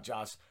and all that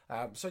jazz.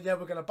 So yeah,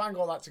 we're going to bang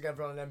all that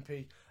together on an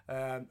MP,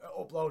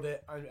 upload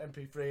it on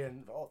MP3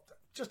 and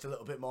just a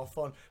little bit more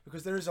fun,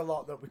 because there is a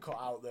lot that we cut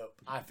out that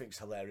I think's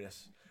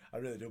hilarious. I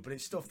really do, but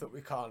it's stuff that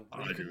we can't.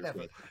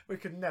 We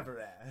could never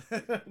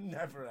air,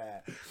 never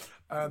air.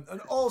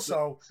 And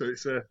also, so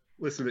it's a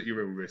listen at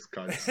your own risk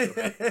kind of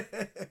stuff.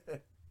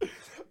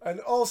 And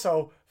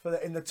also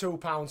in the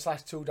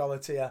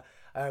 £2/$2 tier,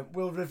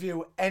 we'll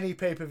review any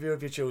pay-per-view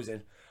of your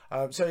choosing.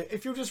 So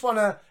if you just want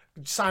to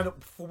sign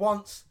up for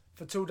once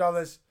for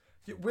 $2,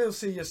 we'll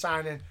see you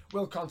signing.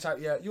 We'll contact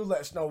you. You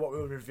let us know what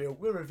we'll review.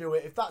 We'll review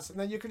it and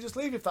then you can just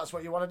leave if that's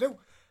what you want to do.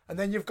 And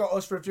then you've got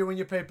us reviewing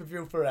your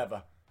pay-per-view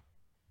forever.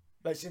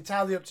 That's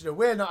entirely up to you.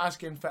 We're not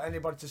asking for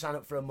anybody to sign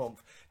up for a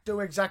month.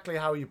 Do exactly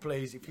how you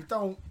please. If you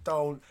don't.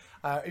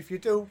 If you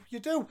do, you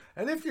do.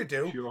 And if you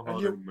do,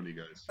 money,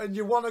 guys. And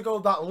you want to go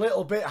that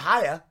little bit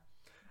higher,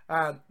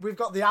 we've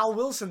got the Al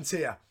Wilson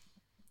tier,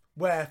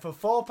 where for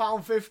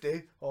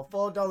 £4.50 or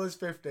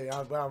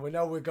 $4.50, well, we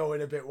know we're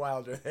going a bit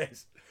wild with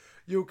this,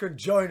 you can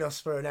join us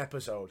for an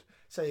episode.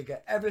 So you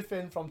get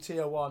everything from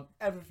tier 1,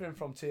 everything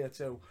from tier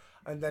 2,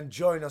 and then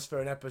join us for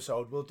an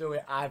episode. We'll do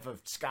it either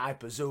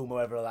Skype or Zoom or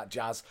whatever that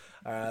jazz.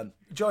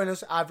 Join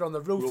us either on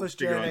the Ruthless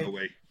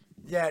journey.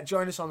 Yeah,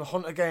 join us on the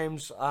Hunter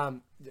Games.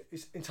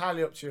 It's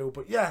entirely up to you.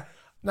 But yeah,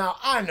 now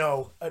I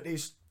know at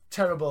these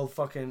terrible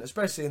fucking,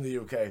 especially in the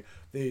UK,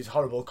 these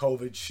horrible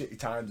COVID shitty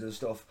times and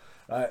stuff.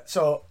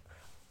 So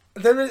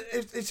there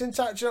is, it's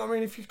entirely. You know what I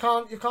mean? If you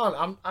can't, you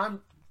can't.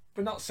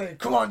 We're not saying,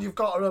 come on, you've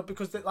got to,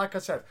 because like I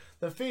said,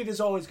 the feed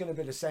is always going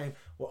to be the same.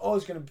 We're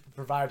always going to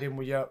provide him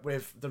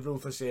with the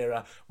Ruthless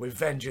Era, with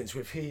Vengeance,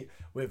 with Heat,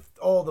 with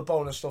all the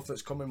bonus stuff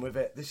that's coming with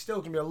it. There's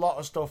still going to be a lot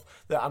of stuff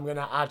that I'm going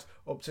to add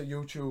up to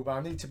YouTube. I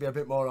need to be a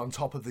bit more on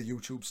top of the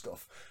YouTube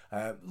stuff.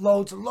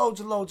 Loads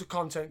of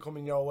content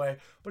coming your way.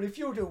 But if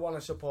you do want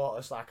to support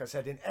us, like I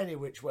said, in any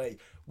which way,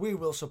 we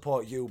will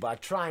support you by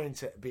trying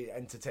to be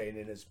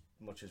entertaining as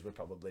much as we're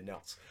probably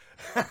not.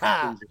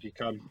 Please, if you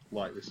can,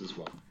 like this as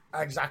well.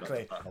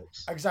 Exactly. That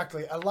helps.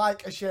 Exactly. A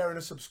like, a share, and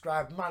a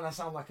subscribe. Man, I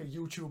sound like a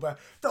YouTuber.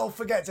 Don't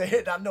forget to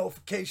hit that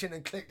notification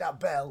and click that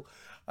bell.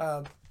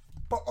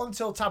 But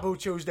until Taboo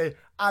Tuesday,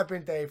 I've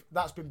been Dave.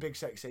 That's been Big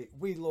Sexy.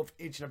 We love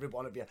each and every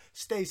one of you.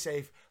 Stay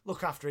safe,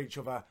 look after each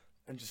other,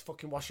 and just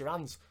fucking wash your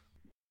hands.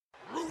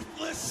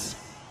 Ruthless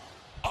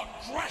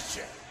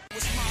aggression.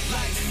 It's my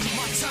life,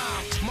 my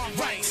time, my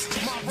rights,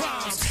 my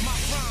rhymes, my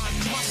grind,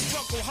 my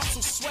struggle. struggle,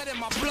 hustle, sweat in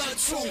my blood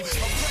too. A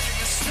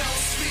predator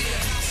smells fear,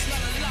 I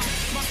smell a lot.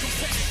 My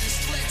competitors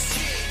fled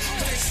scared,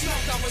 cause they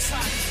smelled I was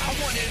hot. I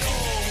want it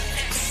all,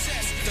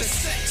 excess, the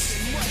sex,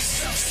 and much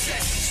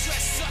success.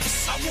 Stress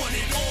us, I want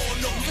it all,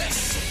 no less,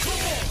 so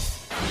come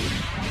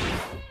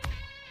on.